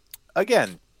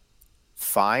 Again,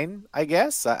 fine, I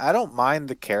guess. I don't mind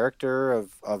the character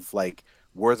of like,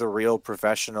 we're the real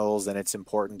professionals, and it's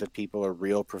important that people are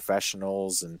real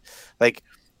professionals. And, like,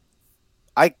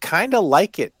 I kind of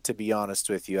like it, to be honest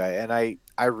with you. I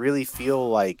really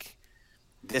feel like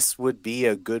this would be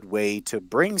a good way to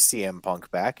bring CM Punk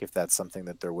back if that's something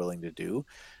that they're willing to do.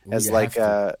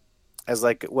 Well,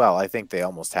 I think they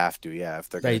almost have to, yeah, if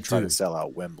they're going to try to sell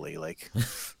out Wembley, like.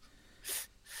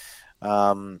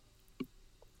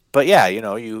 But yeah,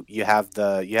 you have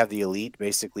the Elite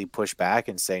basically push back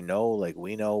and say no, like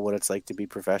we know what it's like to be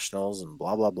professionals and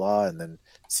blah blah blah, and then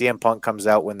CM Punk comes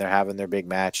out when they're having their big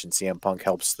match, and CM Punk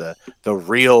helps the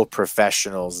real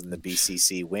professionals in the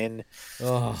BCC win.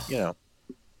 Oh.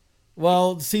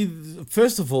 Well, see,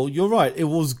 first of all, you're right. It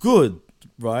was good,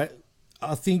 right?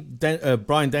 I think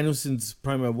Bryan Danielson's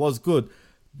promo was good.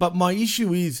 But my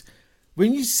issue is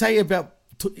when you say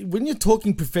when you're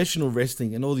talking professional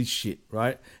wrestling and all this shit,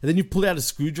 right? And then you pull out a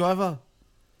screwdriver.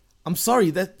 I'm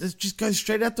sorry, that just goes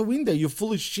straight out the window. You're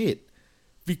full of shit.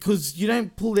 Because you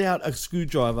don't pull out a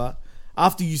screwdriver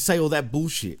after you say all that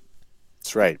bullshit.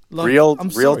 That's right. Like,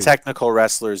 real technical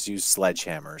wrestlers use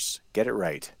sledgehammers. Get it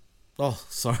right. Oh,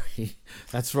 sorry.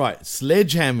 That's right.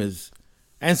 Sledgehammers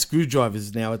and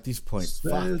screwdrivers now at this point.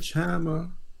 Sledgehammer.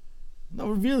 Fuck. No,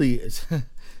 really.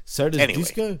 So does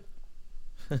disco.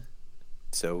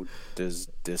 So does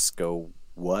disco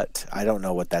what? I don't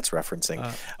know what that's referencing.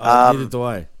 Neither do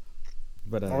I.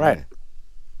 But, all right.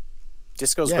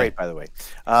 Disco's great, by the way.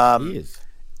 He is.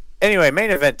 Anyway, main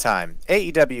event time.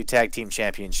 AEW Tag Team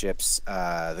Championships.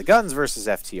 The Guns versus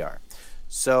FTR.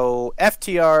 So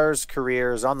FTR's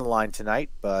career is on the line tonight,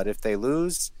 but if they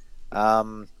lose,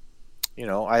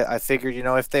 I figured,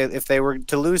 if they were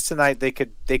to lose tonight, they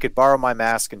could borrow my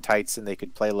mask and tights, and they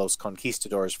could play Los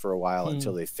Conquistadors for a while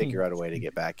until they figure out a way to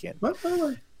get back in. But by the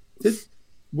way,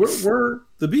 were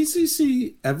the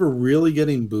BCC ever really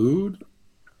getting booed?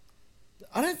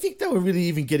 I don't think they were really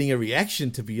even getting a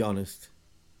reaction, to be honest.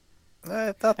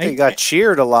 I thought they got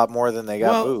cheered a lot more than they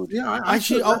got booed. Yeah, that's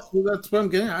what I'm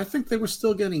getting. I think they were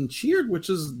still getting cheered, which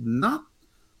is not.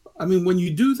 I mean, when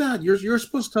you do that, you're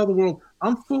supposed to tell the world,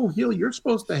 "I'm full heel. You're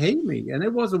supposed to hate me," and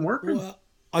it wasn't working. Well,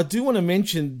 I do want to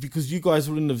mention, because you guys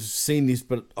wouldn't have seen this,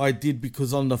 but I did,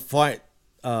 because on the Fight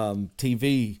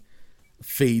TV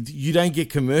feed, you don't get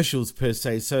commercials per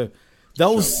se. So they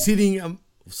were sitting.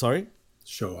 Sorry,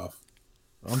 show off.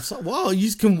 I'm sorry. Well,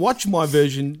 you can watch my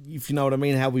version if you know what I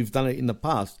mean. How we've done it in the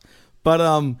past, but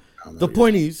the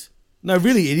point is, no,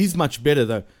 really, it is much better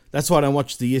though. That's why I don't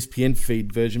watch the ESPN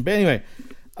feed version. But anyway.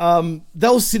 They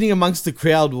were sitting amongst the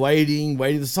crowd waiting.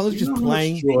 The song is just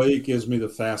playing. Joy it gives me to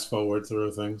fast forward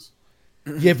through things.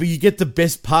 Yeah, but you get the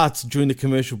best parts during the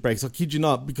commercial breaks. I kid you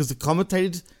not, because the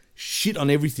commentators shit on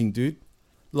everything, dude.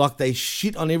 Like, they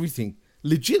shit on everything.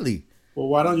 Legitly. Well,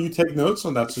 why don't you take notes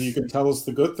on that so you can tell us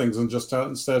the good things and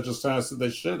instead of just telling us that they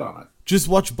shit on it? Just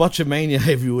watch Botchamania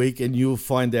every week and you'll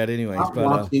find out anyways. Not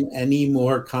watching any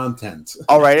more content.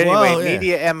 All right, anyway,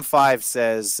 Media M5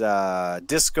 says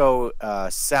Disco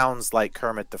sounds like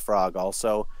Kermit the Frog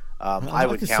also. I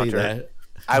would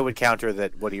counter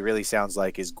that what he really sounds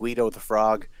like is Guido the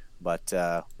Frog, but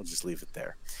we'll just leave it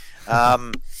there.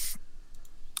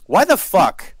 Why the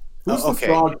fuck? Who's the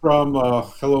frog from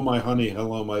Hello My Honey,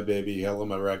 Hello My Baby, Hello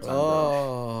My Ragtime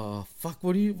Girl? Fuck,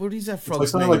 what is that frog's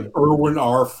it's like something like Erwin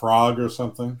R. Frog or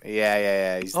something.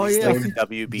 Yeah. He's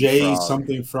WB J Frog.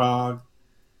 something Frog.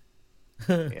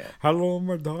 Yeah. Hello,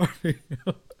 my darling.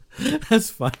 That's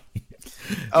funny. Okay.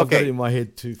 I've got it in my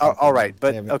head too. All right,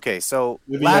 but okay, so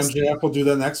maybe MJF will do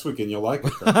that next week and you'll like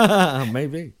it.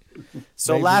 Maybe.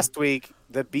 So last week,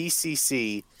 the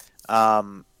BCC,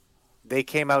 they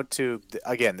came out to,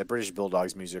 again, the British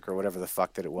Bulldogs music or whatever the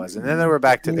fuck that it was. And then they were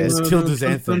back to this. Tilda's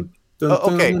anthem.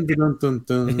 Okay.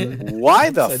 Why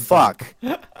the fuck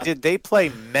did they play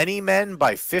Many Men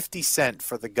by 50 Cent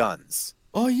for the Guns?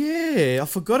 Oh, yeah. I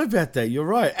forgot about that. You're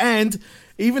right. And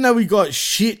even though we got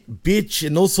shit, bitch,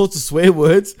 and all sorts of swear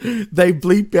words, they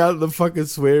bleep out the fucking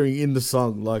swearing in the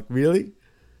song. Like, really?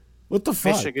 What the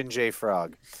fuck? Michigan J.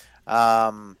 Frog.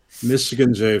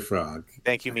 Michigan J. Frog.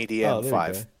 Thank you, Media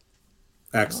M5.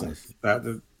 Excellent.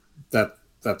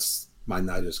 That's my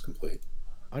night is complete.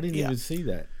 I didn't even see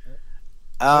that.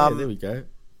 There we go.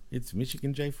 It's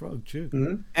Michigan J. Frog too.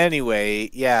 Mm-hmm. Anyway,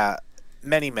 yeah,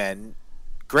 Many Men,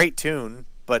 great tune,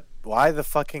 but why the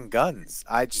fucking Guns?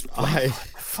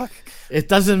 Fuck. It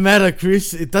doesn't matter,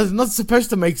 Chris. It does not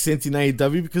supposed to make sense in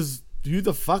AEW because who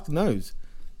the fuck knows?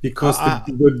 Because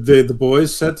the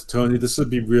boys said to Tony, this would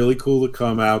be really cool to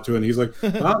come out to, and he's like,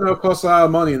 "Oh no, it costs a lot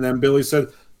of money." And then Billy said,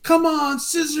 "Come on,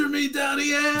 scissor me down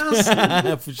the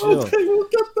ass." For sure. Okay, we'll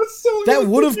get this song. That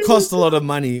would have cost a lot of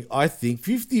money, I think.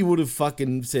 50 would have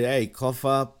fucking said, "Hey, cough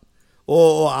up,"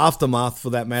 or Aftermath for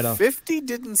that matter. 50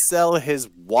 didn't sell his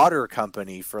water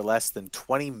company for less than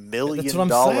 $20 million. That's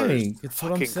what I'm saying. It's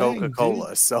what I'm saying, Coca-Cola.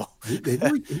 dude. So he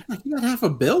got half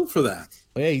a bill for that.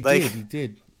 Yeah, he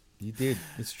did.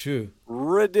 It's true.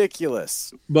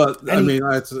 Ridiculous. But I mean,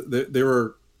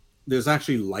 there's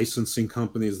actually licensing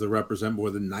companies that represent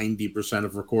more than 90%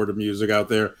 of recorded music out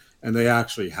there, and they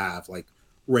actually have like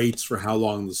rates for how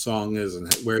long the song is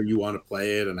and where you want to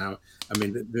play it and how. I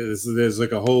mean, there's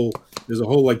a whole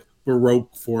like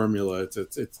Baroque formula.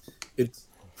 It's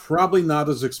probably not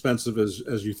as expensive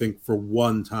as you think for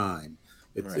one time.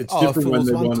 It's different when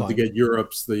they wanted to get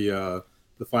Europe's the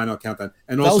final countdown,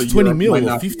 and that also was 20 Europe mil might or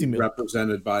not 50 be mil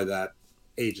represented by that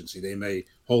agency. They may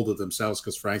hold it themselves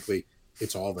because, frankly,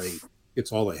 it's all they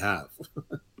have.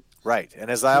 Right,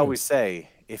 and as I always say,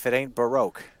 if it ain't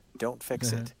Baroque, don't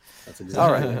fix it. That's exactly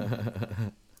all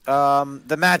right.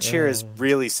 The match here is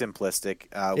really simplistic,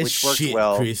 which works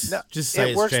well. Chris. No, just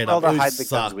say it works straight well up. to hide the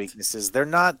Guns' weaknesses. They're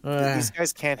not. These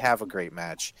guys can't have a great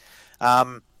match.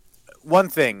 One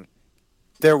thing.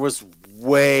 There was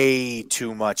way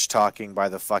too much talking by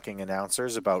the fucking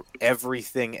announcers about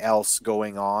everything else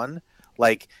going on.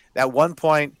 Like at one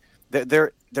point,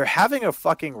 they're having a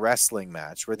fucking wrestling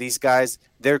match where these guys,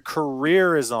 their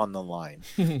career is on the line,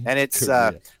 and it's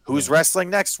who's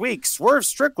wrestling next week. Swerve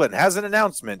Strickland has an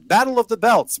announcement. Battle of the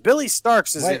Belts. Billy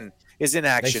Starks is in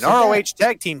action. ROH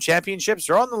Tag Team Championships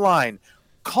are on the line.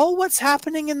 call what's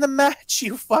happening in the match,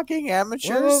 you fucking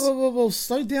amateurs. Whoa,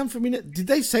 slow down for a minute. Did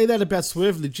they say that about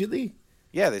Swerve legitly?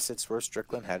 Yeah, they said Swerve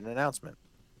Strickland had an announcement.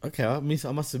 Okay, I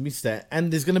must have missed that.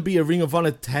 And there's going to be a Ring of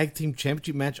Honor Tag Team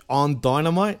Championship match on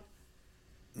Dynamite?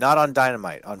 Not on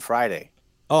Dynamite, on Friday.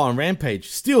 Oh, on Rampage.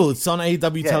 Still, it's on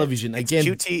AEW television. Again,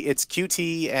 It's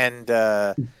QT and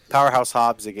Powerhouse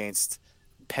Hobbs against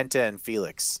Penta and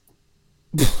Felix.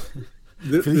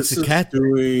 This is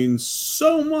doing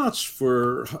so much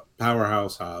for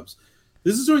Powerhouse Hobbs.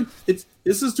 This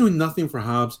is doing nothing for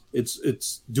Hobbs.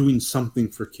 It's doing something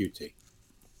for QT.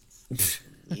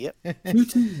 Yep.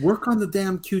 QT, work on the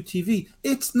damn QTV.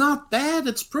 It's not bad.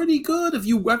 It's pretty good. If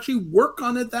you actually work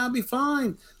on it, that'll be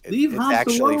fine. Leave Hobbs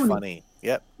actually alone. Funny.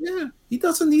 Yep. Yeah, he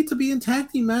doesn't need to be in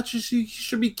tag team matches. He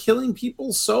should be killing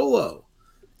people solo.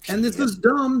 And this is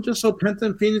dumb just so Penta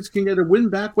and Phoenix can get a win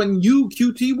back when you,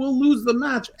 QT, will lose the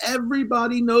match.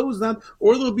 Everybody knows that.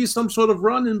 Or there'll be some sort of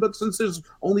run-in, but since there's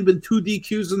only been 2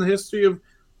 DQs in the history of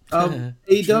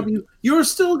AEW, you're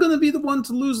still going to be the one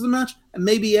to lose the match. And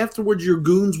maybe afterwards your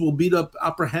goons will beat up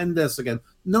Apprehendes again.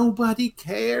 Nobody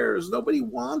cares. Nobody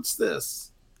wants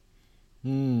this.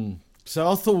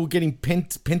 So I thought we were getting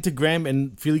Pentagram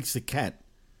and Felix the Cat.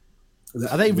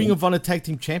 Are they Ring of Honor Tag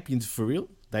Team Champions for real?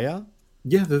 They are?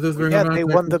 Yeah, they're Ring of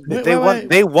Honor.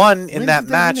 They won in that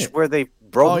match where they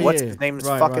broke what's his name's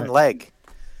fucking leg.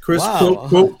 Chris,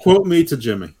 quote me to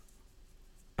Jimmy.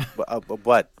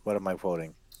 What am I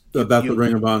quoting? About the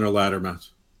Ring of Honor ladder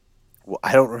match. Well,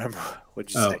 I don't remember.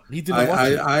 What'd you say? He didn't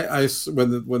watch it.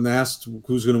 When they asked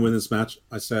who's going to win this match,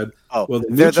 I said, well,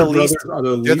 they're the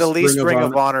least Ring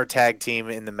of Honor tag team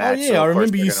in the match. Oh, yeah, I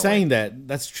remember you saying that.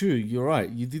 That's true. You're right.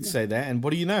 You did say that. And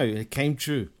what do you know? It came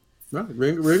true. Right.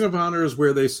 Ring of Honor is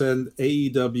where they send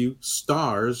AEW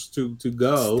stars to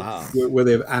go, where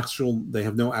they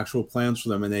have no actual plans for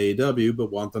them in AEW,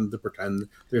 but want them to pretend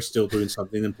they're still doing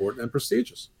something important and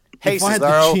prestigious. Hey,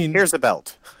 Cesaro, here's the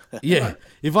belt. Yeah.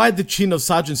 If I had the chin of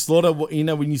Sergeant Slaughter,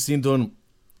 when you see him doing,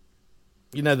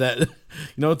 that, what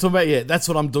I'm talking about? Yeah, that's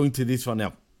what I'm doing to this right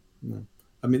now.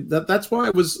 I mean, that's why I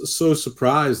was so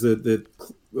surprised that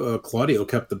Claudio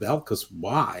kept the belt, because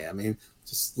why? I mean,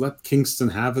 just let Kingston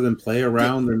have it and play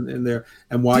around in there.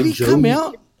 And why did he come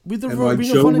out with the why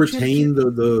Joe retained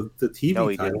the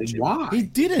TV title? Why? He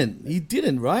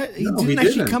didn't, right? He didn't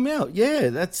actually come out. Yeah,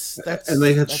 that's and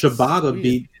they had Shibata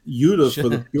beat Yuta for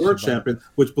the Pure Champion,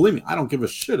 which, believe me, I don't give a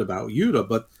shit about Yuta,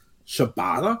 but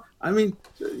Shibata? I mean,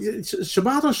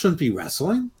 Shibata shouldn't be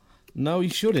wrestling. No, he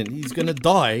shouldn't. He's going to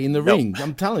die in the ring.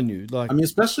 I'm telling you. I mean,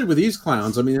 especially with these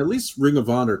clowns. I mean, at least Ring of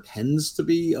Honor tends to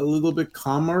be a little bit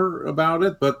calmer about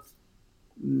it, but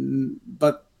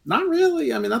not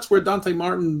really. I mean, that's where Dante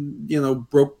Martin,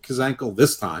 broke his ankle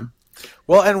this time.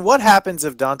 Well, and what happens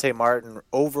if Dante Martin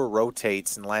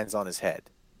over-rotates and lands on his head?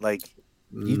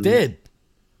 He did.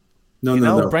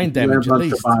 No. Brain damage, at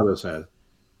least. Shibata's head.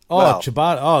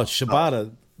 Shibata.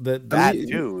 Shibata. That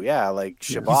too, yeah, like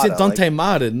Shibata. He said Dante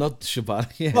Martin, not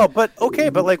Shibata. Yeah. Well, but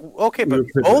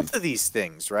both of these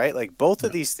things, right? Like both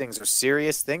of these things are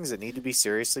serious things that need to be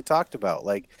seriously talked about.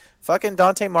 Like fucking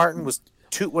Dante Martin was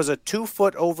a 2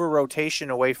 foot over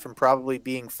rotation away from probably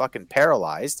being fucking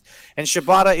paralyzed, and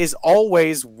Shibata is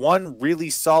always one really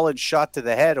solid shot to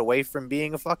the head away from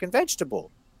being a fucking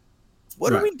vegetable.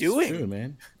 What are we doing? It's true,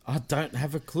 man. I don't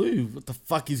have a clue what the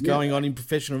fuck is going on in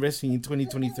professional wrestling in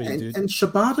 2023, dude. And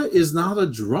Shibata is not a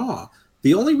draw.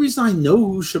 The only reason I know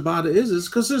who Shibata is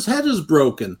because his head is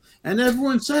broken, and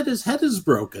everyone said his head is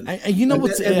broken. And you know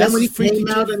what's and then when he came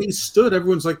out and he stood,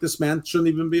 everyone's like, "This man shouldn't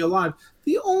even be alive."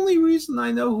 The only reason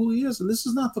I know who he is, and this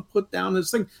is not to put down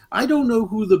his thing, I don't know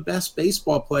who the best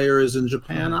baseball player is in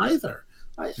Japan either.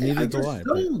 Neither do I.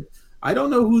 I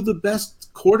don't know who the best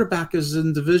quarterback is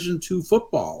in Division II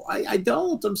football. I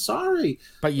don't. I'm sorry.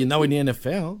 But in the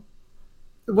NFL.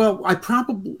 Well,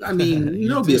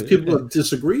 because people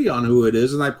disagree on who it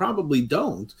is, and I probably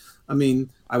don't. I mean,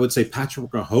 I would say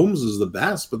Patrick Mahomes is the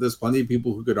best, but there's plenty of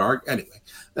people who could argue. Anyway,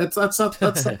 that's not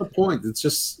the point. It's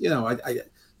just,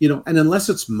 and unless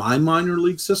it's my minor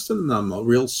league system and I'm a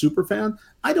real super fan,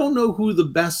 I don't know who the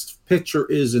best pitcher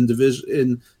is in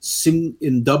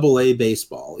in AA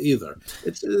baseball either.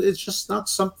 It's just not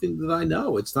something that I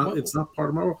know. It's not part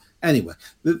of my role. Anyway,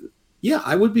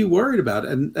 I would be worried about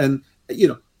it. And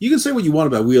you can say what you want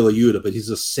about Wheeler Yuta, but he's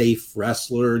a safe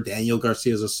wrestler. Daniel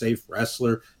Garcia is a safe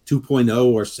wrestler.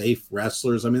 2.0 are safe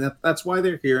wrestlers. I mean, that's why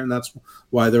they're here, and that's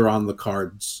why they're on the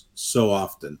cards so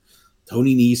often.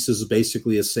 Tony Nese is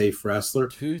basically a safe wrestler.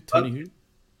 Tony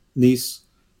Nese.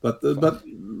 But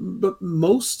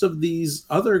most of these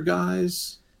other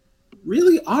guys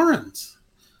really aren't.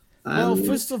 Well,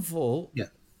 first of all,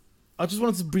 I just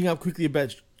wanted to bring up quickly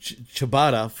about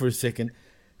Shibata for a second.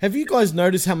 Have you guys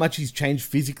noticed how much he's changed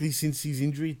physically since his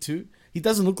injury too? He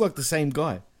doesn't look like the same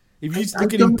guy. If you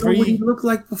look at him know what he looked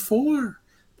like before.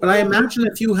 But I imagine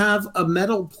if you have a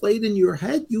metal plate in your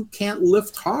head, you can't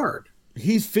lift hard.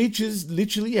 His features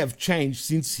literally have changed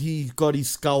since he got his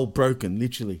skull broken,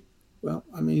 literally. Well,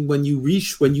 I mean, when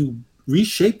you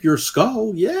reshape your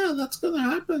skull, yeah, that's going to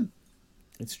happen.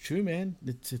 It's true, man.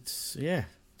 It's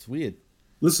weird.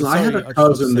 Listen, I had a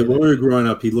cousin that when we were growing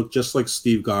up, he looked just like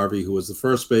Steve Garvey, who was the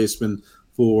first baseman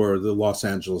for the Los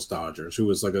Angeles Dodgers, who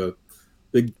was like a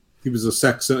big. He was a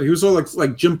sex. He was all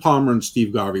like Jim Palmer and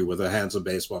Steve Garvey were the handsome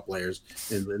baseball players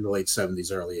in the late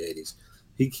 70s, early 80s.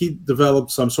 He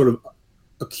developed some sort of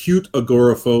acute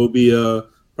agoraphobia,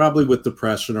 probably with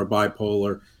depression or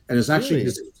bipolar, and it's actually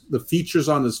the features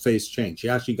on his face changed. He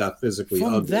actually got physically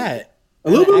ugly. That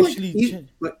a little bit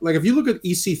like if you look at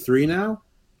EC3 now,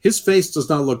 his face does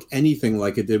not look anything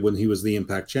like it did when he was the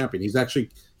Impact champion. He's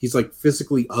like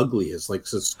physically ugly. It's like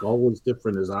his skull is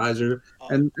different, his eyes are,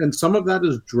 and some of that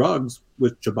is drugs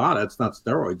with Shibata. It's not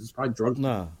steroids. It's probably drugs to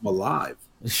keep him alive.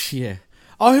 Yeah.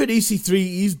 I heard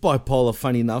EC3 is bipolar,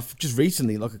 funny enough, just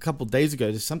recently, like a couple of days ago.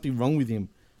 There's something wrong with him.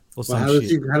 Or well,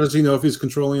 how does he know if he's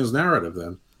controlling his narrative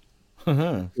then?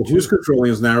 Well, who's controlling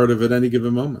his narrative at any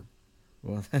given moment?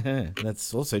 Well,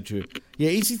 that's also true. Yeah,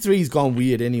 EC3's gone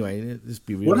weird anyway. Let's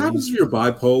be real. What happens if you're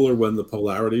bipolar when the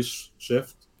polarities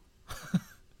shift?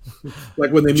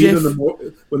 Like when they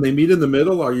meet in the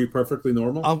middle, are you perfectly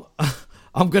normal?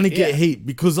 I'm going to get heat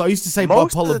because I used to say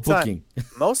bipolar booking.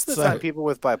 Most of the time, people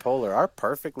with bipolar are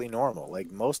perfectly normal.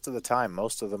 Like most of the time,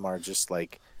 most of them are just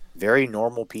like very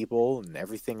normal people, and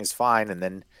everything is fine. And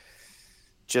then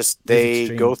just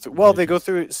they go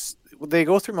through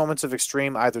moments of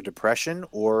extreme either depression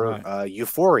or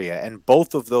euphoria, and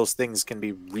both of those things can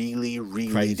be really,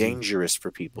 really crazy. Dangerous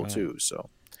for people too. So.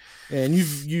 Yeah, and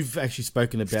you've actually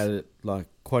spoken about it like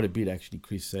quite a bit, actually,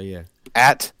 Chris. So yeah,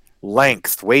 at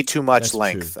length, way too much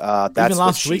length. That's even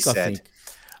last week, said.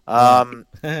 I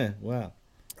think. Wow.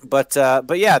 But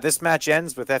yeah, this match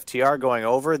ends with FTR going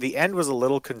over. The end was a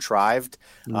little contrived.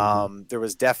 There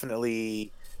was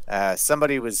definitely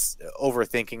somebody was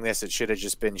overthinking this. It should have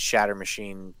just been Shatter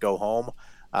Machine go home.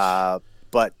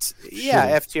 But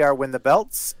yeah, FTR win the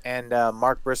belts, and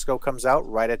Mark Briscoe comes out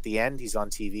right at the end. He's on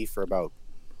TV for about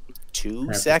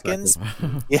 2 seconds.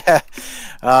 Yeah.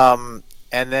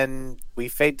 And then we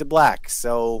fade to black.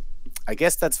 So I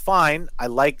guess that's fine. I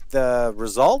like the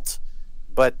result,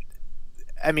 but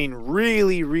I mean,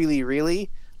 really, really, really,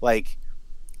 like,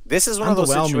 this is one of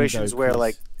those situations where,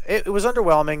 like, it was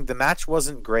underwhelming. The match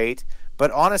wasn't great,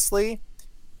 but honestly,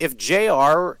 if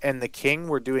JR and the King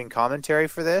were doing commentary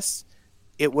for this,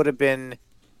 it would have been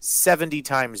 70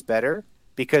 times better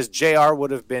because JR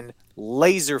would have been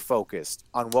laser focused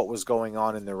on what was going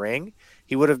on in the ring.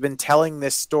 He would have been telling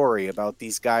this story about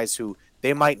these guys who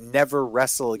they might never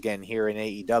wrestle again here in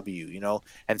AEW, you know,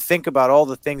 and think about all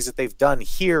the things that they've done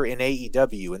here in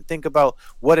AEW and think about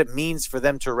what it means for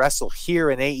them to wrestle here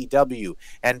in AEW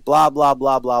and blah, blah,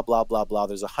 blah, blah, blah, blah, blah.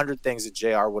 There's 100 things that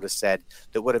JR would have said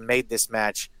that would have made this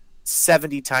match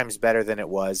 70 times better than it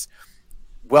was.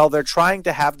 Well, they're trying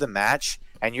to have the match,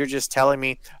 and you're just telling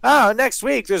me, oh, next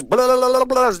week there's blah, blah, blah,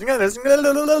 blah,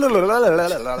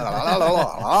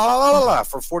 blah,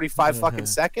 for 45 fucking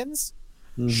seconds?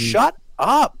 Shut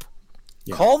up.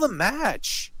 Yeah. Call the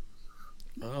match.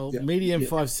 Oh, Medium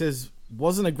 5 says,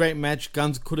 wasn't a great match.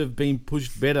 Guns could have been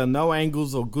pushed better. No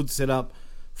angles or good setup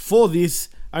for this.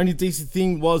 Only decent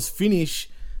thing was finish.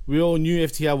 We all knew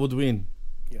FTR would win.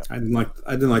 Yeah. I didn't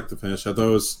like the finish. I thought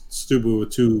it was stupid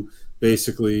with two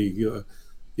basically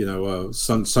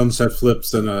sunset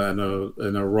flips and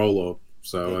a roll up.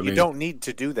 So you don't need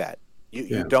to do that.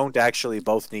 You don't actually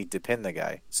both need to pin the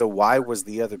guy. So why was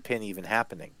the other pin even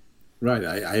happening? Right.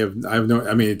 I have no.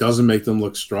 I mean, it doesn't make them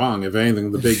look strong. If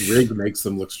anything, the big rig makes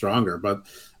them look stronger. But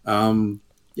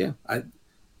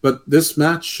But this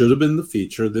match should have been the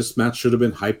feature. This match should have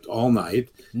been hyped all night.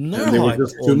 No, and they were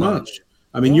just too much.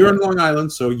 I mean, you're in Long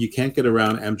Island, so you can't get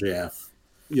around MJF.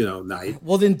 Night.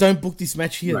 Well, then don't book this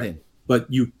match here. Then.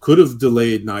 But you could have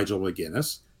delayed Nigel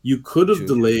McGuinness. You could have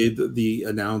delayed the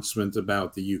announcement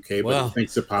about the UK, but it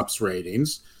thinks it pops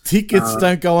ratings. Tickets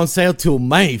don't go on sale till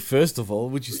May, first of all,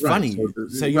 which is funny.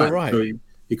 So you're right. So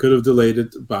he could have delayed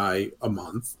it by a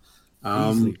month.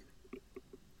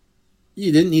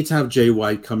 You didn't need to have Jay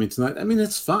White coming tonight. I mean,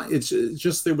 it's fine. It's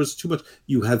just there was too much.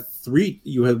 You had three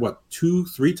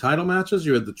title matches.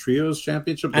 You had the Trios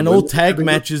Championship. And all tag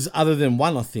matches other than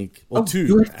one, I think. Or two.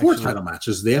 You had four title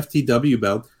matches. The FTW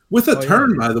belt, With a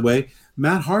turn, by the way,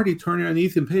 Matt Hardy turning on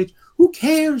Ethan Page. Who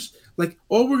cares? Like,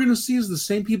 all we're going to see is the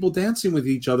same people dancing with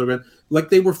each other. And like,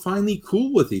 they were finally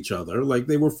cool with each other. Like,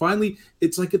 they were finally,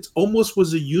 it's like it's almost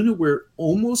was a unit where it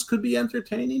almost could be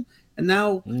entertaining. And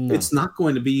now it's not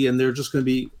going to be, and they're just going to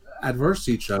be adverse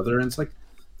to each other. And it's like,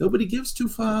 nobody gives two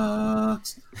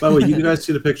fucks. By the way, you guys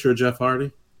see the picture of Jeff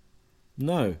Hardy?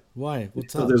 No. Why?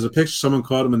 What's So up? there's a picture. Someone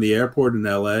caught him in the airport in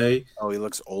L.A. Oh, he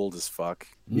looks old as fuck.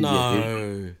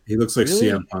 No. He looks like Really?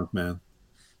 CM Punk, man.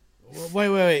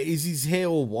 Wait. Is his hair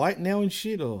all white now and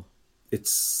shit, or?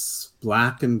 It's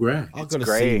black and gray. I've got to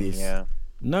graying, see this. yeah.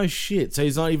 No shit. So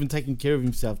he's not even taking care of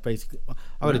himself, basically.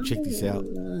 I got to check this out.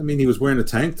 I mean, he was wearing a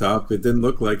tank top. It didn't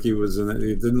look like he was.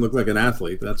 It didn't look like an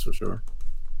athlete. That's for sure.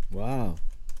 Wow.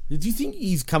 Do you think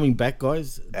he's coming back,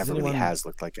 guys? Definitely has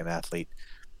looked like an athlete.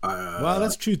 Well,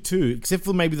 that's true too, except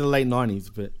for maybe the late 90s.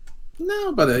 But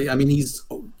no, but I mean, he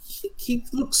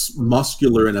looks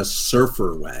muscular in a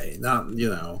surfer way. Not, you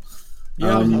know.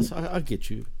 Yeah, I get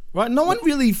you. Right? No one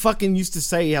really fucking used to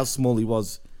say how small he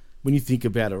was when you think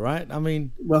about it, right? I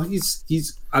mean, well, he's.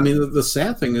 I mean, the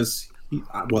sad thing is,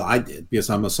 well, I did because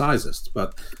I'm a sizist.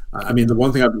 But I mean, the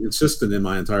one thing I've been consistent in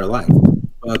my entire life.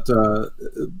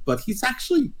 But he's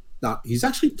actually not. He's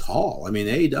actually tall. I mean,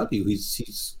 AEW.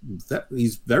 He's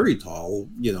very tall.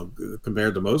 You know,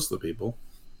 compared to most of the people.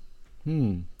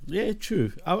 Yeah,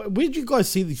 true. Where'd you guys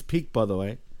see this pic, by the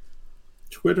way?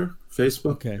 Twitter,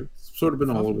 Facebook. Okay. It's sort of been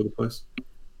all over the place.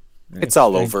 It's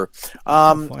all over.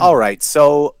 All right.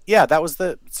 So yeah, that was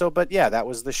the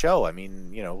show. I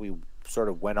mean, you know, we sort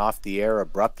of went off the air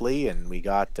abruptly, and we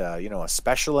got a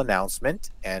special announcement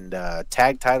and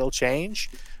tag title change.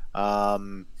 A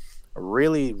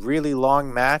really, really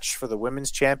long match for the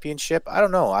women's championship. I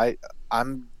don't know.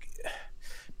 I'm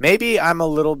a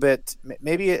little bit.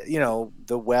 Maybe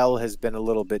the well has been a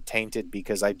little bit tainted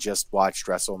because I just watched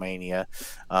WrestleMania.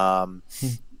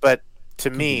 But to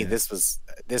me, this was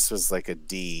like a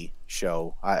D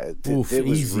show. It was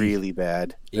easy. really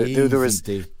bad.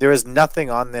 Easy, There was nothing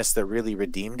on this that really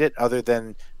redeemed it, other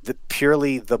than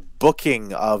purely the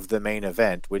booking of the main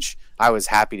event, which I was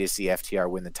happy to see FTR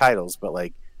win the titles, but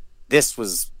like this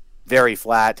was very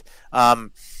flat.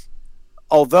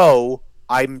 Although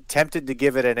I'm tempted to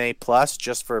give it an A+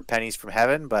 just for pennies from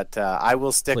heaven, but I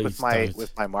will stick with my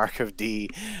mark of D.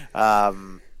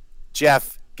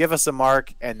 Jeff, give us a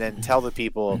mark and then tell the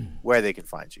people where they can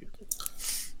find you.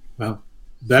 Well,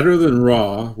 better than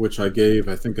Raw, which I gave,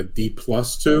 I think, a D+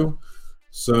 to.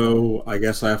 So I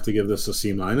guess I have to give this a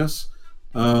C-. I'm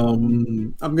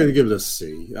going to give it a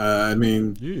C. I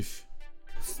mean, this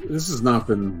has not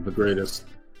been the greatest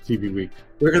TV week.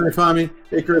 Where can they find me?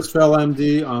 Icarus Fell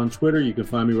MD on Twitter. You can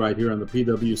find me right here on the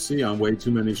PWC on Way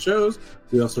Too Many Shows.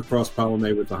 We also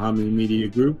cross-pollinate with the Harmony Media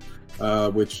Group,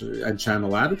 and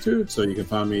Channel Attitude, so you can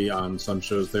find me on some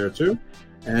shows there too.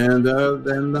 And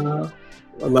then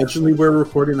allegedly we're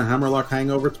recording the Hammerlock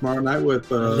Hangover tomorrow night with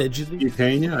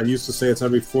Butania. I used to say it's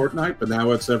every fortnight, but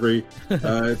now it's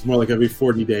it's more like every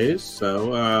 40 days.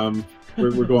 So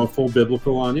we're going full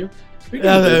biblical on you.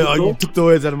 You took the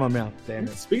words out of my mouth. Damn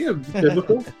it. Speaking of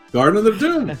biblical, Garden of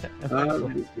Doom.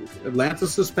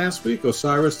 Atlantis this past week,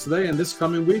 Osiris today, and this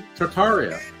coming week,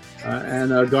 Tartaria.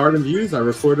 And Garden Views. I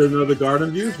recorded another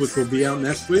Garden Views, which will be out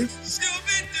next week.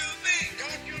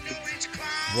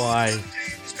 Why?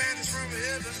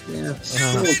 Yeah.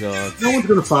 Oh, God. No one's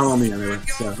going to follow me anyway.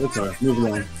 Yeah, that's all right. Move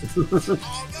along.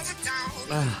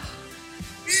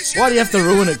 Why do you have to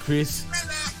ruin it, Chris?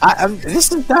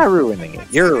 This is not ruining it.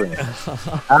 You're ruining it.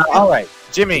 All right,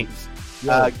 Jimmy,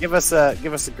 give us a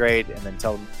grade, and then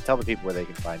tell the people where they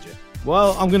can find you.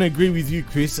 Well, I'm going to agree with you,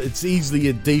 Chris. It's easily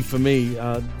a D for me.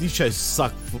 These shows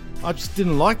sucked. I just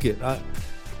didn't like it.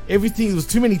 There was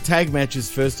too many tag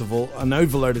matches, first of all, an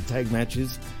overload of tag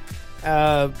matches.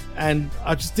 And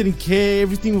I just didn't care.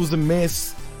 Everything was a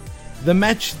mess. The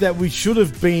match that we should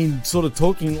have been sort of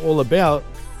talking all about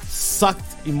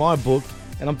sucked in my book.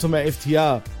 And I'm talking about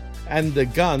FTR and the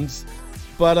Guns.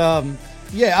 But,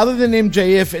 other than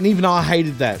MJF, and even I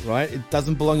hated that, right? It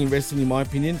doesn't belong in wrestling, in my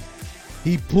opinion.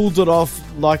 He pulled it off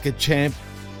like a champ.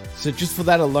 So just for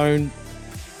that alone,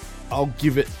 I'll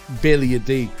give it barely a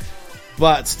D.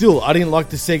 But still, I didn't like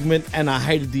the segment, and I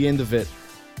hated the end of it.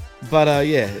 But,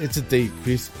 it's a D,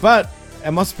 Chris. But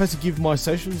am I supposed to give my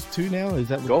socials too now? Is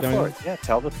that what's going on? Go for it. Yeah,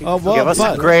 tell the people. Give us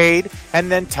a grade,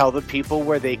 and then tell the people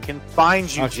where they can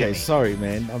find you, Okay, Jimmy. Sorry,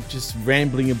 man. I'm just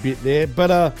rambling a bit there.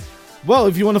 But,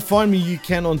 if you want to find me, you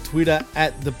can on Twitter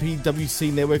at the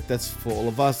PWC Network. That's for all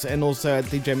of us. And also at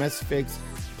DJ Mass Effects.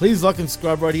 Please like and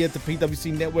subscribe right here at the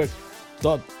PWC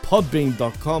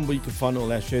Network.podbean.com, where you can find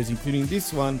all our shows, including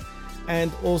this one.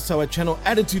 and also at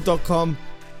channelattitude.com,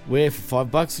 where for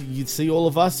 $5 you can see all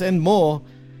of us and more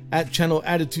at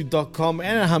channelattitude.com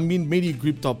and at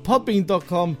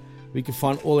hamidmediagroup.podbean.com. We can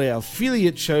find all our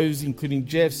affiliate shows, including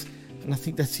Jeff's, and I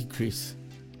think that's it, Chris.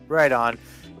 Right on.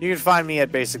 You can find me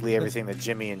at basically everything that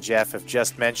Jimmy and Jeff have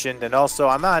just mentioned, and also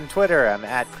I'm on Twitter. I'm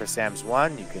at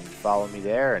ChrisAmbs1. You can follow me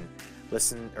there and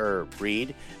listen or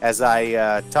read as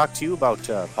I talk to you about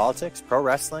politics, pro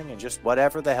wrestling, and just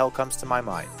whatever the hell comes to my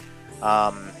mind.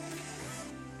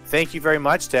 Thank you very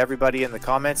much to everybody in the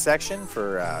comment section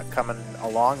for coming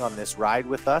along on this ride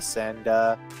with us, and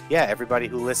yeah, everybody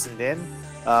who listened in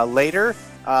later,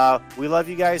 we love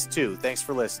you guys too. Thanks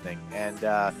for listening, and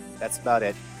that's about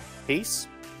it. Peace.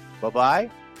 Bye-bye.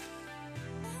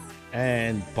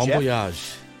 And bon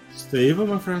voyage. Stay evil,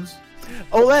 my friends.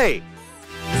 Olé!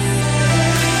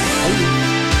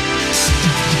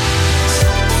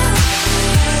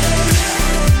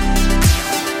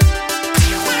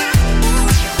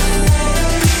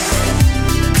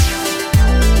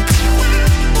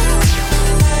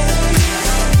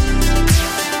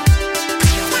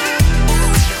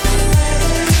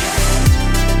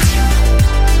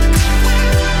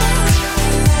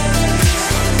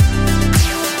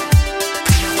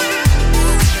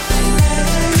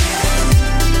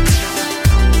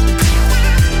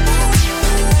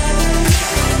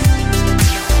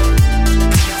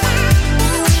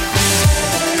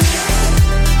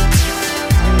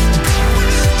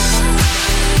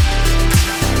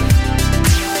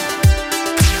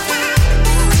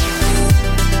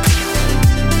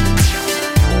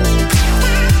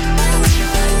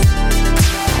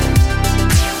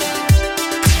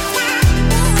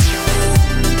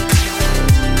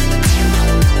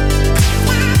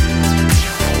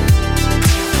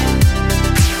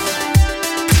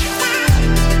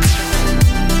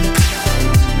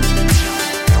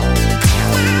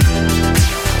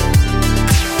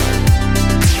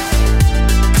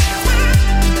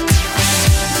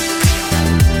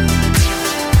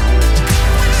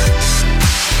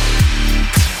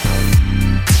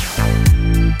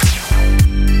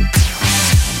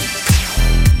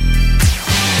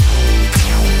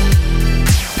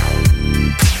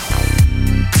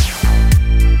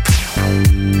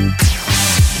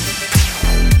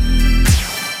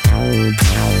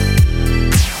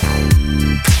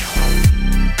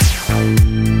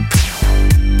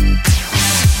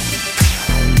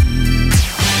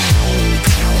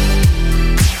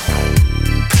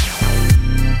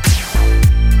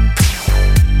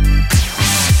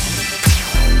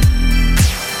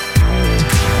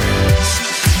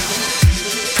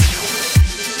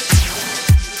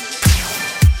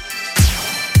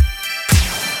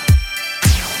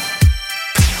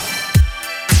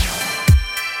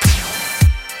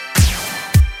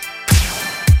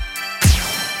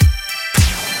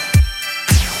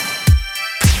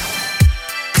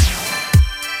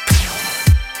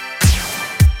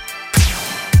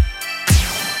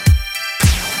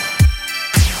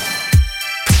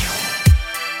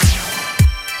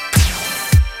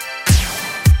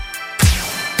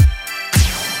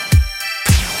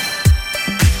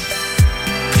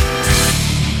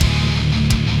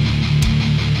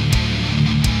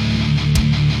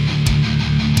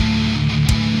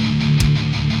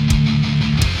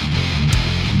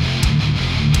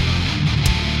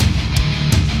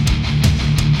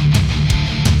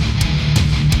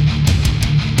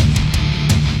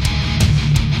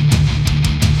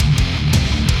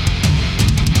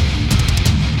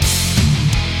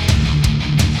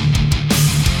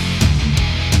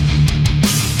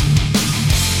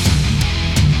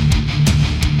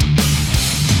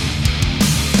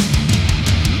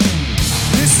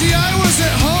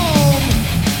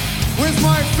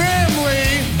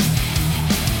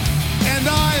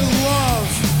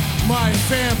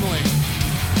 family.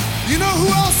 You know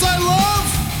who else I love?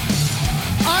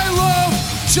 I love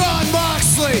John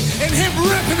Moxley and him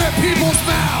ripping at people's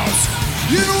mouths.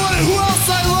 You know what? Who else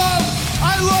I love?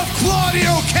 I love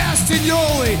Claudio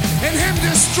Castagnoli and him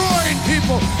destroying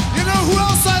people. You know who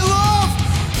else I love?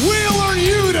 Wheeler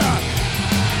Yuta.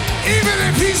 Even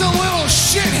if he's a little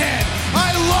shithead,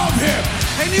 I love him.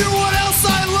 And you know what else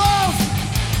I love?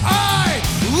 I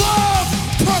love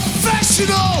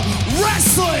professional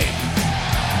wrestling.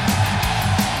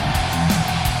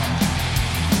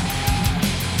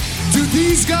 Do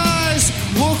these guys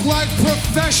look like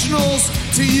professionals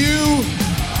to you?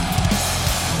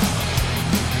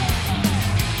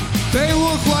 They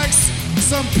look like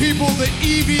some people the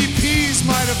EVPs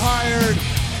might have hired,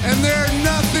 and they're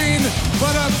nothing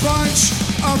but a bunch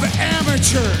of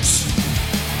amateurs.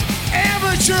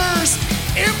 Amateurs,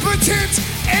 impotent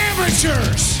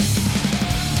amateurs.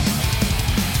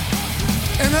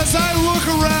 as I look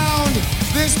around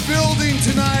this building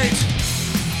tonight,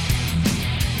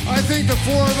 I think the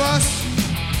four of us,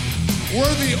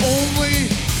 we're the only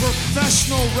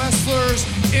professional wrestlers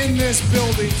in this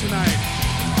building tonight.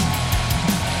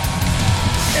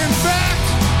 In fact,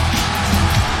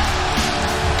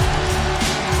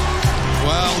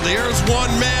 well, there's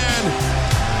one man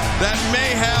that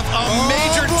may have a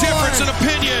major difference in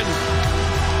opinion.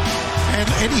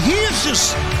 And he is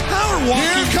just power walking.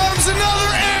 Here comes another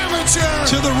amateur.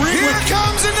 To the ring. Here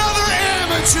comes another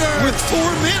amateur. With four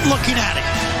men looking at him.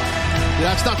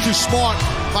 Yeah, that's not too smart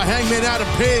by Hangman Adam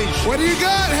Page. What do you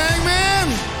got,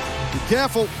 Hangman? Be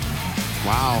careful.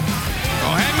 Wow.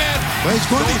 Oh, Hangman. Well, he's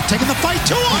going to be taking the fight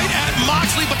to him. Right at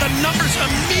Moxley, but the numbers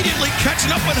immediately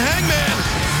catching up with Hangman.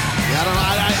 Yeah, I don't know.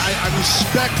 I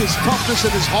respect his toughness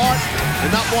and his heart and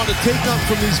not wanting to take nothing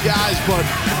from these guys, but,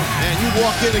 man, you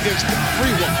walk in against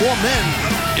four men.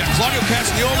 Yeah, Claudio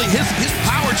Castagnoli, his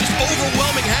power just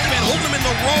overwhelming Hangman, holding him in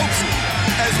the ropes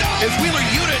as Wheeler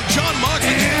Yuta and John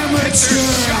Moxley hit their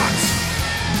shots.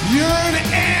 You're an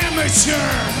amateur.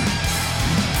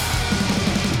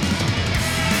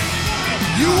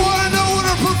 You want to know what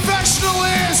a professional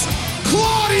is?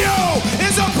 Claudio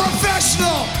is a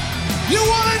professional. You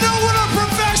want to know what a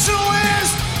professional is?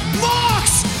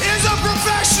 Mox is a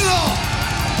professional.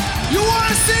 You want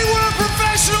to see what a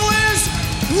professional is?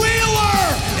 Wheeler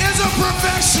is a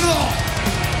professional.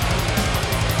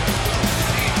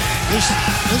 This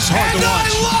is hard to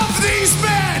watch. I love these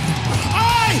men.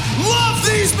 I love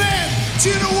these men.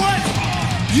 Do you know what?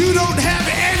 You don't have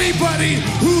anybody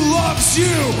who loves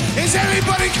you. Is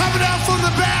anybody coming out from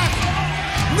the back?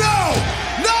 No,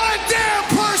 not a damn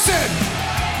person.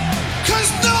 Because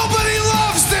nobody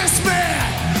loves this man.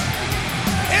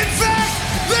 In fact,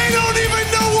 they don't even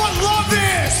know what love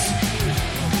is.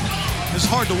 It's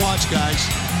hard to watch, guys.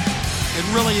 It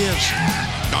really is.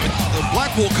 The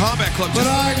Blackpool Combat Club just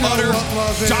utter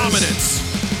dominance.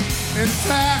 In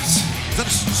fact, is that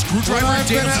a screwdriver? When I've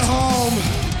been at home,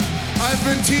 I've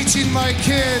been teaching my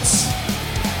kids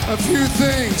a few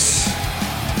things.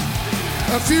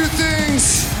 A few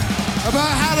things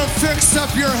about how to fix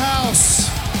up your house.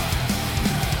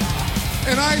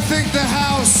 And I think the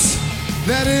house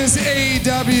that is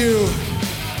AEW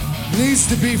needs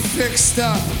to be fixed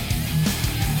up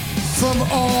from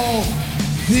all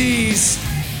these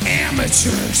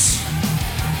amateurs.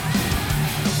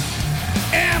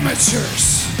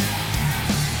 Amateurs.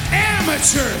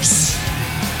 Amateurs.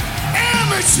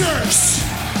 Amateurs.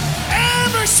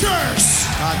 Amateurs.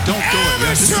 Don't do it.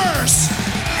 Amateurs.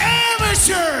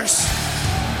 Amateurs.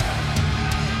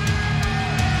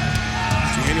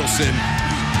 Danielson,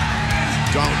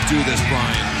 don't do this,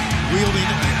 Brian. Wielding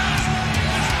it.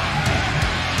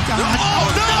 Oh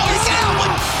no!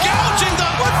 Gouging the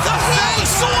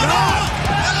face going on!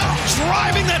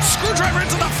 Driving that screwdriver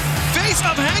into the face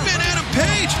of Hangman Adam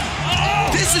Page.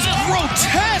 This is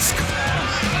grotesque.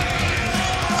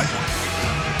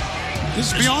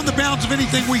 This is beyond the bounds of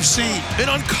anything we've seen. An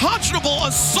unconscionable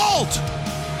assault.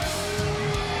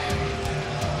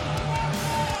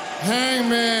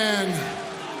 Hangman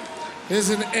is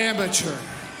an amateur.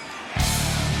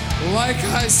 Like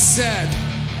I said,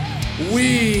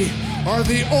 we are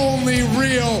the only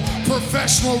real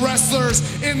professional wrestlers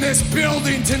in this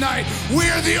building tonight. We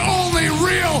are the only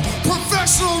real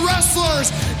professional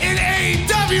wrestlers in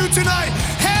AEW tonight.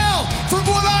 Hell, from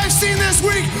what I've seen this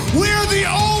week, we are the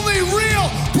only real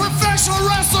professional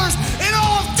wrestlers in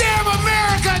all of damn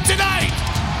America tonight.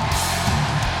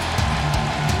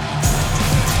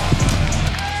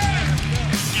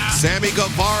 Sammy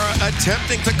Guevara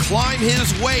attempting to climb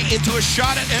his way into a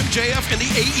shot at MJF in the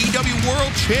AEW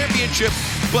World Championship,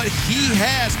 but he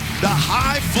has the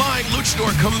high-flying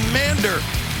luchador Commander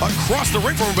across the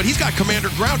ring for him, but he's got Commander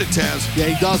grounded, Taz. Yeah,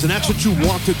 he does, and that's what you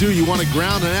want to do. You want to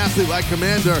ground an athlete like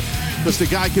Commander because the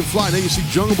guy can fly. Then you see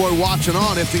Jungle Boy watching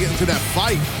on after getting into that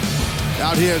fight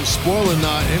out here and spoiling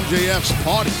MJF's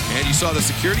party. And you saw the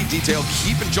security detail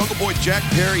keeping Jungle Boy Jack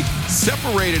Perry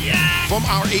separated from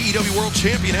our AEW World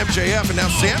Champion MJF. And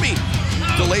now Sammy,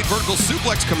 delayed vertical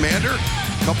suplex Commander.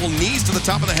 Couple knees to the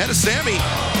top of the head of Sammy.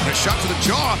 And a shot to the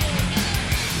jaw.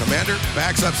 Commander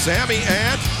backs up Sammy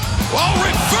and,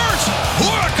 reverse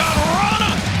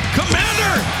Hurricanrana.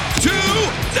 Commander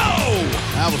no.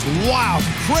 That was wild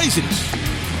craziness.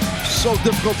 So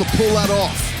difficult to pull that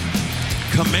off.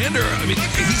 Commander, I mean,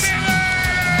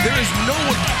 there is no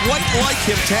one quite like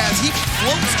him, Taz. He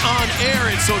floats on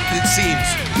air, and so it seems.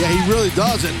 Yeah, he really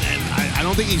does, and I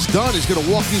don't think he's done. He's going to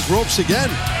walk these ropes again.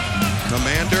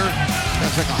 Commander.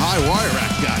 That's like a high wire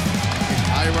act guy.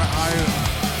 High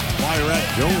wire act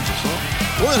Jones or something.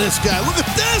 Look at this guy. Look at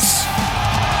this.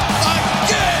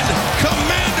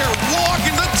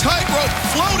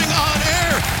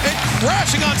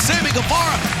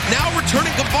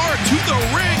 Guevara to the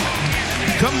ring.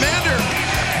 Commander,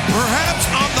 perhaps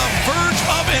on the verge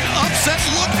of an upset.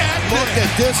 Look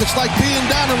at this. It's like being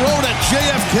down the road at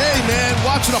JFK, man,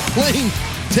 watching a plane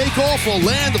take off or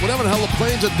land or whatever the hell the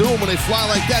planes are doing when they fly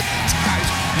like that. Guys,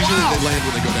 usually they land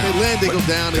when they go down. They land, they go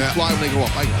down, they fly when they go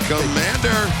up.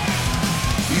 Commander,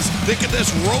 he's thinking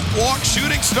this rope walk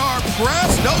shooting star.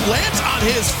 Grabs, no, lands on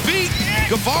his feet.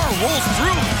 Guevara rolls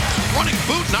through. Running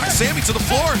boot, knocks Sammy to the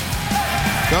floor.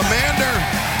 Commander,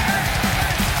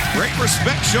 great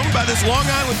respect shown by this Long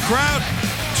Island crowd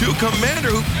to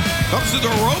Commander, who comes through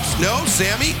the ropes. No,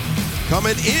 Sammy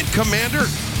coming in. Commander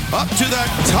up to the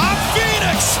top.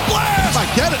 Phoenix splash. I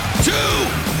get it. 2.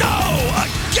 No,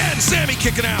 again, Sammy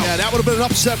kicking out. Yeah, that would have been an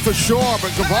upset for sure,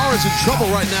 but Guevara's in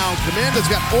trouble right now. Commander's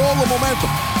got all the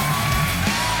momentum.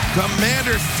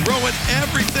 Commander throwing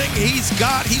everything he's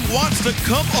got. He wants to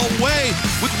come away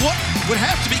with what would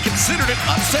have to be considered an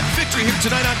upset victory here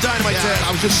tonight on Dynamite. Yeah,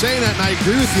 I was just saying that, and I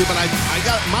agree with you, but I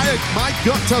got my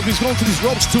gut tells me he's going through these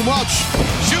ropes too much.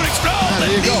 Shooting star.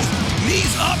 There you go.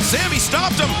 Knees up. Sammy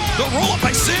stopped him. The roll up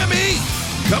by Sammy.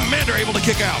 Commander able to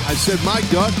kick out. I said my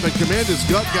gut, but Commander's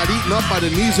gut got eaten up by the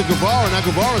knees of Guevara. Now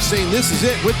Guevara's saying this is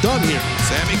it. We're done here.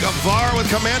 Sammy Guevara with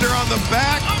Commander on the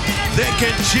back.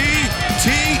 Thinking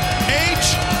GTH.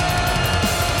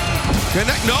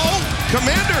 Connect. No.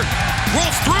 Commander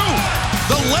rolls through.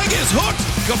 The leg is hooked.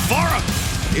 Guevara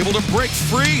able to break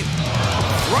free.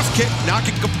 Thrust kick.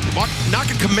 Knocking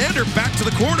Commander back to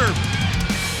the corner.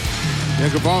 Yeah,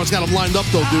 Guevara's got him lined up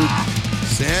though, dude.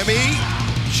 Sammy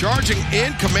charging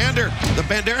in. Commander. The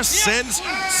Bandera sends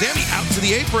Sammy out to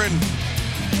the apron.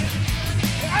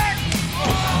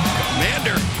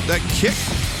 Commander. The kick.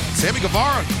 Sammy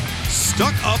Guevara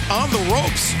stuck up on the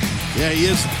ropes. Yeah,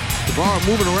 he is. Guevara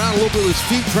moving around a little bit with his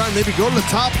feet, trying to maybe go to the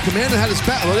top. Commander had his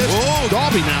back. Oh,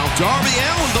 Darby now. Darby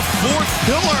Allin, the 4th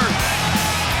pillar.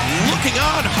 Looking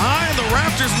on high in the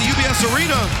rafters in the UBS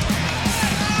Arena.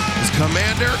 Is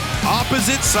Commander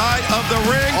opposite side of the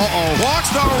ring.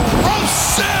 Walks the ropes.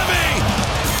 Sammy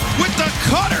with the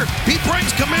cutter. He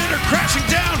brings Commander crashing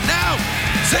down. Now,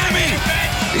 Sammy,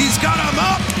 he's got him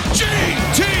up.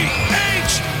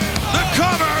 GTH, the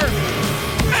cover,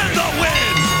 and the win.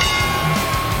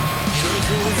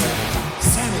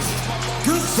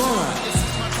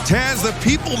 Taz, the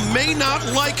people may not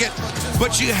like it,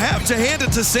 but you have to hand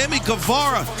it to Sammy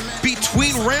Guevara.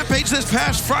 Between Rampage this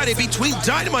past Friday, between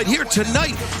Dynamite here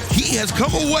tonight, he has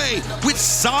come away with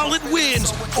solid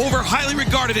wins over highly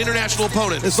regarded international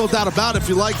opponents. There's no doubt about it. If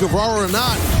you like Guevara or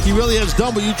not, he really has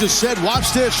done what you just said.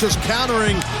 Watch this, just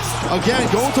countering. Again,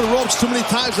 going to the ropes too many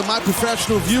times in my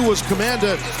professional view was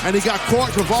Commander, and he got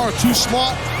caught. Guevara too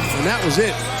smart, and that was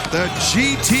it. The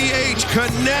GTH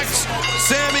connects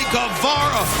Sammy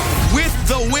Guevara with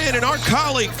the win, and our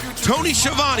colleague Tony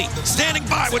Schiavone standing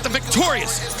by with the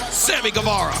victorious Sammy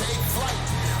Guevara.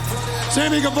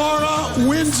 Sammy Guevara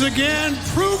wins again,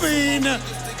 proving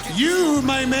you,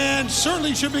 my man,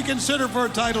 certainly should be considered for a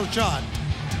title shot.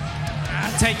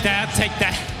 I'll take that.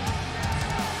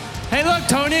 Hey, look,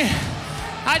 Tony.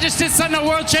 I just did something a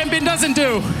world champion doesn't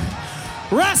do.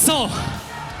 Wrestle.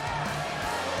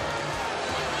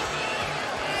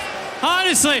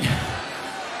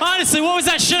 Honestly, what was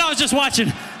that shit I was just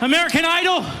watching? American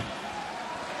Idol?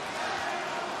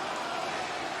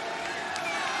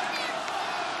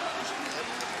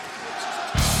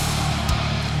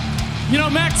 You know,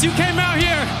 Max, you came out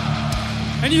here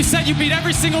and you said you beat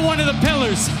every single one of the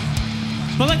pillars.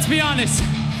 But let's be honest,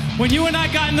 when you and I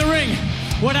got in the ring,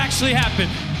 what actually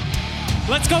happened?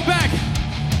 Let's go back.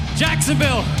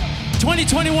 Jacksonville,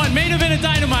 2021, main event of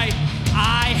Dynamite.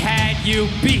 I had you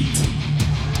beat.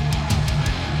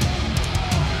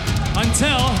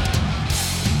 Until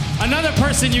another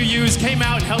person you used came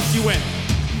out and helped you win.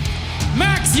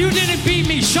 Max, you didn't beat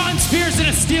me. Sean Spears in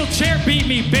a steel chair beat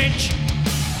me, bitch.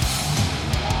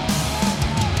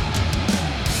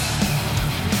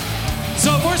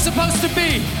 So if we're supposed to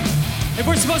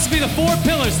be the 4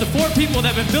 pillars, the 4 people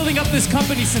that have been building up this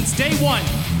company since day one,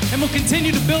 and will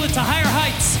continue to build it to higher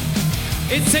heights,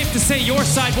 it's safe to say your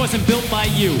side wasn't built by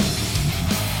you.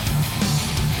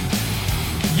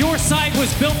 Your side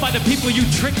was built by the people you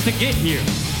tricked to get here.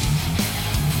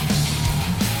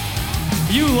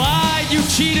 You lied, you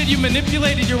cheated, you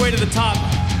manipulated your way to the top.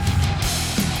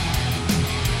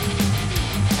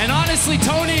 And honestly,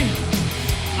 Tony,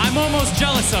 I'm almost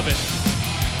jealous of it.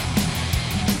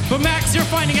 But Max, you're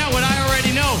finding out what I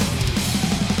already know.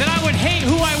 That I would hate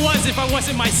who I was if I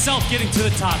wasn't myself getting to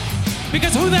the top.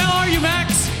 Because who the hell are you,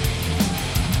 Max?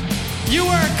 You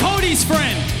were Cody's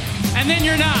friend, and then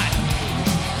you're not.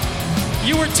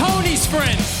 You were Tony's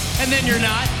friend, and then you're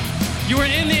not. You were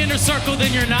in the inner circle,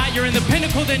 then you're not. You're in the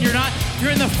pinnacle, then you're not.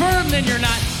 You're in the firm, then you're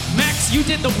not. Max, you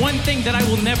did the one thing that I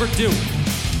will never do.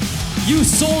 You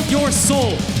sold your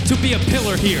soul to be a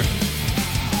pillar here.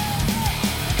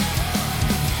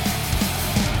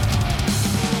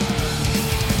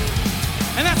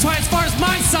 And that's why, as far as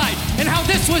my side and how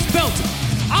this was built,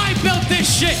 I built this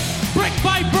shit brick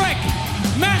by brick,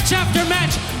 match after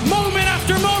match, moment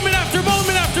after moment after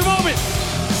moment after moment.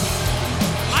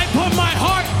 I put my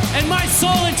heart and my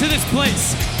soul into this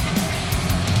place.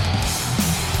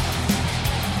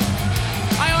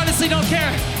 I honestly don't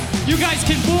care. You guys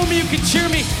can boo me, you can cheer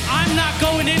me. I'm not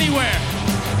going anywhere.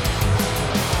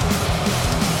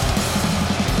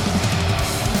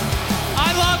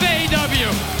 I love AEW.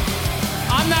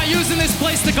 I'm not using this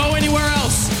place to go anywhere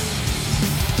else.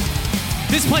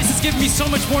 This place has given me so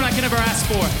much more than I can ever ask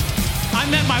for. I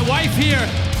met my wife here.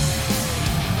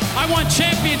 I won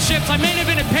championships. I made it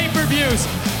in pay-per-views.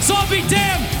 So I'll be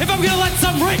damned if I'm gonna let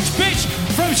some rich bitch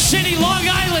from shitty Long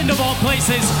Island, of all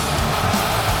places,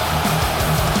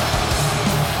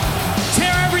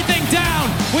 tear everything down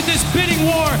with this bidding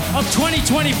war of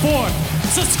 2024.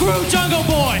 So screw Jungle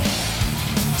Boy,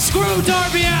 screw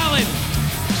Darby Allin,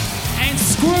 and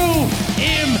screw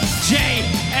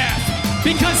MJF,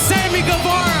 because Sammy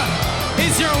Guevara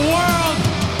is your world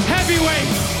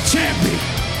heavyweight champion.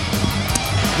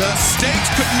 The stakes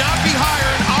could not be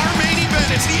higher in our main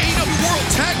event. It's the AEW World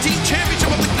Tag Team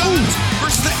Championship of the Guns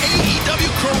versus the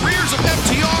AEW Careers of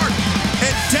FTR.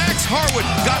 And Dax Harwood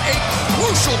got a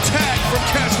crucial tag from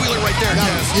Cass Wheeler right there,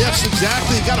 Cass. Yes,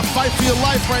 exactly. You got to fight for your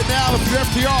life right now if you're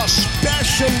FTR,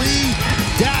 especially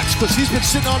Dax, because he's been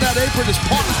sitting on that apron. His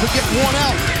partner's been getting worn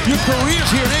out. Your careers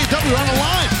here in AEW are on the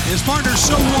line. His partner's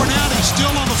so worn out, he's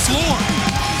still on the floor.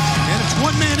 And it's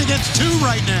one man against two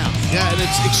right now. Yeah, and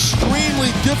it's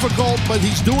extremely difficult, but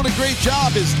he's doing a great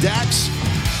job, is Dax.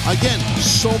 Again,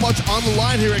 so much on the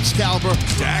line here, Excalibur.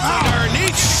 Dax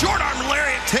underneath, short arm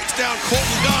lariat takes down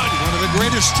Colton Gunn. One of the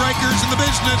greatest strikers in the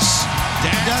business.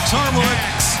 Dax Harwood.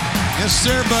 Yes,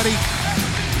 sir, buddy.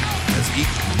 As he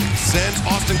sends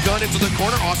Austin Gunn into the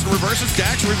corner. Austin reverses,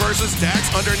 Dax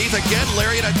underneath again.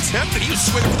 Lariat attempted. He was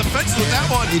swinging for the fences with that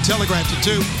one. He telegraphed it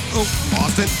too. Oh.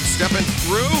 Austin stepping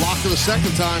through. Blocked it the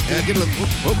second time. And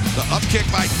the up kick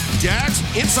by Dax.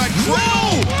 Inside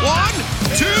cradle. 1,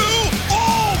 2,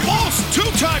 almost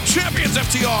two-time champions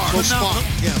FTR. Phenomenal.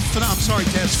 Yeah, I'm sorry,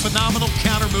 Taz. Phenomenal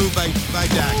counter move by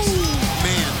Dax.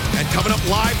 Man. And coming up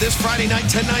live this Friday night,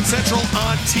 10/9 Central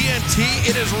on TNT,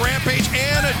 it is Rampage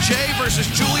Anna Jay versus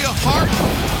Julia Hart.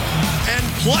 And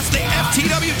plus the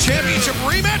FTW Championship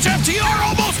rematch. FTR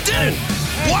almost did it.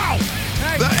 Wow.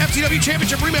 The FTW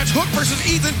Championship rematch, Hook versus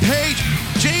Ethan Page.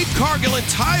 Jade Cargill and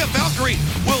Taya Valkyrie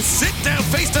will sit down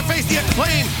face-to-face. The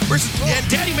Acclaim versus and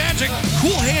Daddy Magic,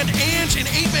 Cool Hand Ange in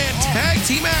 8-man tag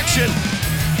team action.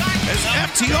 As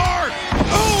FTR,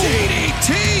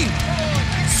 DDT.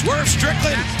 Swerve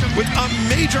Strickland with a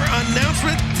major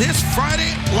announcement this Friday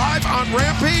live on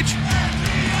Rampage.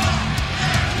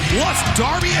 Plus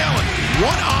Darby Allin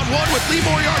one-on-one with Lee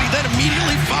Moriarty. Then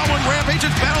immediately following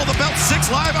Rampage's Battle of the Belt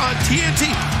 6 live on TNT.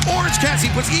 Orange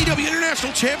Cassidy puts EW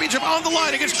International Championship on the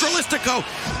line against Dralistico.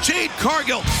 Jade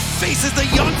Cargill faces the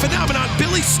young phenomenon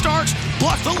Billy Starks.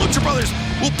 Plus the Lucha Brothers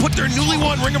will put their newly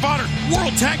won Ring of Honor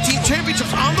World Tag Team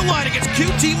Championships on the line against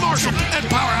QT Marshall and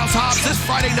Powerhouse Hobbs this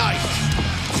Friday night.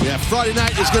 Yeah, Friday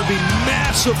night is going to be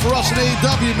massive for us in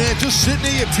AEW, man. Just sitting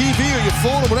at your TV or your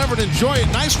phone or whatever and enjoy it.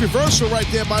 Nice reversal right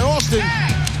there by Austin.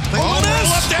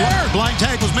 Left there. Blind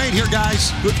tag was made here,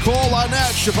 guys. Good call on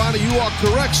that, Shivani. You are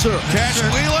correct, sir. Cash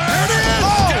Wheeler. There it is.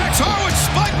 Dax Harwood,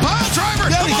 spike pile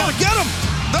driver. Yeah, you got to get him.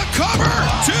 The cover.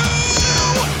 2.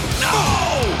 No.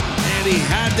 And he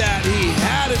had that. He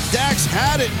had it. Dax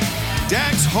had it.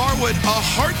 Dax Harwood, a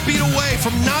heartbeat away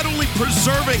from not only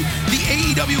preserving the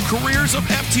AEW careers of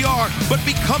FTR, but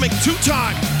becoming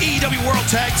two-time AEW World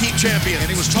Tag Team Champions.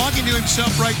 And he was talking to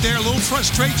himself right there. A little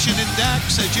frustration in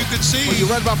Dax, as you could see. Well, you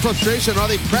read about frustration. Are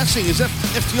they pressing? Is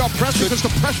FTR pressing because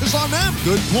the pressure's on them?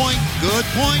 Good point. Good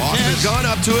point. Austin Gunn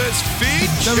up to his feet.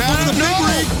 They were going for the big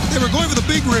ring. They were going for the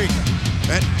big ring.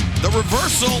 And the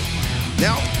reversal.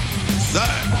 Now, the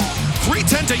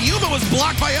 310 to Yuma was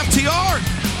blocked by FTR.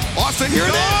 Austin, here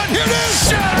it is. Here it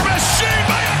is. Shatter Machine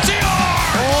by FTR.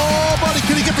 Oh, buddy,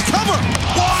 can he get the cover?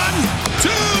 1, 2.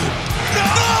 No.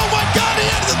 Oh, my God, he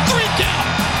had the 3 count.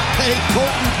 Hey,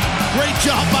 Colton, great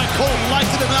job by Colton, like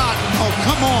it or not. Oh,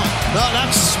 come on. No,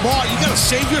 that's smart. You got to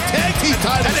save your tag team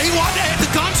title. And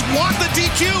the Guns want the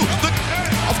DQ.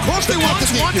 Of course they want the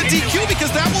DQ. Want the DQ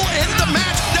because that will end the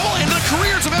match. That will end the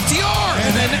careers of FTR.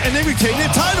 And they retain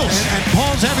their titles. And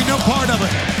Paul's having no part of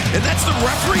it. and that's the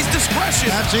referee's discretion.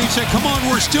 That's it. He said, come on,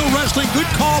 we're still wrestling. Good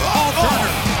call, Paul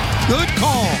Turner. Good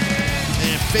call.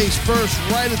 And face first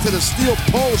right into the steel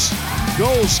post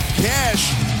goes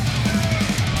Cash.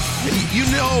 And you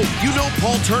know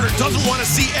Paul Turner doesn't want to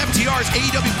see FTR's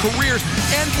AEW careers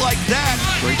end like that.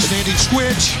 Great standing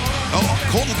switch. Oh,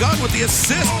 Colton Gunn with the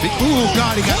assist. Oh,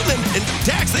 God, he got Colton and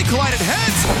Dax, they collided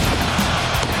heads.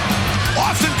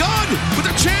 Austin Gunn with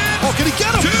a chance. Oh, can he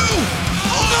get him? 2.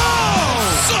 Oh,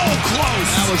 so close.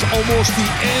 That was almost the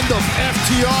end of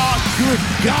FTR. Good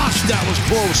gosh, that was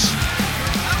close.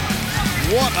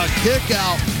 What a kick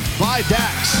out by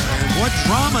Dax. And what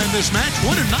drama in this match.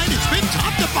 What a night it's been,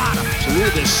 top to bottom. So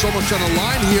really, there's so much on the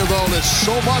line here, though. There's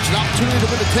so much. An opportunity to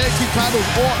win the tag team titles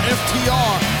or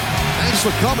FTR. Thanks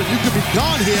for coming. You could be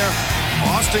gone here.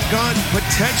 Austin Gunn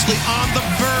potentially on the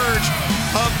verge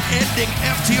of ending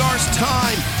FTR's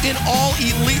time in All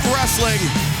Elite Wrestling.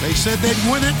 They said they'd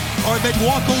win it or they'd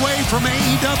walk away from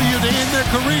AEW to end their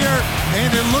career, and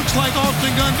it looks like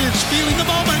Austin Gunn is feeling the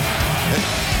moment.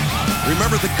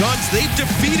 Remember the Guns, they've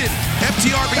defeated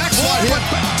FTR before,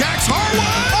 but Dax Harwood,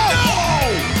 no!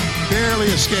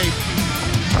 Barely escaped.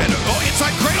 And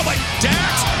inside cradle by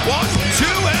Dax, 1, 2,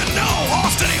 and no!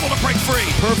 Austin able to break free.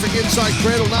 Perfect inside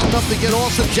cradle, not enough to get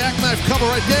Austin. Jackknife cover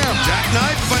right there.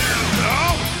 Jackknife, but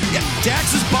oh! Yeah,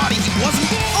 Dax's body, he wasn't.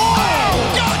 Oh!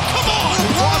 God, come on!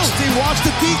 He watched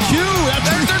the DQ.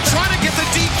 They're trying to get the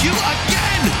DQ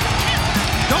again!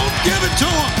 Don't give it to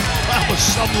him! That was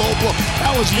some low blow.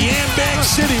 That was Yambag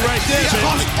City right there.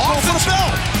 Yeah, off for the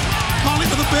bell. Calling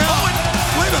for the bell. Oh, and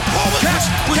wait a minute. Cash,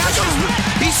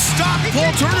 he stopped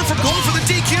Paul Turner from going for the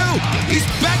DQ. He's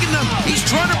begging them. He's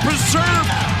trying to preserve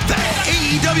the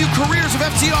AEW careers of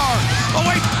FTR. Oh,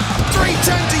 wait.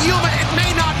 310 to Yuma. It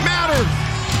may not matter.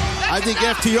 I think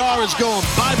FTR is going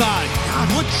bye-bye.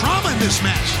 God, what drama in this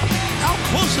match. How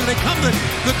close did they come to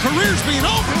the careers being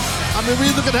over? I mean, we're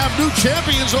either going to have new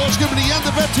champions or it's going to be the end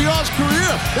of FTR's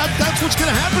career. That's what's going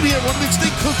to happen here when this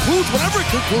thing concludes, whenever it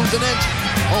concludes and ends.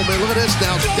 Oh, man, look at this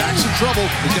now. Dax in trouble.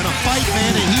 He's going to fight,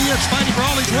 man, and he is fighting for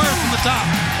all he's worth from the top.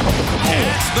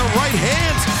 It's the right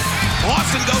hands.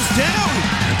 Austin goes down.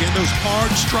 Again, those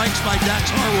hard strikes by Dax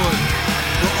Harwood.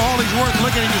 For all he's worth,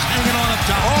 look at him just hanging on up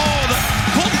top. Oh, the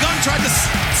Colton Gunn tried to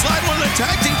slide one of the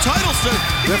tag team titles to.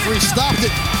 Referee stopped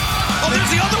it. Oh,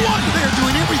 there's the other one. They're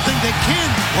doing everything they can.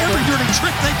 Every dirty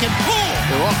trick they can pull.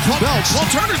 They're off two belts. Paul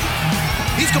Turner,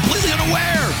 he's completely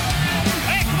unaware.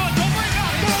 Hey, come on, don't break out.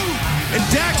 Move. And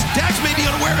Dax may be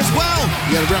unaware as well.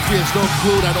 Yeah, the referee has no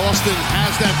clue that Austin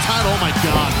has that title. Oh, my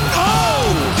God.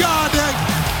 Oh, God,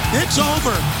 it's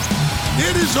over.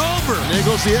 It is over. And there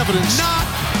goes the evidence. Not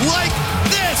like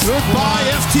this. Goodbye,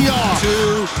 FTR.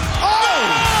 2.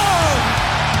 Oh!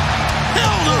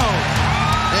 Hell no.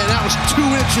 And that was 2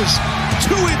 inches.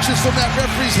 2 inches from that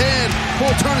referee's hand.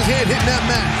 Paul Turner's hand hitting that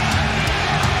mat.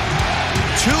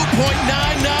 2.999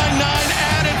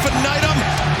 ad infinitum,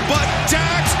 but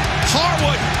Dax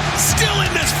Harwood still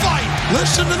in this fight.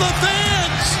 Listen to the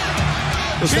fans.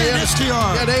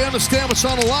 Yeah, they understand what's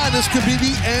on the line. This could be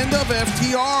the end of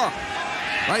FTR.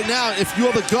 Right now, if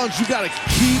you're the Guns, you got to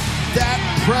keep that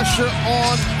pressure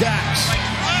on Dax.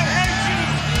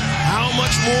 How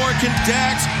much more can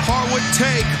Dax Harwood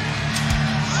take?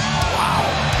 Wow.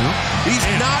 He's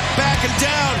not backing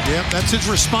down. Yep, that's his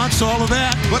response to all of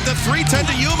that. But the 310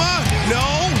 to Yuma?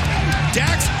 No.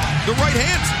 Dax, the right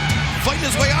hands, fighting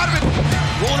his way out of it.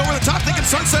 Rolling over the top, thinking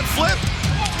sunset flip.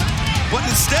 But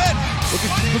instead, look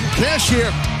at Cash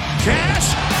here.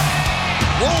 Cash,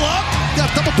 roll up.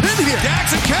 Got double pin here.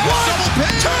 Dax and Cash, double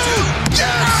pin. 2.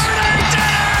 Yes! They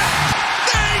did it!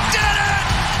 They did it!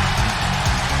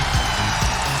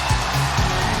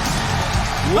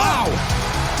 Wow!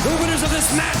 The winners of this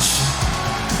match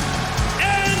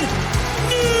and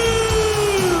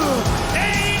new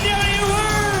AEW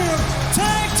World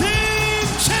Tag Team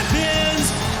Champions,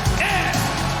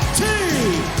 FTR.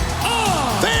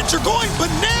 Fans are going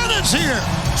bananas here.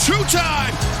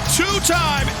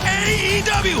 Two-time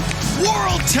AEW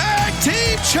World Tag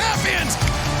Team Champions,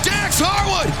 Dax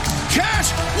Harwood,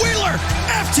 Cash Wheeler,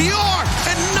 FTR,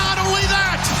 and not only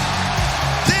that,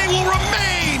 they will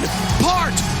remain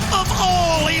part of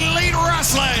All Elite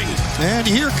Wrestling. And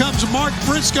here comes Mark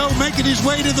Briscoe making his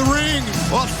way to the ring.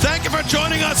 Well, thank you for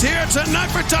joining us here tonight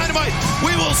for Dynamite.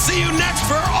 We will see you next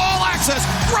for All Access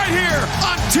right here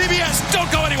on TBS.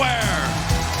 Don't go anywhere.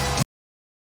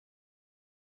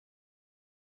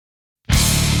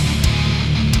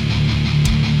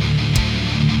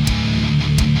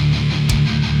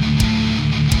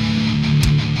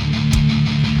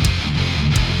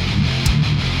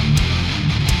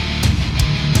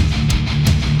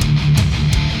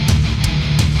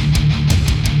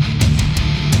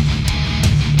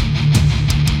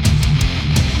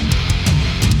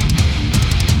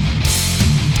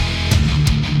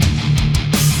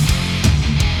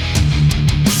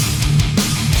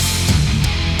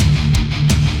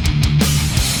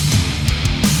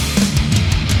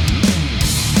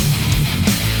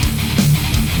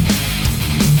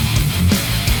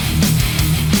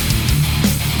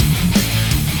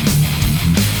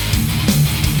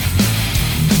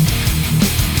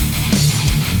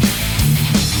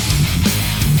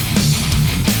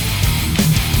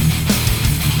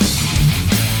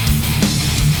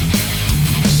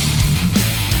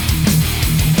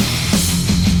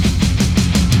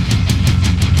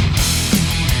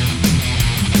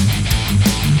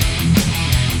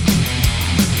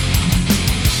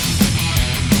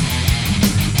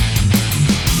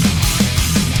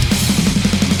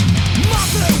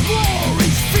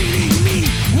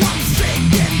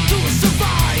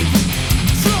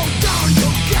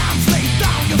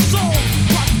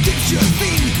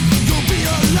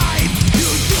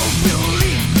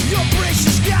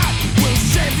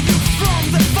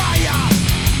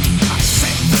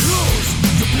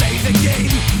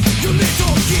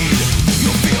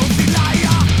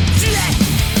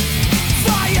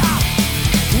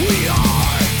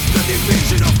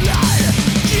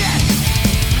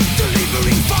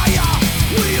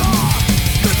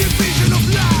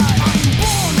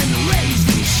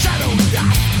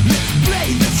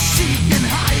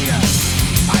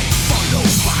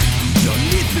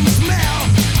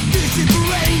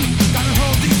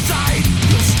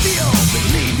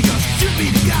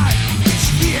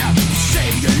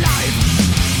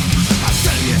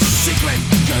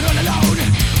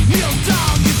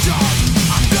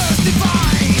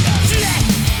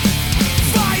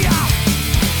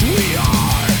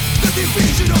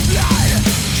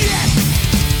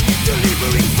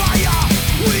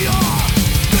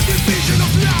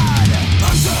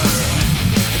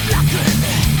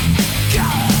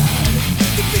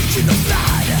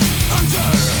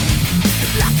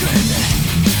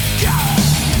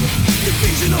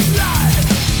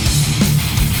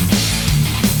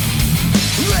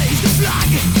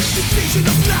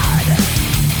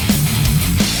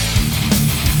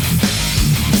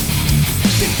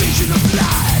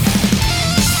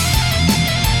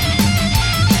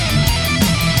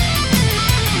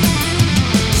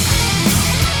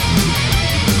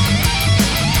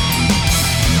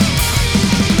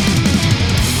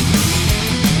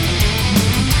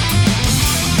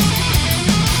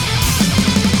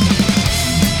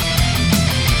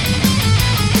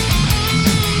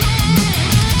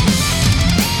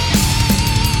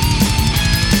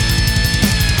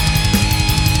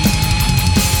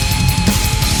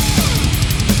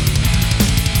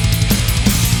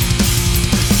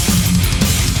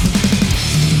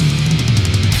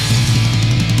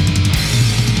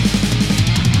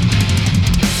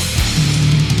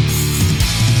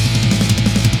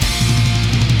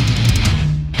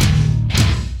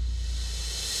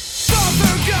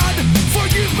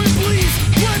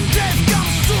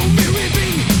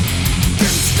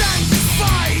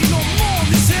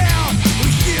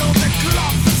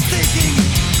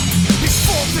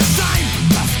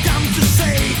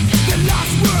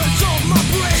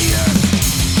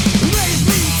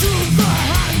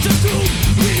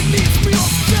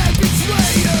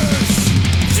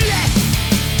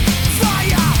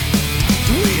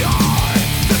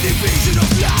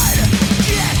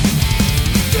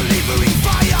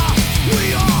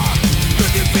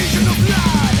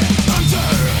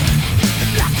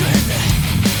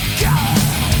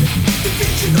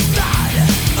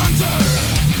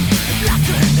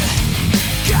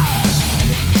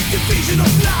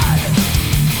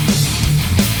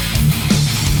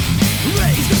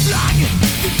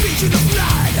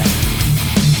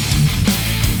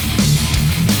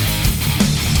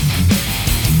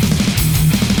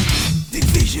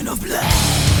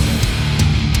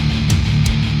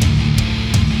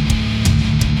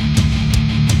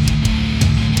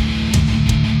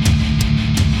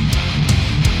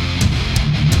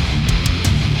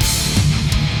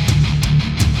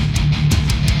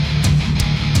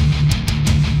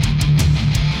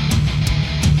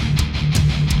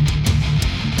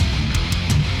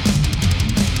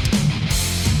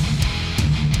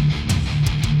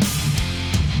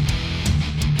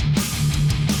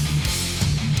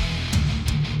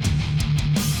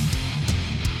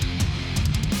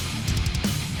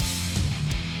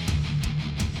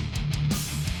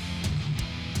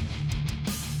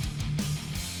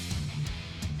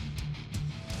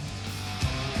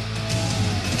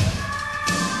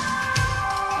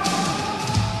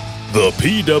 The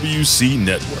PWC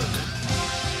Network.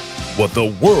 What the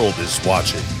world is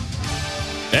watching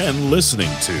and listening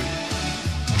to.